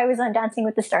if I was on Dancing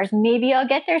with the Stars. Maybe I'll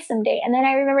get there someday. And then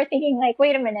I remember thinking like,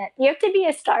 wait a minute, you have to be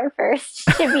a star first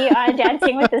to be on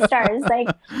Dancing with the Stars. Like,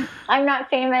 I'm not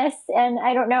famous, and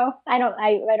I don't know. I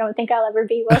don't think I'll ever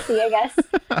be. We'll see, I guess.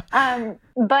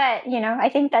 But I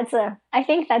think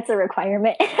that's a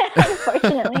requirement,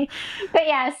 unfortunately. But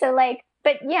yeah, so like.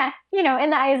 But yeah,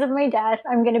 in the eyes of my dad,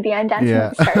 I'm going to be on Dancing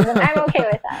with the Stars, and I'm okay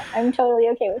with that. I'm totally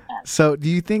okay with that. So, do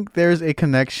you think there's a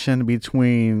connection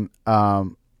between,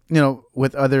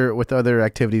 with other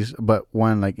activities, but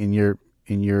one like in your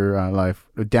life,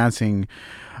 dancing?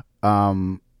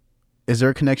 Is there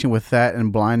a connection with that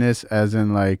and blindness, as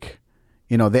in like,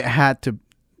 they had to,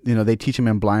 they teach them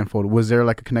in blindfold? Was there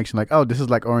like a connection, like, oh, this is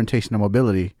like orientation and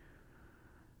mobility?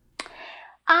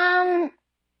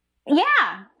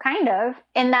 Yeah, kind of.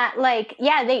 In that, like,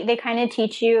 yeah, they kind of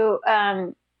teach you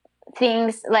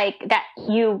things like that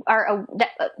you are.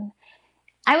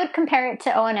 I would compare it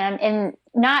to O&M, and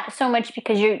not so much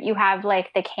because you have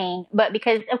like the cane, but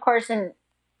because of course in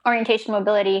orientation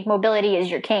mobility is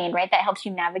your cane, right? That helps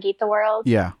you navigate the world.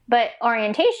 Yeah. But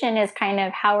orientation is kind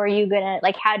of how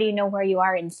do you know where you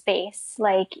are in space?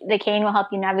 Like the cane will help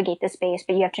you navigate the space,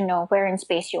 but you have to know where in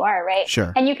space you are, right?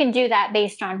 Sure. And you can do that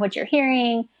based on what you're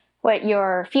hearing, what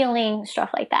you're feeling,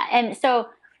 stuff like that. And so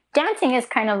dancing is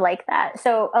kind of like that.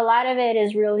 So a lot of it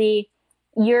is really,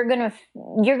 you're going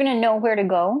to know where to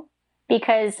go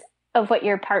because of what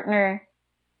your partner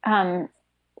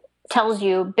tells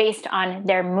you based on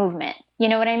their movement. You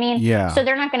know what I mean? Yeah. So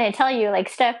they're not going to tell you like,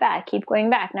 step back, keep going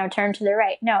back, now turn to the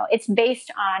right. No, it's based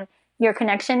on your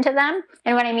connection to them.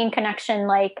 And when I mean connection,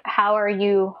 like how are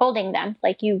you holding them?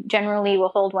 Like you generally will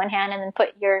hold one hand and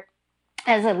then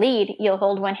as a lead, you'll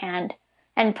hold one hand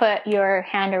and put your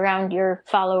hand around your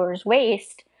follower's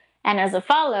waist. And as a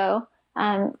follow,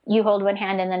 you hold one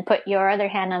hand and then put your other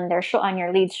hand on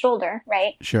your lead's shoulder,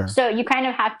 right? Sure. So you kind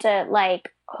of have to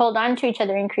like hold on to each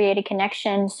other and create a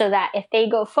connection so that if they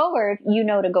go forward, you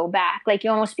know to go back. Like you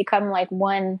almost become like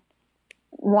one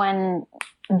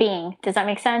being. Does that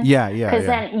make sense? Yeah. Because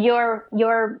then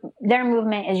their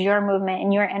movement is your movement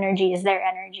and your energy is their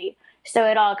energy. So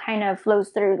it all kind of flows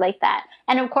through like that.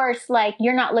 And of course, like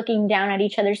you're not looking down at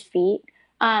each other's feet.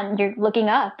 You're looking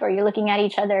up or you're looking at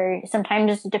each other.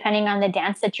 Sometimes depending on the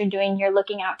dance that you're doing, you're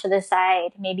looking out to the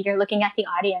side. Maybe you're looking at the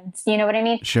audience. You know what I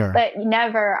mean? Sure. But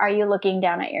never are you looking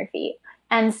down at your feet.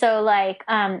 And so like,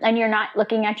 and you're not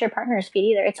looking at your partner's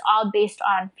feet either. It's all based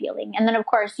on feeling. And then of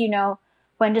course,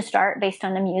 when to start based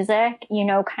on the music,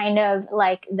 kind of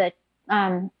like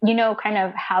kind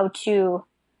of how to,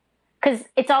 because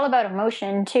it's all about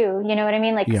emotion too. You know what I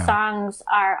mean? Like songs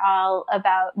are all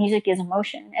about, music is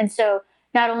emotion. And so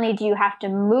not only do you have to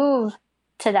move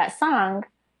to that song,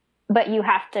 but you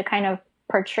have to kind of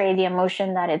portray the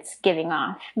emotion that it's giving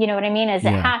off. You know what I mean? Is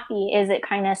it happy? Is it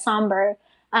kind of somber?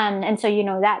 And so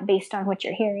that based on what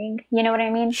you're hearing. You know what I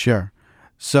mean? Sure.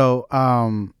 So,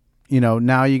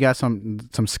 now you got some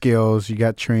skills, you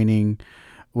got training.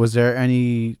 Was there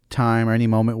any time or any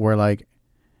moment where like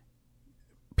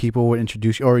people would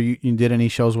introduce you, or you did any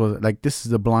shows where like this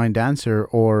is a blind dancer,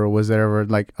 or was there ever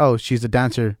like, oh, she's a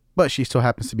dancer, but she still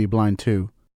happens to be blind too?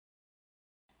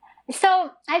 So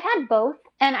I've had both.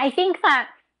 And I think that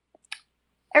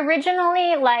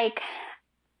originally,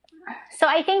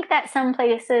 I think that some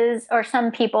places or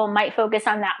some people might focus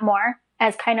on that more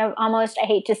as kind of almost, I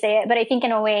hate to say it, but I think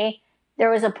in a way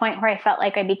there was a point where I felt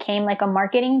like I became like a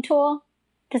marketing tool.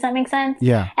 Does that make sense?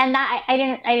 Yeah. And that I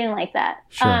didn't like that.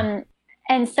 Sure.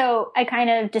 And so I kind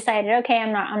of decided, okay,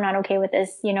 I'm not okay with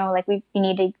this. Like we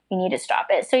need to stop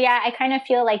it. So yeah, I kind of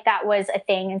feel like that was a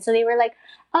thing. And so they were like,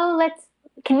 oh,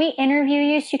 can we interview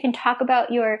you so you can talk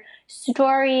about your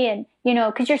story? And,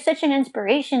 cause you're such an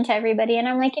inspiration to everybody. And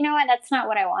I'm like, you know what? That's not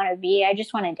what I want to be. I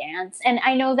just want to dance. And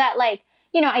I know that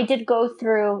I did go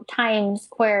through times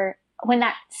where when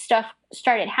that stuff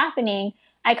started happening,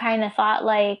 I kind of thought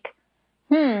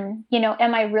am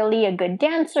I really a good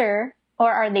dancer?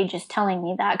 Or are they just telling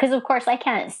me that? Because, of course, I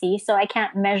can't see, so I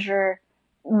can't measure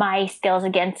my skills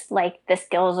against, the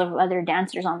skills of other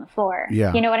dancers on the floor.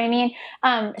 Yeah. You know what I mean?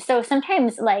 So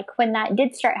sometimes, when that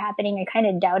did start happening, I kind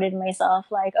of doubted myself,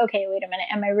 okay, wait a minute.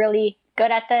 Am I really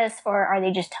good at this? Or are they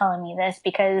just telling me this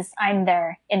because I'm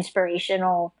their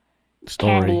inspirational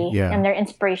story? Candy Yeah. and their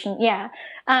inspiration? Yeah.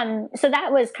 So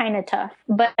that was kind of tough.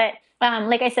 But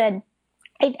like I said,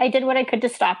 I did what I could to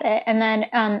stop it. And then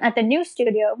at the new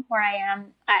studio where I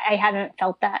am, I haven't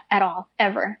felt that at all,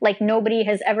 ever. Nobody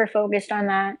has ever focused on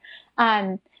that.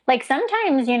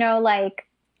 Sometimes,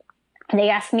 they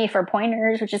ask me for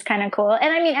pointers, which is kind of cool.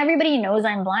 And I mean, everybody knows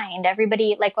I'm blind.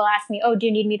 Everybody will ask me, oh, do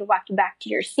you need me to walk you back to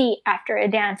your seat after a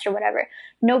dance or whatever?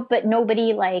 No, but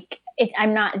nobody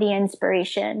I'm not the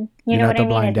inspiration. You're know not what the I mean?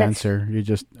 blind dancer. You're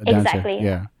just a dancer. Exactly.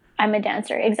 Yeah. I'm a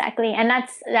dancer, exactly. And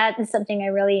that is something I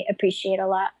really appreciate a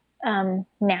lot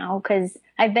now, because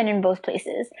I've been in both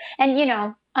places.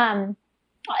 And,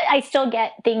 I still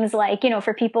get things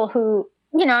for people who,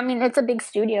 it's a big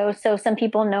studio, so some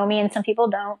people know me and some people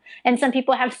don't. And some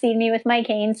people have seen me with my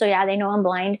cane, so yeah, they know I'm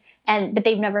blind, but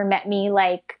they've never met me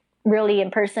really in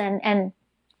person. And,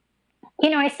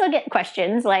 I still get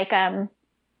questions.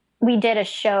 We did a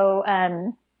show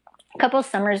a couple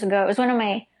summers ago. It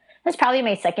was that's probably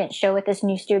my second show with this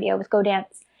new studio with Go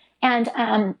Dance. And,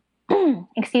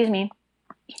 excuse me,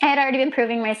 I had already been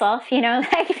proving myself,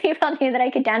 people knew that I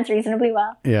could dance reasonably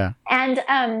well. Yeah.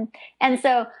 And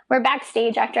so we're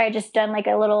backstage after I just done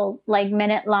a little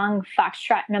minute long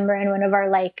foxtrot number in one of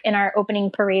our in our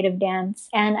opening parade of dance.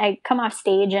 And I come off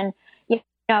stage and,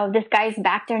 this guy's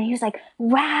back there and he was like,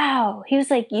 wow. He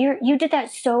was like, you did that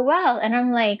so well. And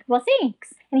I'm like, well,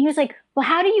 thanks. And he was like, well,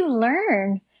 how do you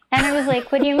learn? And I was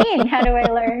like, what do you mean? How do I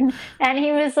learn? And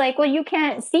he was like, well, you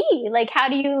can't see. How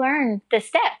do you learn the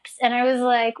steps? And I was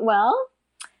like, well,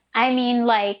 I mean,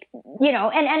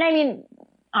 and I mean,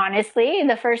 honestly,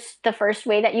 the first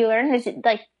way that you learn is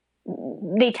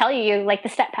they tell you the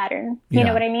step pattern. You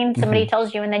know what I mean? Somebody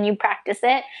tells you and then you practice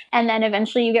it. And then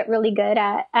eventually you get really good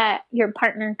at your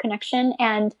partner connection.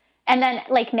 And then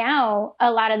now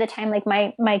a lot of the time,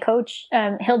 my coach,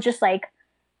 he'll just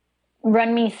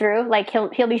run me through,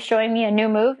 he'll be showing me a new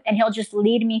move and he'll just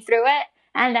lead me through it,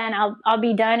 and then I'll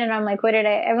be done and I'm like,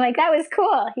 I'm like, that was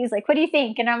cool. He's like, what do you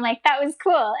think? And I'm like, that was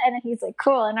cool. And then he's like,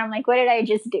 cool. And I'm like, what did I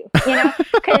just do?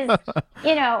 Because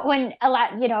when a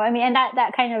lot, I mean, and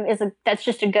that kind of that's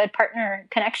just a good partner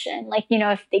connection.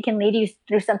 If they can lead you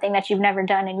through something that you've never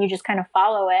done and you just kind of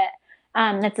follow it,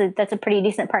 that's a pretty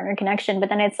decent partner connection. But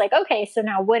then it's okay, so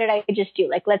now what did I just do?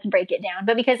 Let's break it down.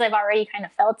 But because I've already kind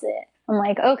of felt it, I'm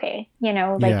like, okay,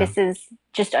 this is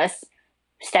just us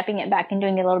stepping it back and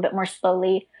doing it a little bit more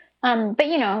slowly. But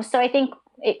so I think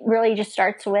it really just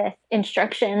starts with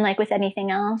instruction, like with anything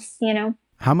else,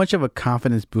 How much of a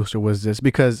confidence booster was this?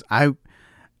 Because I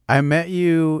met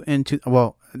you I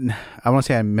want to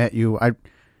say I met you. I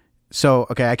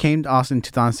came to Austin in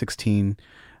 2016.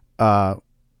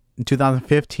 In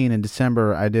 2015 in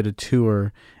December, I did a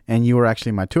tour, and you were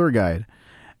actually my tour guide.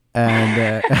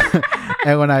 And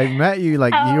and when I met you, you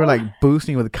were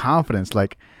boosting with confidence,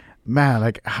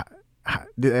 man,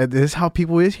 this is how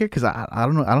people is here, because I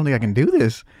don't know, I don't think I can do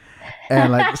this.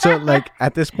 And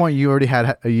at this point, you already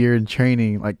had a year in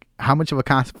training. How much of a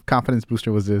confidence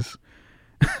booster was this?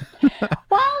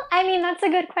 Well, I mean, that's a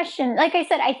good question. Like I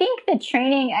said, I think the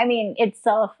training,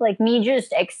 itself, me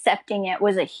just accepting it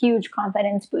was a huge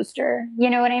confidence booster. You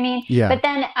know what I mean? Yeah. But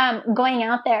then going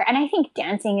out there, and I think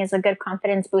dancing is a good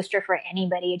confidence booster for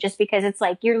anybody, just because it's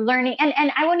you're learning,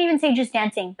 and I won't even say just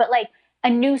dancing, but a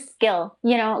new skill,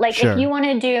 Sure. If you want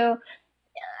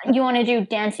to do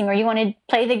dancing, or you want to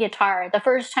play the guitar, the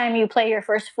first time you play your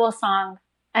first full song,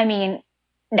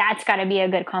 that's got to be a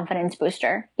good confidence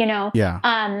booster,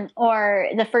 Yeah. Or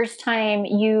the first time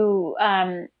you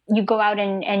go out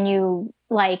and you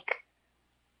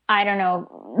I don't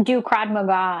know, do Krav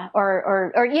Maga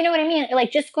or you know what I mean?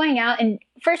 Just going out. And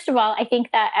first of all, I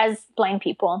think that as blind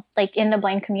people, in the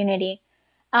blind community,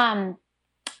 well,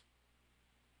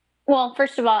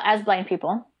 first of all, as blind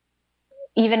people,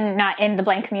 even not in the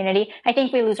blind community, I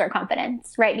think we lose our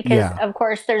confidence, right? Because Yeah. of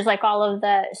course there's like all of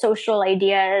the social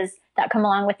ideas that come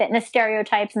along with it and the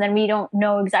stereotypes. And then we don't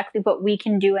know exactly what we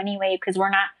can do anyway, because we're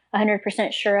not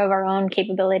 100% sure of our own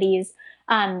capabilities.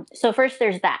 So first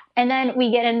there's that. And then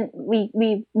we get in,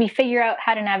 we figure out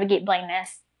how to navigate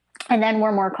blindness, and then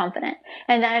we're more confident.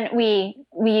 And then we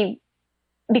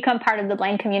become part of the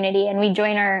blind community, and we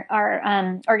join our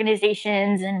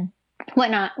organizations and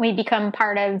whatnot. We become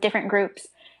part of different groups,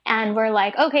 and we're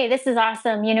like, okay, this is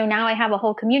awesome. Now I have a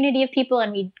whole community of people,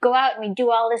 and we go out and we do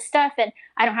all this stuff, and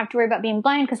I don't have to worry about being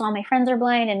blind because all my friends are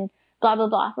blind and blah, blah,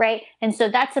 blah. Right. And so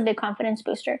that's a big confidence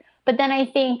booster. But then I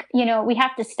think, we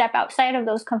have to step outside of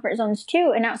those comfort zones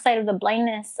too, and outside of the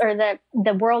blindness or the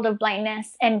world of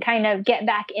blindness, and kind of get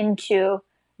back into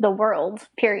the world,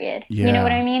 period. Yeah. You know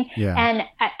what I mean? Yeah. And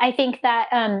I think that,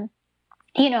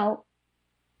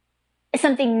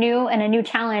 something new and a new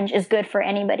challenge is good for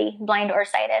anybody, blind or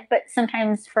sighted. But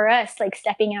sometimes for us, like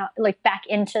stepping out, like back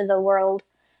into the world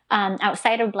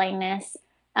outside of blindness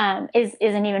is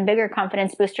an even bigger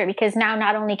confidence booster, because now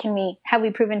not only have we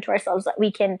proven to ourselves that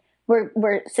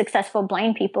we're successful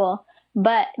blind people,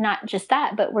 but not just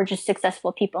that, but we're just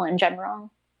successful people in general.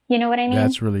 You know what I mean?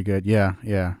 That's really good. Yeah.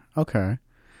 Yeah. Okay.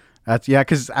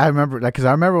 Because I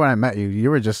remember when I met you, you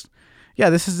were just,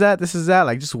 this is that,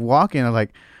 like just walking. I'm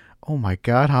like, oh my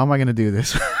God, how am I gonna do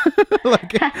this?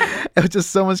 Like, it was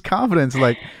just so much confidence.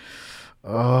 Like,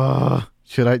 oh,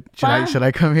 should I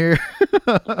come here?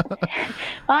 Well,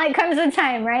 it comes with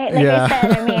time, right? Like I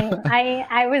said, I mean,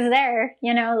 I was there.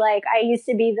 Like I used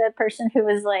to be the person who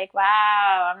was like,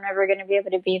 wow, I'm never gonna be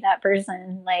able to be that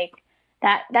person. Like,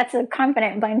 that's a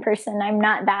confident blind person. I'm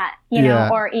not that,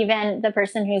 or even the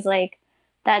person who's like,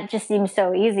 that just seems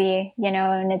so easy,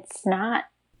 and it's not.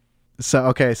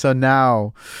 So, this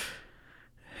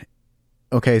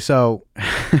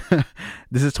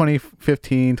is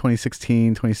 2015,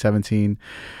 2016, 2017.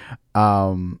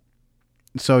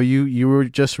 So you were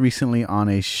just recently on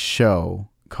a show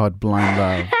called Blind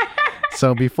Love.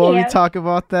 So before we talk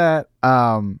about that,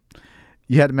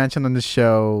 you had mentioned on the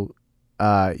show,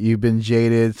 you've been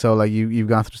jaded, so like you've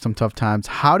gone through some tough times.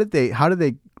 How did they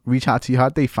reach out to you? How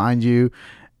did they find you?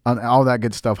 On all that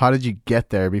good stuff. How did you get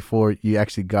there before you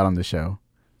actually got on the show?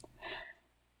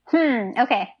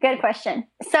 Okay, good question.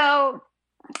 So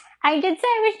I did say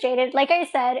I was jaded. Like I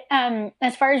said,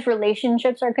 as far as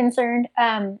relationships are concerned,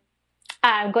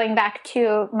 going back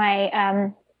to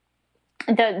my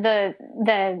the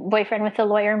boyfriend with the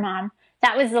lawyer mom,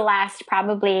 that was the last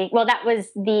that was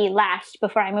the last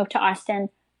before I moved to Austin.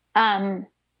 Honest,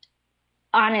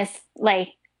 like,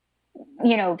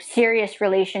 serious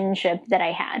relationship that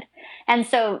I had. And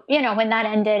so, when that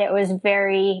ended, it was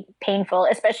very painful,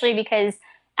 especially because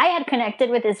I had connected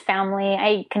with his family.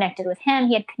 I connected with him.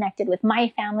 He had connected with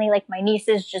my family. Like, my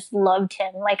nieces just loved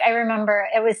him. Like, I remember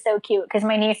it was so cute because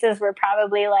my nieces were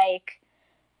probably like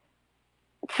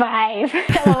 5.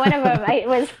 One of them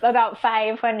was about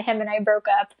 5 when him and I broke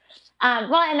up.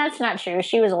 Well, and that's not true.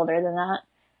 She was older than that.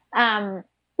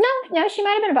 No, she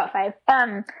might have been about 5.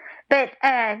 But,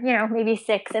 maybe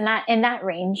 6 in that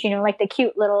range, like the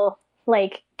cute little,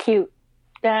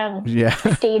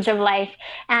 stage of life.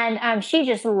 And she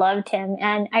just loved him.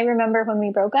 And I remember when we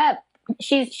broke up,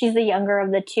 she's the younger of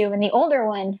the two. And the older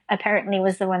one apparently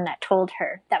was the one that told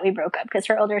her that we broke up, because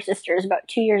her older sister is about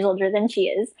 2 years older than she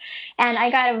is. And I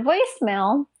got a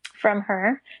voicemail from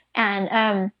her.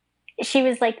 And she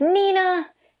was like, Nina,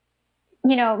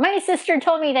 my sister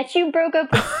told me that you broke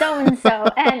up with so-and-so.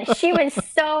 And she was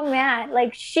so mad.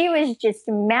 Like, she was just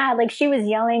mad. Like, she was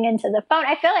yelling into the phone.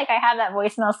 I feel like I have that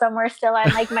voicemail somewhere still on,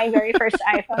 like, my very first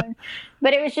iPhone.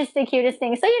 But it was just the cutest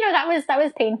thing. So, that was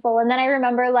painful. And then I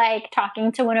remember, like,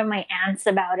 talking to one of my aunts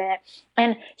about it.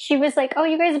 And she was like, oh,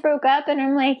 you guys broke up? And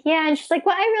I'm like, yeah. And she's like,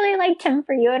 well, I really liked him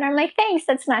for you. And I'm like, thanks.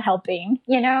 That's not helping,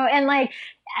 And, like,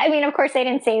 I mean, of course, I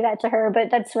didn't say that to her,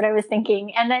 but that's what I was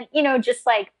thinking. And then, just,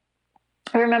 like,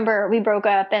 I remember we broke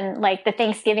up, and like the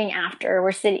Thanksgiving after,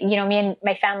 we're sitting, me and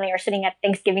my family are sitting at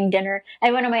Thanksgiving dinner,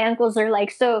 and one of my uncles are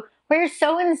like, so where's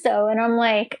so-and-so? And I'm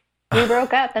like, we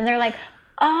broke up. And they're like,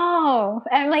 oh,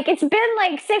 and I'm like, it's been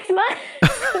like 6 months,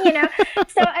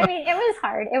 So, I mean, it was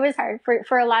hard. It was hard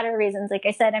for a lot of reasons. Like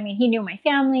I said, I mean, he knew my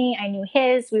family, I knew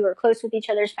his, we were close with each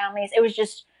other's families. It was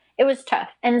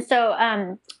tough. And so,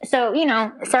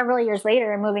 several years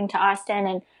later, moving to Austin,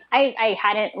 and I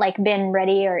hadn't like been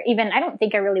ready, or even, I don't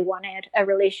think I really wanted a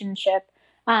relationship.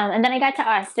 And then I got to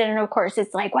Austin, and of course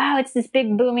it's like, wow, it's this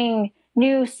big booming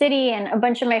new city. And a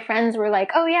bunch of my friends were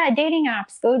like, oh yeah, dating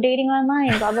apps, go dating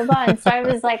online, blah, blah, blah. And so I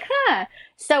was like,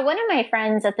 So one of my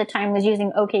friends at the time was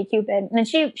using OkCupid, and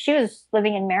she was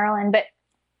living in Maryland, but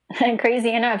And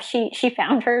crazy enough, she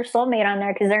found her soulmate on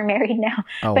there because they're married now.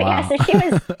 Oh, but wow. yeah, so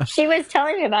she was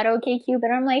telling me about OkCupid,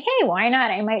 and I'm like, hey, why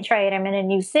not? I might try it. I'm in a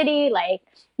new city. Like,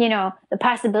 the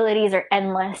possibilities are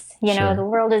endless. Sure. The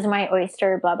world is my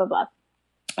oyster, blah, blah, blah.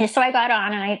 And so I got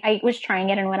on and I was trying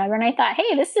it and whatever. And I thought,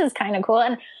 hey, this is kind of cool.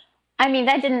 And I mean,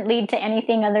 that didn't lead to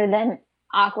anything other than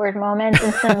awkward moments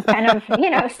and some kind of,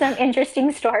 some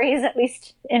interesting stories, at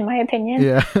least in my opinion.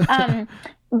 Yeah.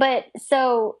 But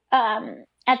so at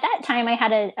that time, I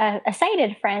had a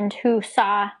sighted friend who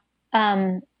saw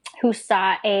an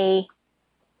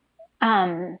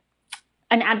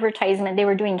advertisement. They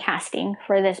were doing casting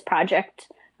for this project,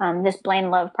 this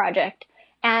Blind Love project.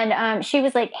 And she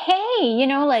was like, hey,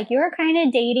 like you're kind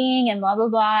of dating and blah, blah,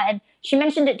 blah. And she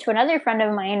mentioned it to another friend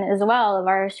of mine as well, of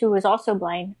ours, who was also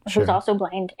blind, Sure.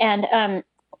 And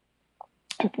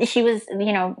she was,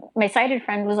 my sighted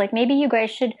friend was like, maybe you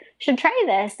guys should try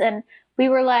this. And we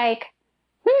were like,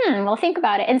 we'll think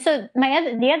about it. And so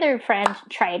the other friend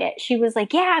tried it. She was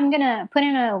like, yeah, I'm going to put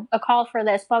in a call for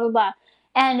this, blah, blah, blah.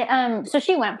 And so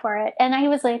she went for it. And I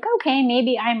was like, okay,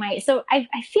 maybe I might. So I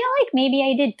feel like maybe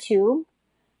I did too.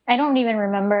 I don't even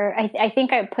remember. I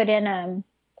think I put in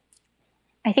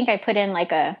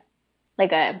like a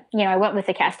I went with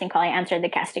the casting call. I answered the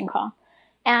casting call.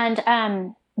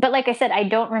 And but like I said, I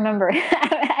don't remember.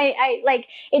 I like,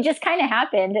 it just kind of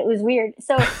happened. It was weird.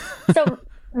 So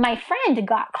my friend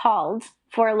got called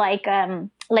for like a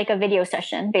video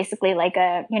session, basically like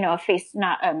a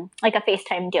like a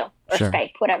FaceTime deal or Sure.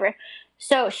 Skype, whatever.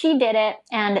 So she did it,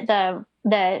 and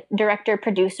the director,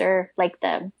 producer, like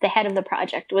the head of the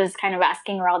project, was kind of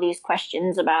asking her all these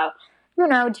questions about,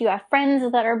 do you have friends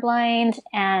that are blind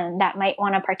and that might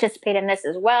want to participate in this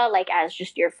as well, like as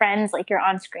just your friends, like your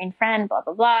on-screen friend, blah,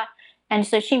 blah, blah. And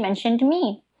so she mentioned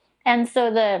me. And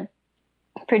so the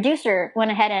producer went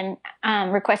ahead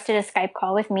and requested a Skype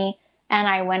call with me. And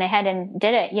I went ahead and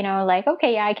did it, like,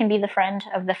 okay, yeah, I can be the friend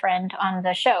of the friend on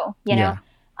the show, Yeah.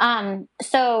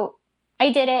 So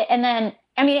I did it. And then,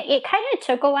 I mean, it kind of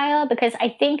took a while because I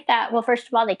think that, well, first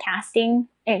of all, the casting,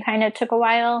 it kind of took a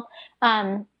while.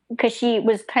 Because she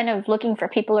was kind of looking for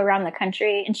people around the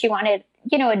country, and she wanted,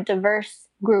 a diverse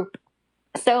group.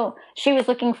 So she was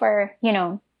looking for,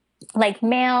 like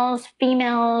males,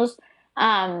 females,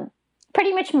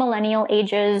 pretty much millennial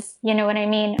ages, you know what I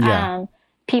mean? Yeah.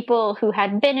 People who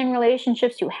had been in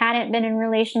relationships, who hadn't been in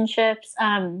relationships,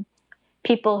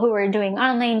 people who were doing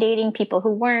online dating, people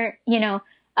who weren't,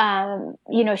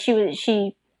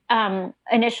 she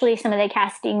initially some of the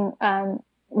casting,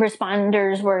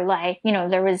 responders were like,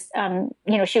 there was,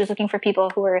 she was looking for people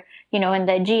who were, in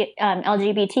the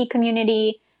LGBT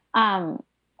community. And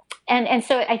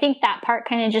so I think that part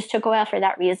kind of just took a while for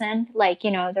that reason. Like,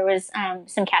 there was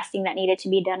some casting that needed to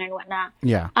be done and whatnot.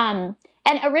 Yeah.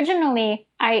 And originally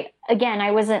I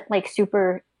wasn't like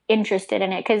super interested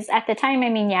in it because at the time, I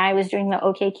mean, yeah, I was doing the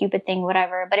OkCupid thing,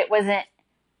 whatever, but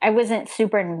I wasn't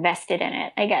super invested in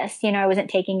it, I guess. I wasn't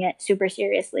taking it super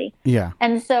seriously. Yeah.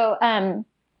 And so,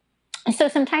 so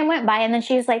some time went by, and then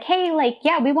she was like, hey, like,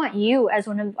 yeah, we want you as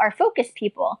one of our focus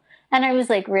people. And I was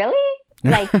like, really?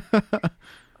 Like,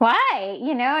 why?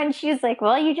 And she's like,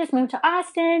 well, you just moved to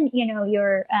Austin.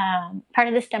 You're part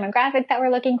of this demographic that we're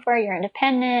looking for. You're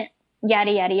independent,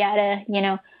 yada, yada, yada,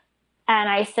 And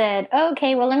I said,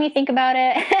 okay, well, let me think about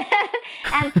it.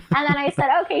 and then I said,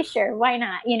 okay, sure, why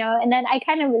not? And then I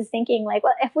kind of was thinking like,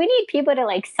 well, if we need people to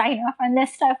like sign off on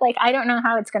this stuff, like, I don't know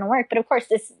how it's going to work. But of course,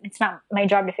 it's not my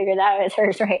job to figure that out. It's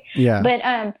hers, right? Yeah. But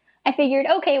I figured,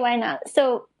 okay, why not?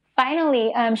 So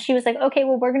finally, she was like, okay,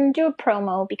 well, we're going to do a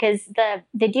promo because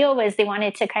the deal was they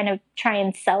wanted to kind of try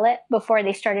and sell it before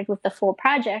they started with the full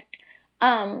project.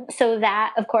 So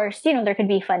that, of course, there could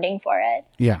be funding for it.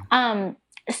 Yeah.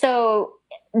 So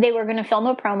they were going to film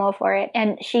a promo for it,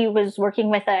 and she was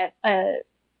working with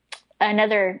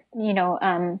another,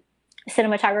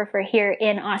 cinematographer here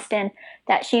in Austin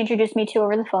that she introduced me to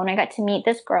over the phone. I got to meet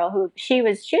this girl who she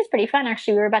was pretty fun.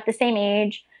 Actually, we were about the same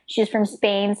age. She's from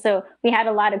Spain, so we had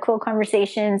a lot of cool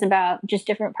conversations about just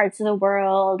different parts of the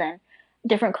world and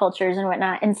different cultures and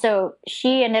whatnot. And so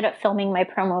she ended up filming my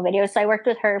promo video. So I worked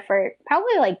with her for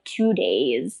probably like 2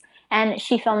 days. And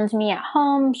she filmed me at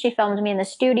home. She filmed me in the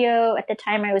studio. At the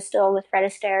time, I was still with Fred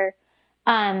Astaire.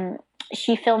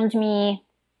 She filmed me,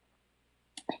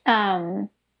 on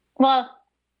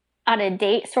a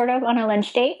date, sort of, on a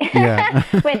lunch date. Yeah.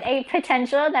 With a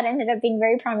potential that ended up being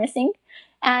very promising.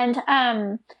 And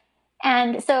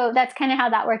so that's kind of how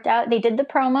that worked out. They did the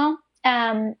promo.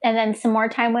 And then some more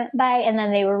time went by, and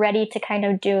then they were ready to kind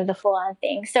of do the full on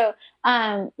thing. So,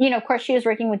 of course she was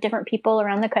working with different people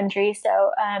around the country.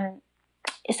 So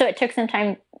it took some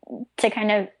time to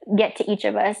kind of get to each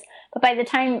of us. But by the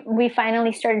time we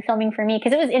finally started filming for me,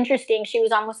 because it was interesting, she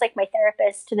was almost like my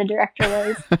therapist to the director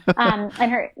was,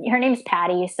 and her name's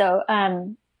Patty. So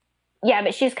yeah,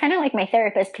 but she's kind of like my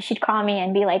therapist because she'd call me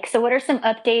and be like, "So what are some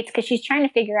updates?" Because she's trying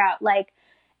to figure out like,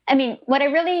 I mean, what I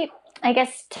really, I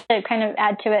guess to kind of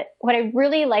add to it, what I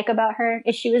really like about her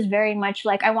is she was very much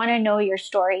like, I want to know your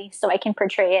story so I can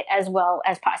portray it as well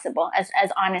as possible, as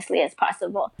honestly as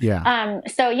possible. Yeah.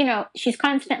 So, you know, she's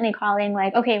constantly calling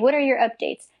like, okay, what are your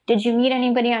updates? Did you meet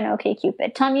anybody on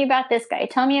OkCupid? Tell me about this guy.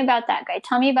 Tell me about that guy.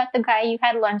 Tell me about the guy you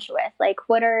had lunch with. Like,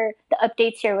 what are the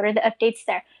updates here? What are the updates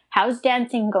there? How's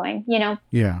dancing going? You know?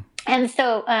 Yeah. And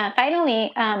so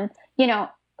finally, you know,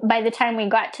 by the time we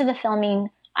got to the filming,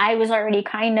 I was already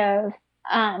kind of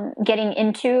getting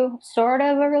into sort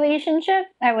of a relationship.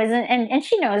 I wasn't, and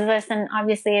she knows this, and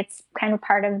obviously it's kind of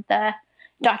part of the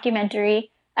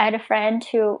documentary. I had a friend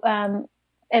who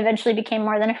eventually became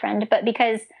more than a friend, but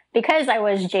because I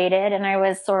was jaded and I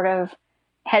was sort of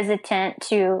hesitant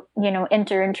to, you know,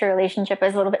 enter into a relationship, I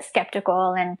was a little bit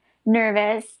skeptical and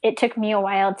nervous. It took me a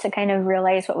while to kind of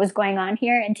realize what was going on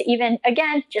here and to even,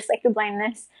 again, just like the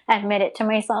blindness, admit it to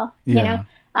myself, you know,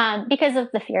 because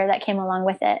of the fear that came along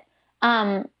with it.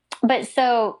 But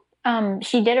so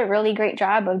she did a really great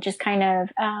job of just kind of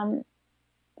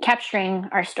capturing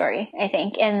our story, I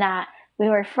think, in that we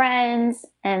were friends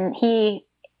and he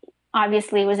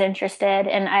obviously was interested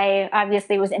and I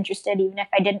obviously was interested even if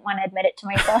I didn't want to admit it to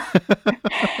myself.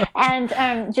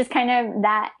 And just kind of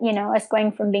that, you know, us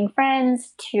going from being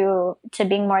friends to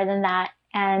being more than that,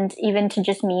 and even to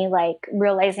just me like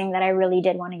realizing that I really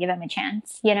did want to give him a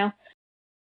chance, you know.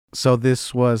 So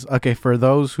this was, okay, for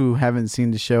those who haven't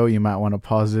seen the show, you might want to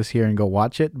pause this here and go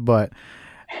watch it, but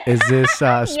is this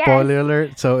spoiler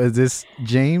alert? So is this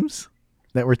James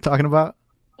that we're talking about?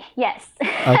 Yes.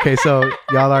 Okay, so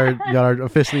y'all are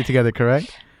officially together,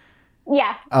 correct?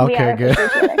 Yeah. Okay, good.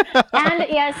 And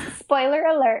yes, spoiler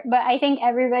alert, but I think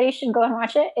everybody should go and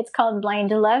watch it. It's called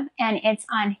Blind Love, and it's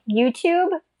on YouTube,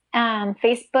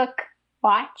 Facebook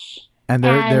Watch. And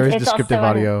there is descriptive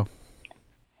audio.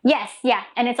 Yes, yeah,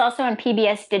 and it's also on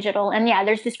PBS Digital, and yeah,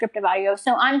 there's descriptive audio.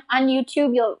 So on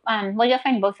YouTube, you'll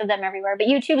find both of them everywhere, but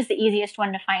YouTube is the easiest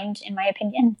one to find, in my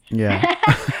opinion. Yeah.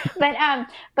 but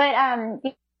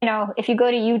you know, if you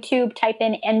go to YouTube, type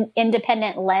in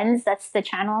Independent Lens, that's the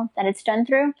channel that it's done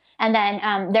through, and then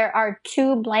there are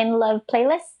 2 Blind Love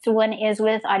playlists. One is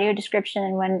with audio description,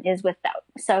 and one is without.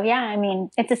 So yeah, I mean,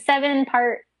 it's a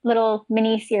 7-part little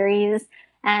mini series.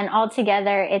 And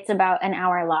altogether, it's about an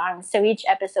hour long. So each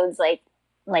episode's like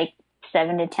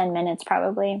 7 to 10 minutes,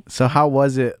 probably. So how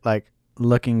was it like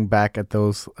looking back at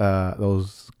those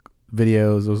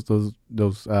videos,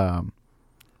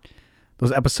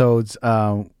 those episodes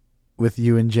with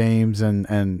you and James,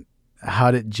 and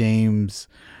how did James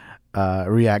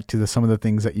react to some of the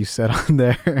things that you said on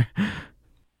there?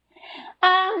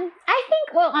 I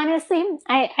think, well, honestly,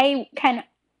 I can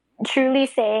truly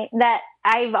say that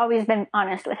I've always been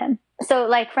honest with him. So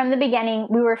like from the beginning,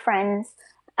 we were friends.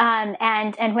 And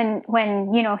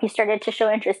when, you know, he started to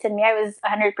show interest in me, I was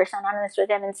 100% honest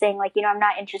with him and saying like, you know, I'm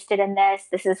not interested in this.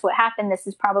 This is what happened. This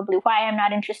is probably why I'm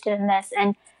not interested in this,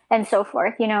 and so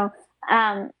forth. You know,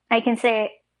 I can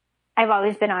say I've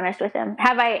always been honest with him.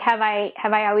 Have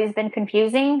I always been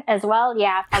confusing as well?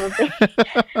 Yeah, probably.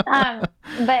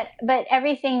 But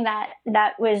everything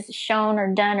that was shown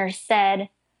or done or said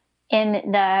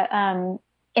in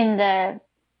the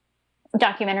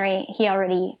documentary, he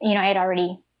already, you know, I had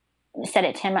already said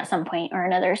it to him at some point or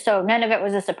another. So none of it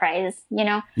was a surprise, you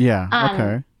know? Yeah.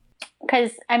 Okay.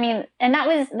 Cause I mean, and that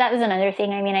was another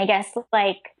thing. I mean, I guess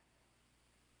like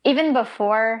even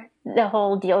before the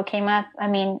whole deal came up, I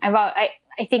mean, I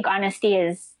think honesty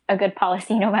is a good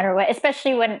policy no matter what,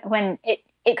 especially when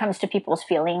it comes to people's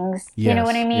feelings. Yes, you know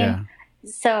what I mean? Yeah.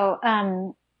 So,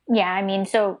 yeah, I mean,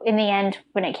 so in the end,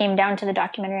 when it came down to the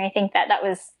documentary, I think that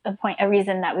was a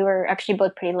reason that we were actually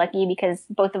both pretty lucky, because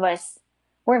both of us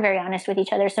were very honest with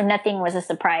each other. So nothing was a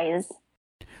surprise.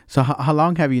 So how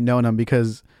long have you known him?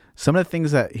 Because some of the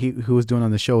things that he was doing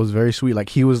on the show was very sweet. Like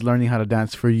he was learning how to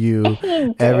dance for you,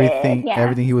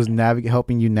 everything he was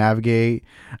helping you navigate.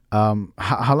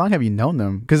 How long have you known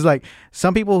them? Because like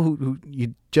some people who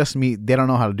you just meet, they don't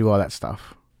know how to do all that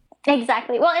stuff.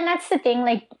 Exactly. Well, and that's the thing.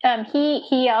 Like,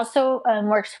 he also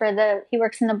works in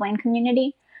the blind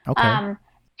community. Okay.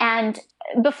 And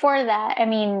before that, I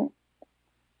mean,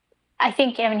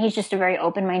 he's just a very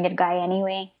open-minded guy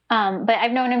anyway. But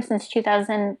I've known him since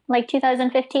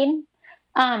 2015.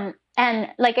 And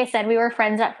like I said, we were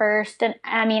friends at first. And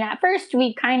I mean, at first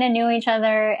we kind of knew each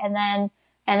other, and then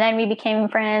And then we became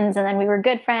friends, and then we were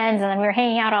good friends, and then we were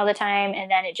hanging out all the time, and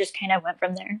then it just kind of went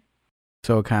from there.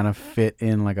 So it kind of fit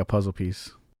in like a puzzle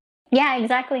piece. Yeah,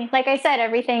 exactly. Like I said,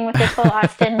 everything with this whole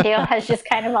Austin deal has just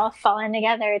kind of all fallen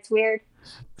together. It's weird.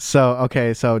 So,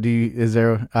 okay. So is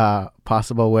there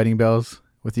possible wedding bells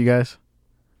with you guys?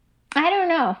 I don't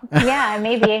know. Yeah,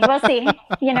 maybe. We'll see.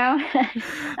 You know.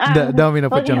 Don't mean to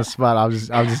put you on the spot. I was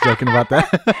just joking about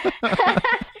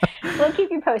that. We'll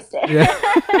keep you posted. Yeah.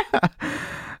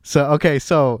 So, okay.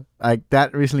 So like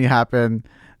that recently happened.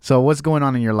 So what's going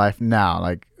on in your life now?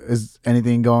 Like, is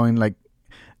anything going, like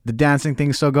the dancing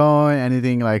thing still going?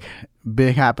 Anything like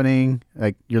big happening?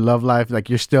 Like your love life? Like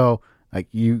you're still like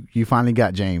you finally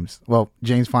got James. Well,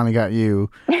 James finally got you.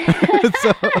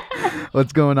 So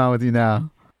what's going on with you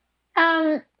now?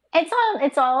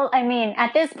 It's all, I mean,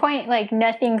 at this point, like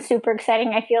nothing super exciting.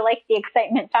 I feel like the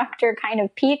excitement factor kind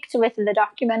of peaked with the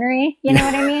documentary, you know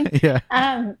what I mean?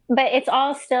 Yeah. But it's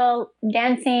all still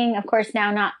dancing, of course,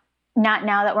 now, not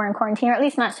now that we're in quarantine, or at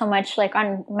least not so much like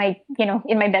on my, you know,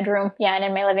 in my bedroom. Yeah. And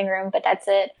in my living room, but that's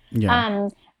it. Yeah.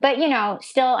 But you know,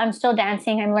 I'm still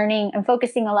dancing. I'm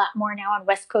focusing a lot more now on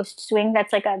West Coast swing.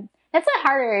 That's a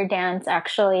harder dance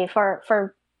actually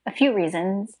for a few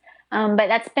reasons. But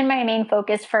that's been my main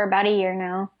focus for about a year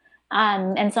now.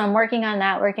 And so I'm working on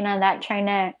that, trying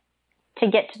to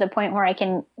get to the point where I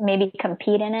can maybe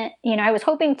compete in it. You know, I was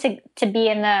hoping to be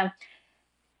in the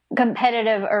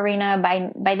competitive arena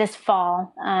by this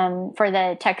fall, for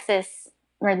the Texas,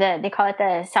 or they call it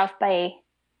the South by,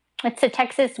 it's a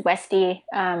Texas Westie,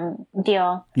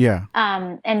 deal. Yeah.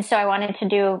 And so I wanted to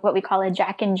do what we call a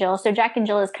Jack and Jill. So Jack and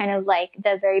Jill is kind of like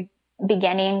the very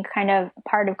beginning kind of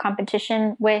part of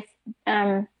competition with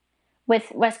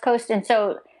West Coast. And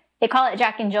so they call it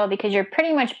Jack and Jill because you're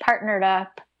pretty much partnered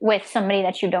up with somebody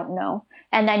that you don't know.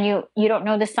 And then you don't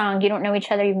know the song, you don't know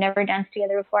each other, you've never danced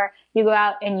together before. You go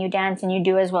out and you dance and you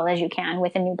do as well as you can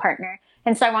with a new partner.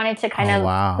 And so I wanted to kind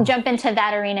of jump into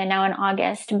that arena now in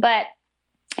August. But,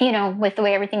 you know, with the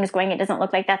way everything's going, it doesn't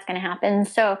look like that's going to happen.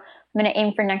 So I'm going to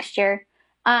aim for next year.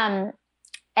 And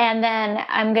then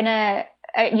I'm going to,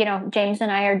 you know, James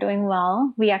and I are doing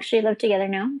well. We actually live together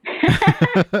now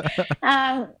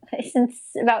since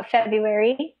about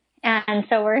February. And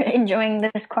so we're enjoying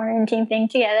this quarantine thing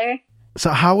together.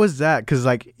 So how was that? Because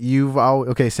like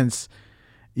since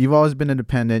you've always been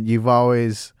independent, you've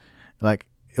always like,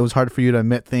 it was hard for you to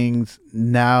admit things.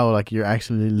 Now, like you're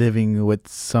actually living with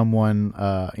someone,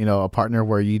 you know, a partner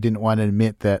where you didn't want to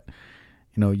admit that,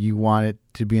 you know, you wanted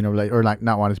to be in a relationship, or like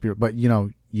not wanted to be, but you know,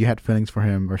 you had feelings for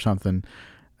him or something.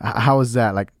 How was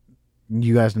that? Like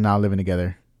you guys are now living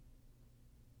together.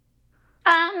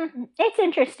 It's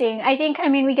interesting. I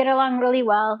mean, we get along really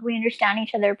well. We understand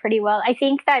each other pretty well. I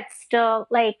think that's still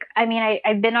like, I mean,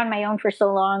 I've been on my own for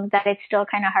so long that it's still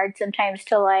kind of hard sometimes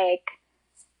to like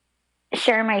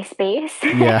share my space,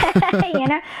 yeah. You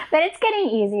know, but it's getting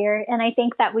easier. And I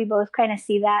think that we both kind of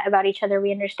see that about each other.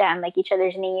 We understand like each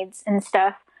other's needs and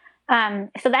stuff.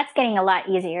 So that's getting a lot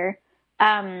easier.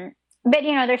 But,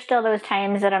 you know, there's still those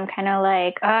times that I'm kind of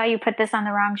like, oh, you put this on the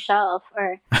wrong shelf,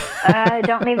 or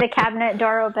don't leave the cabinet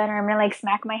door open, or I'm going to like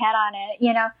smack my head on it,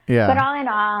 you know? Yeah. But all in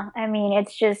all, I mean,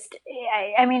 it's just,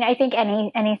 I mean, I think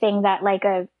anything that like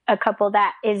a couple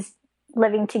that is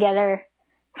living together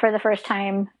for the first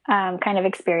time kind of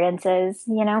experiences,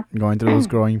 you know? Going through those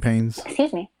growing pains.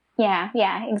 Excuse me. Yeah,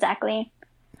 exactly.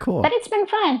 Cool. But it's been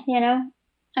fun, you know?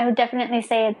 I would definitely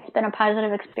say it's been a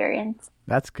positive experience.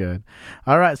 That's good.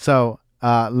 All right. So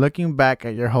looking back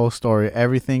at your whole story,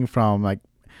 everything from like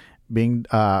being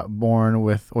born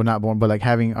with, or not born, but like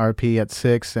having RP at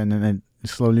 6 and then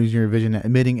slowly losing your vision,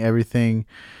 admitting everything,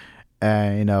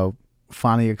 and, you know,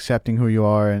 finally accepting who you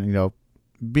are and, you know,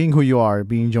 being who you are,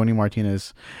 being Joni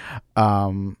Martinez.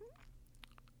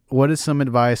 What is some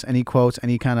advice, any quotes,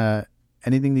 anything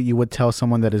that you would tell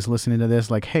someone that is listening to this?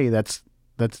 Like, hey, that's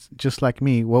just like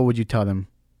me. What would you tell them?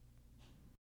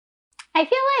 I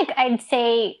feel like I'd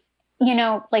say, you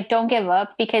know, like don't give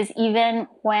up, because even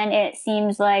when it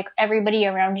seems like everybody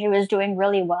around you is doing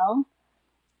really well,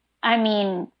 I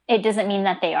mean, it doesn't mean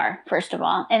that they are, first of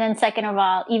all. And then second of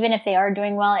all, even if they are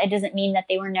doing well, it doesn't mean that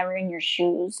they were never in your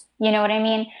shoes. You know what I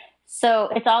mean? So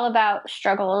it's all about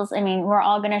struggles. I mean, we're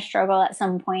all going to struggle at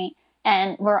some point,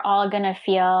 and we're all going to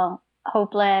feel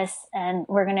hopeless, and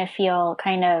we're going to feel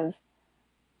kind of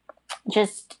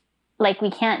just like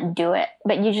we can't do it,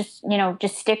 but you just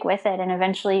stick with it, and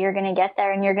eventually you're going to get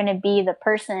there, and you're going to be the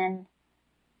person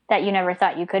that you never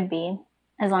thought you could be,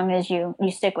 as long as you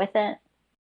stick with it.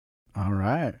 All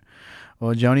right.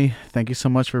 Well, Joni, thank you so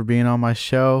much for being on my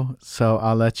show. So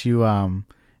I'll let you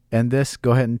end this.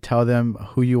 Go ahead and tell them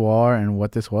who you are and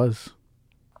what this was.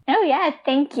 Oh, yeah.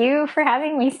 Thank you for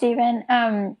having me, Stephen.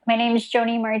 My name is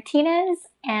Joni Martinez,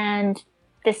 and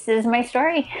this is my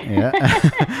story.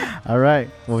 Yeah. All right.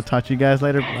 We'll talk to you guys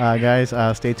later. Guys,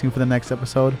 stay tuned for the next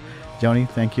episode. Joni,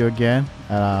 thank you again.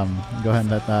 Go ahead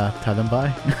and tell them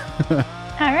bye.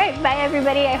 All right. Bye,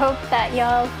 everybody. I hope that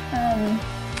y'all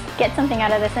get something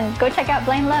out of this and go check out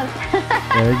Blind Love.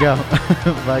 There you go.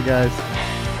 Bye, guys.